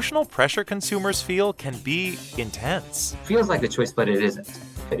 And the emotional pressure consumers feel can be intense. Feels like a choice, but it isn't.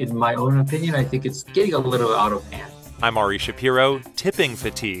 In my own opinion, I think it's getting a little out of hand. I'm Ari Shapiro, Tipping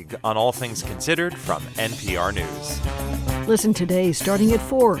Fatigue on All Things Considered from NPR News. Listen today starting at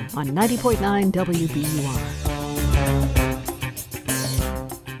 4 on 90.9 WBUR.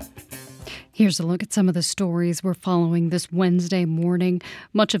 Here's a look at some of the stories we're following this Wednesday morning.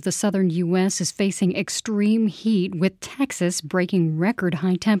 Much of the southern U.S. is facing extreme heat, with Texas breaking record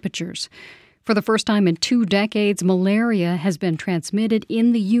high temperatures. For the first time in 2 decades, malaria has been transmitted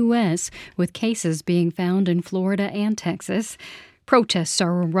in the U.S., with cases being found in Florida and Texas. Protests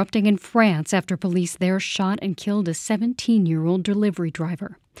are erupting in France after police there shot and killed a 17-year-old delivery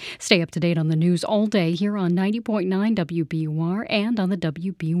driver. Stay up to date on the news all day here on 90.9 WBUR and on the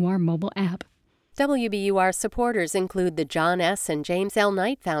WBUR mobile app. WBUR supporters include the John S. and James L.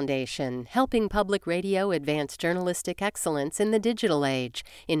 Knight Foundation, helping public radio advance journalistic excellence in the digital age.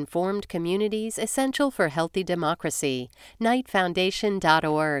 Informed communities essential for healthy democracy.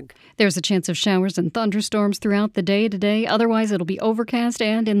 KnightFoundation.org. There's a chance of showers and thunderstorms throughout the day today. Otherwise, it'll be overcast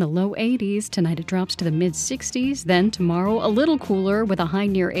and in the low 80s. Tonight it drops to the mid-60s. Then tomorrow, a little cooler with a high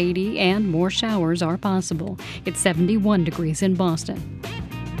near 80, and more showers are possible. It's 71 degrees in Boston.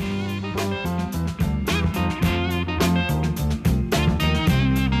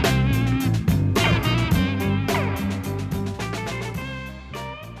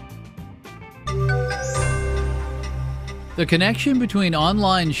 The connection between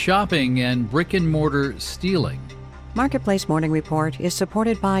online shopping and brick-and-mortar stealing. Marketplace Morning Report is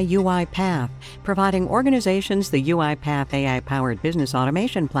supported by UiPath, providing organizations the UiPath AI-powered business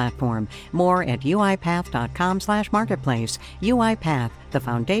automation platform. More at uipath.com/marketplace. UiPath, the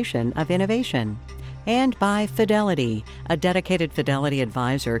foundation of innovation. And by Fidelity. A dedicated Fidelity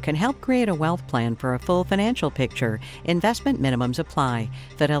advisor can help create a wealth plan for a full financial picture. Investment minimums apply.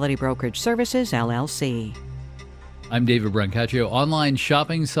 Fidelity Brokerage Services, LLC. I'm David Brancaccio. Online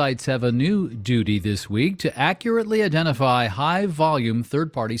shopping sites have a new duty this week to accurately identify high-volume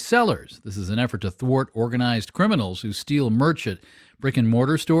third-party sellers. This is an effort to thwart organized criminals who steal merch at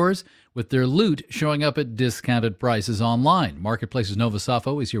brick-and-mortar stores, with their loot showing up at discounted prices online. Marketplace's Nova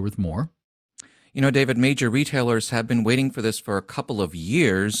Safo is here with more. You know, David, major retailers have been waiting for this for a couple of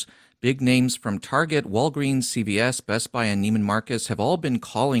years. Big names from Target, Walgreens, CVS, Best Buy, and Neiman Marcus have all been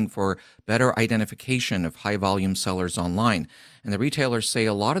calling for better identification of high-volume sellers online. And the retailers say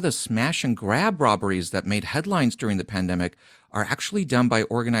a lot of the smash and grab robberies that made headlines during the pandemic are actually done by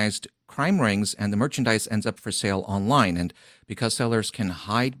organized crime rings, and the merchandise ends up for sale online. And because sellers can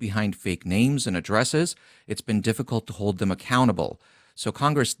hide behind fake names and addresses, it's been difficult to hold them accountable. So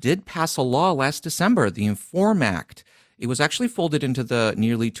Congress did pass a law last December, the Inform Act. It was actually folded into the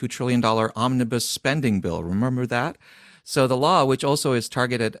nearly $2 trillion omnibus spending bill. Remember that? So the law, which also is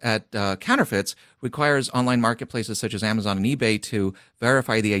targeted at counterfeits, requires online marketplaces such as Amazon and eBay to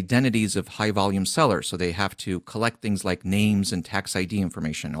verify the identities of high-volume sellers. So they have to collect things like names and tax ID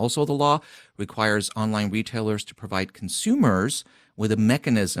information. Also, the law requires online retailers to provide consumers with a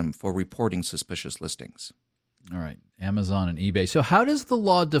mechanism for reporting suspicious listings. All right, Amazon and eBay. So how does the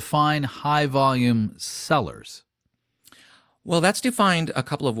law define high-volume sellers? Well, that's defined a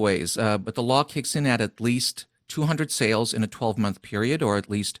couple of ways, but the law kicks in at least 200 sales in a 12-month period, or at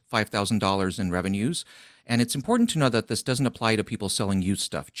least $5,000 in revenues. And it's important to know that this doesn't apply to people selling used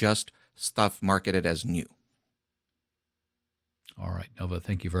stuff, just stuff marketed as new. All right, Nova,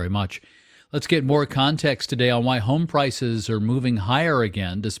 thank you very much. Let's get more context today on why home prices are moving higher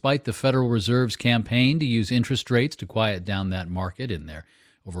again, despite the Federal Reserve's campaign to use interest rates to quiet down that market in their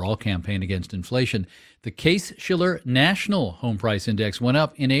overall campaign against inflation. The Case-Shiller National Home Price Index went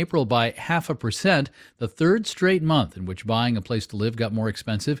up in April by 0.5%, the third straight month in which buying a place to live got more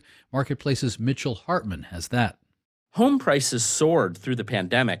expensive. Marketplace's Mitchell Hartman has that. Home prices soared through the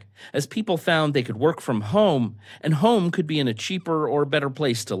pandemic as people found they could work from home, and home could be in a cheaper or better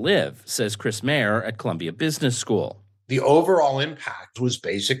place to live, says Chris Mayer at Columbia Business School. The overall impact was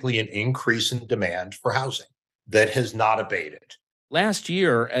basically an increase in demand for housing that has not abated. Last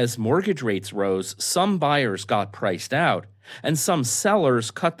year, as mortgage rates rose, some buyers got priced out, and some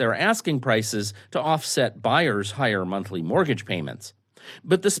sellers cut their asking prices to offset buyers' higher monthly mortgage payments.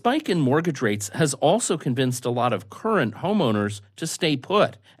 But the spike in mortgage rates has also convinced a lot of current homeowners to stay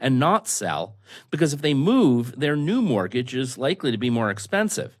put and not sell, because if they move, their new mortgage is likely to be more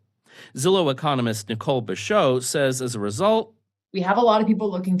expensive. Zillow economist Nicole Bichot says as a result, we have a lot of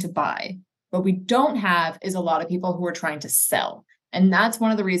people looking to buy. What we don't have is a lot of people who are trying to sell. And that's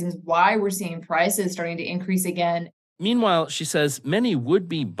one of the reasons why we're seeing prices starting to increase again. Meanwhile, she says many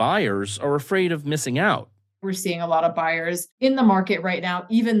would-be buyers are afraid of missing out. We're seeing a lot of buyers in the market right now,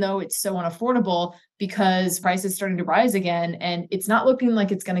 even though it's so unaffordable, because prices starting to rise again, and it's not looking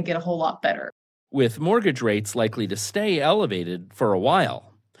like it's going to get a whole lot better. With mortgage rates likely to stay elevated for a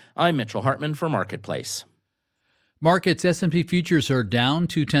while. I'm Mitchell Hartman for Marketplace. Markets, S&P futures are down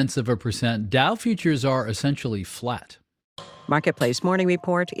 0.2%. Dow futures are essentially flat. Marketplace Morning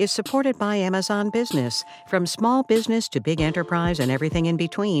Report is supported by Amazon Business. From small business to big enterprise and everything in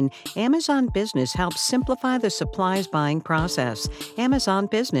between, Amazon Business helps simplify the supplies buying process. Amazon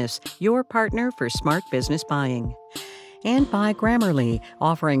Business, your partner for smart business buying. And by Grammarly,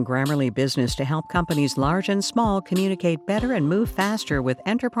 offering Grammarly Business to help companies large and small communicate better and move faster with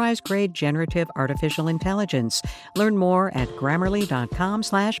enterprise-grade generative artificial intelligence. Learn more at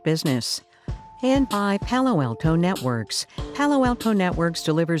grammarly.com/business. And by Palo Alto Networks. Palo Alto Networks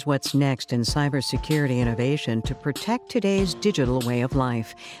delivers what's next in cybersecurity innovation to protect today's digital way of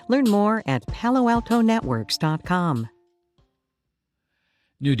life. Learn more at paloaltonetworks.com.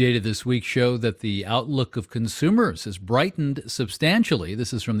 New data this week show that the outlook of consumers has brightened substantially.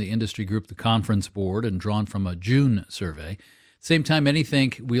 This is from the industry group, the Conference Board, and drawn from a June survey. Same time, many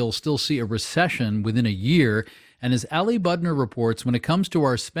think we'll still see a recession within a year. And as Ali Budner reports, when it comes to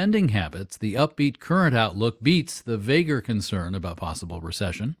our spending habits, the upbeat current outlook beats the vaguer concern about possible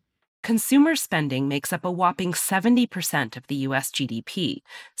recession. Consumer spending makes up a whopping 70% of the U.S. GDP,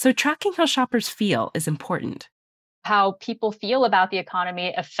 so tracking how shoppers feel is important. How people feel about the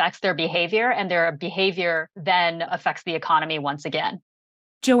economy affects their behavior, and their behavior then affects the economy once again.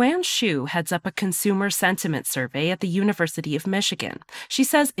 Joanne Shu heads up a consumer sentiment survey at the University of Michigan. She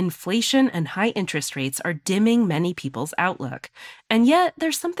says inflation and high interest rates are dimming many people's outlook. And yet,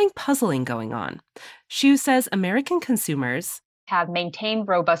 there's something puzzling going on. Shu says American consumers have maintained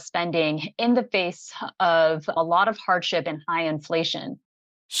robust spending in the face of a lot of hardship and high inflation.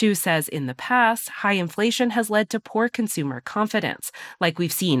 Shu says in the past, high inflation has led to poor consumer confidence, like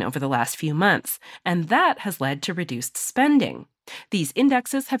we've seen over the last few months, and that has led to reduced spending. These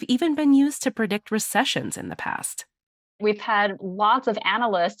indexes have even been used to predict recessions in the past. We've had lots of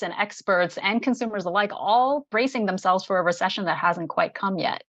analysts and experts and consumers alike all bracing themselves for a recession that hasn't quite come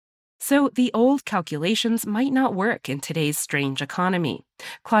yet. So the old calculations might not work in today's strange economy.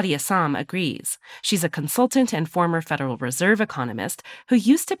 Claudia Sam agrees. She's a consultant and former Federal Reserve economist who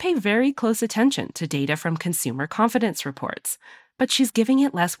used to pay very close attention to data from consumer confidence reports, but she's giving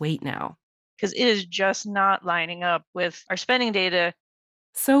it less weight now. Because it is just not lining up with our spending data.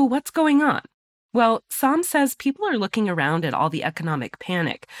 So what's going on? Well, Sam says people are looking around at all the economic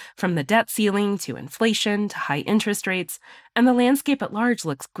panic, from the debt ceiling to inflation to high interest rates, and the landscape at large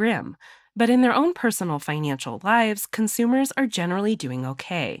looks grim. But in their own personal financial lives, consumers are generally doing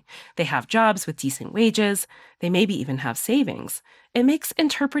okay. They have jobs with decent wages. They maybe even have savings. It makes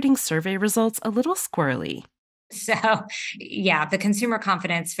interpreting survey results a little squirrely. So, yeah, the consumer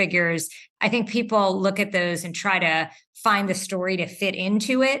confidence figures, I think people look at those and try to find the story to fit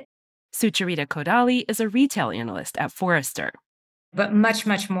into it. Sucharita Kodali is a retail analyst at Forrester. But much,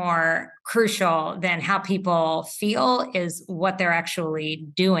 much more crucial than how people feel is what they're actually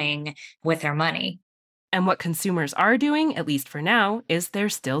doing with their money. And what consumers are doing, at least for now, is they're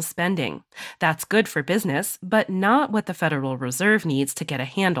still spending. That's good for business, but not what the Federal Reserve needs to get a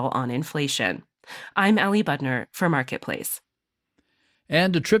handle on inflation. I'm Allie Budner for Marketplace.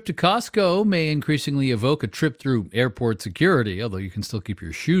 And a trip to Costco may increasingly evoke a trip through airport security, although you can still keep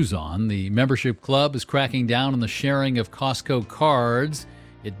your shoes on. The membership club is cracking down on the sharing of Costco cards.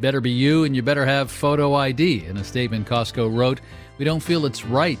 It better be you, and you better have photo ID. In a statement, Costco wrote, "We don't feel it's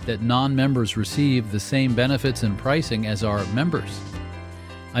right that non-members receive the same benefits and pricing as our members."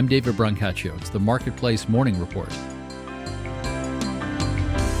 I'm David Brancaccio. It's the Marketplace Morning Report.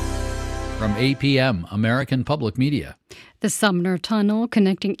 From APM, American Public Media. The Sumner Tunnel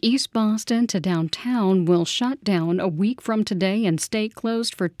connecting East Boston to downtown will shut down a week from today and stay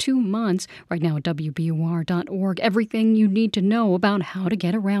closed for 2 months. Right now at WBUR.org, everything you need to know about how to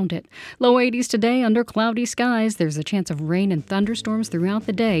get around it. Low 80s today under cloudy skies. There's a chance of rain and thunderstorms throughout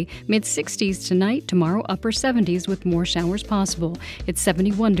the day. Mid-60s tonight, tomorrow upper 70s with more showers possible. It's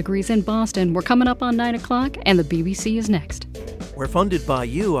 71 degrees in Boston. We're coming up on 9 o'clock, and the BBC is next. We're funded by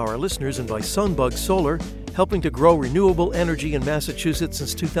you, our listeners, and by Sunbug Solar, helping to grow renewable energy in Massachusetts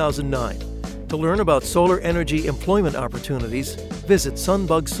since 2009. To learn about solar energy employment opportunities, visit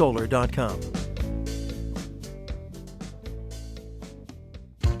sunbugsolar.com.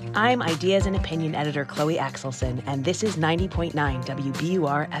 I'm Ideas and Opinion Editor Chloe Axelson, and this is 90.9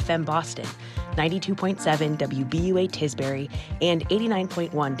 WBUR FM Boston, 92.7 WBUA Tisbury, and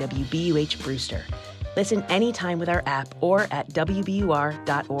 89.1 WBUH Brewster. Listen anytime with our app or at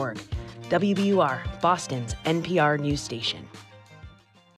WBUR.org. WBUR, Boston's NPR news station.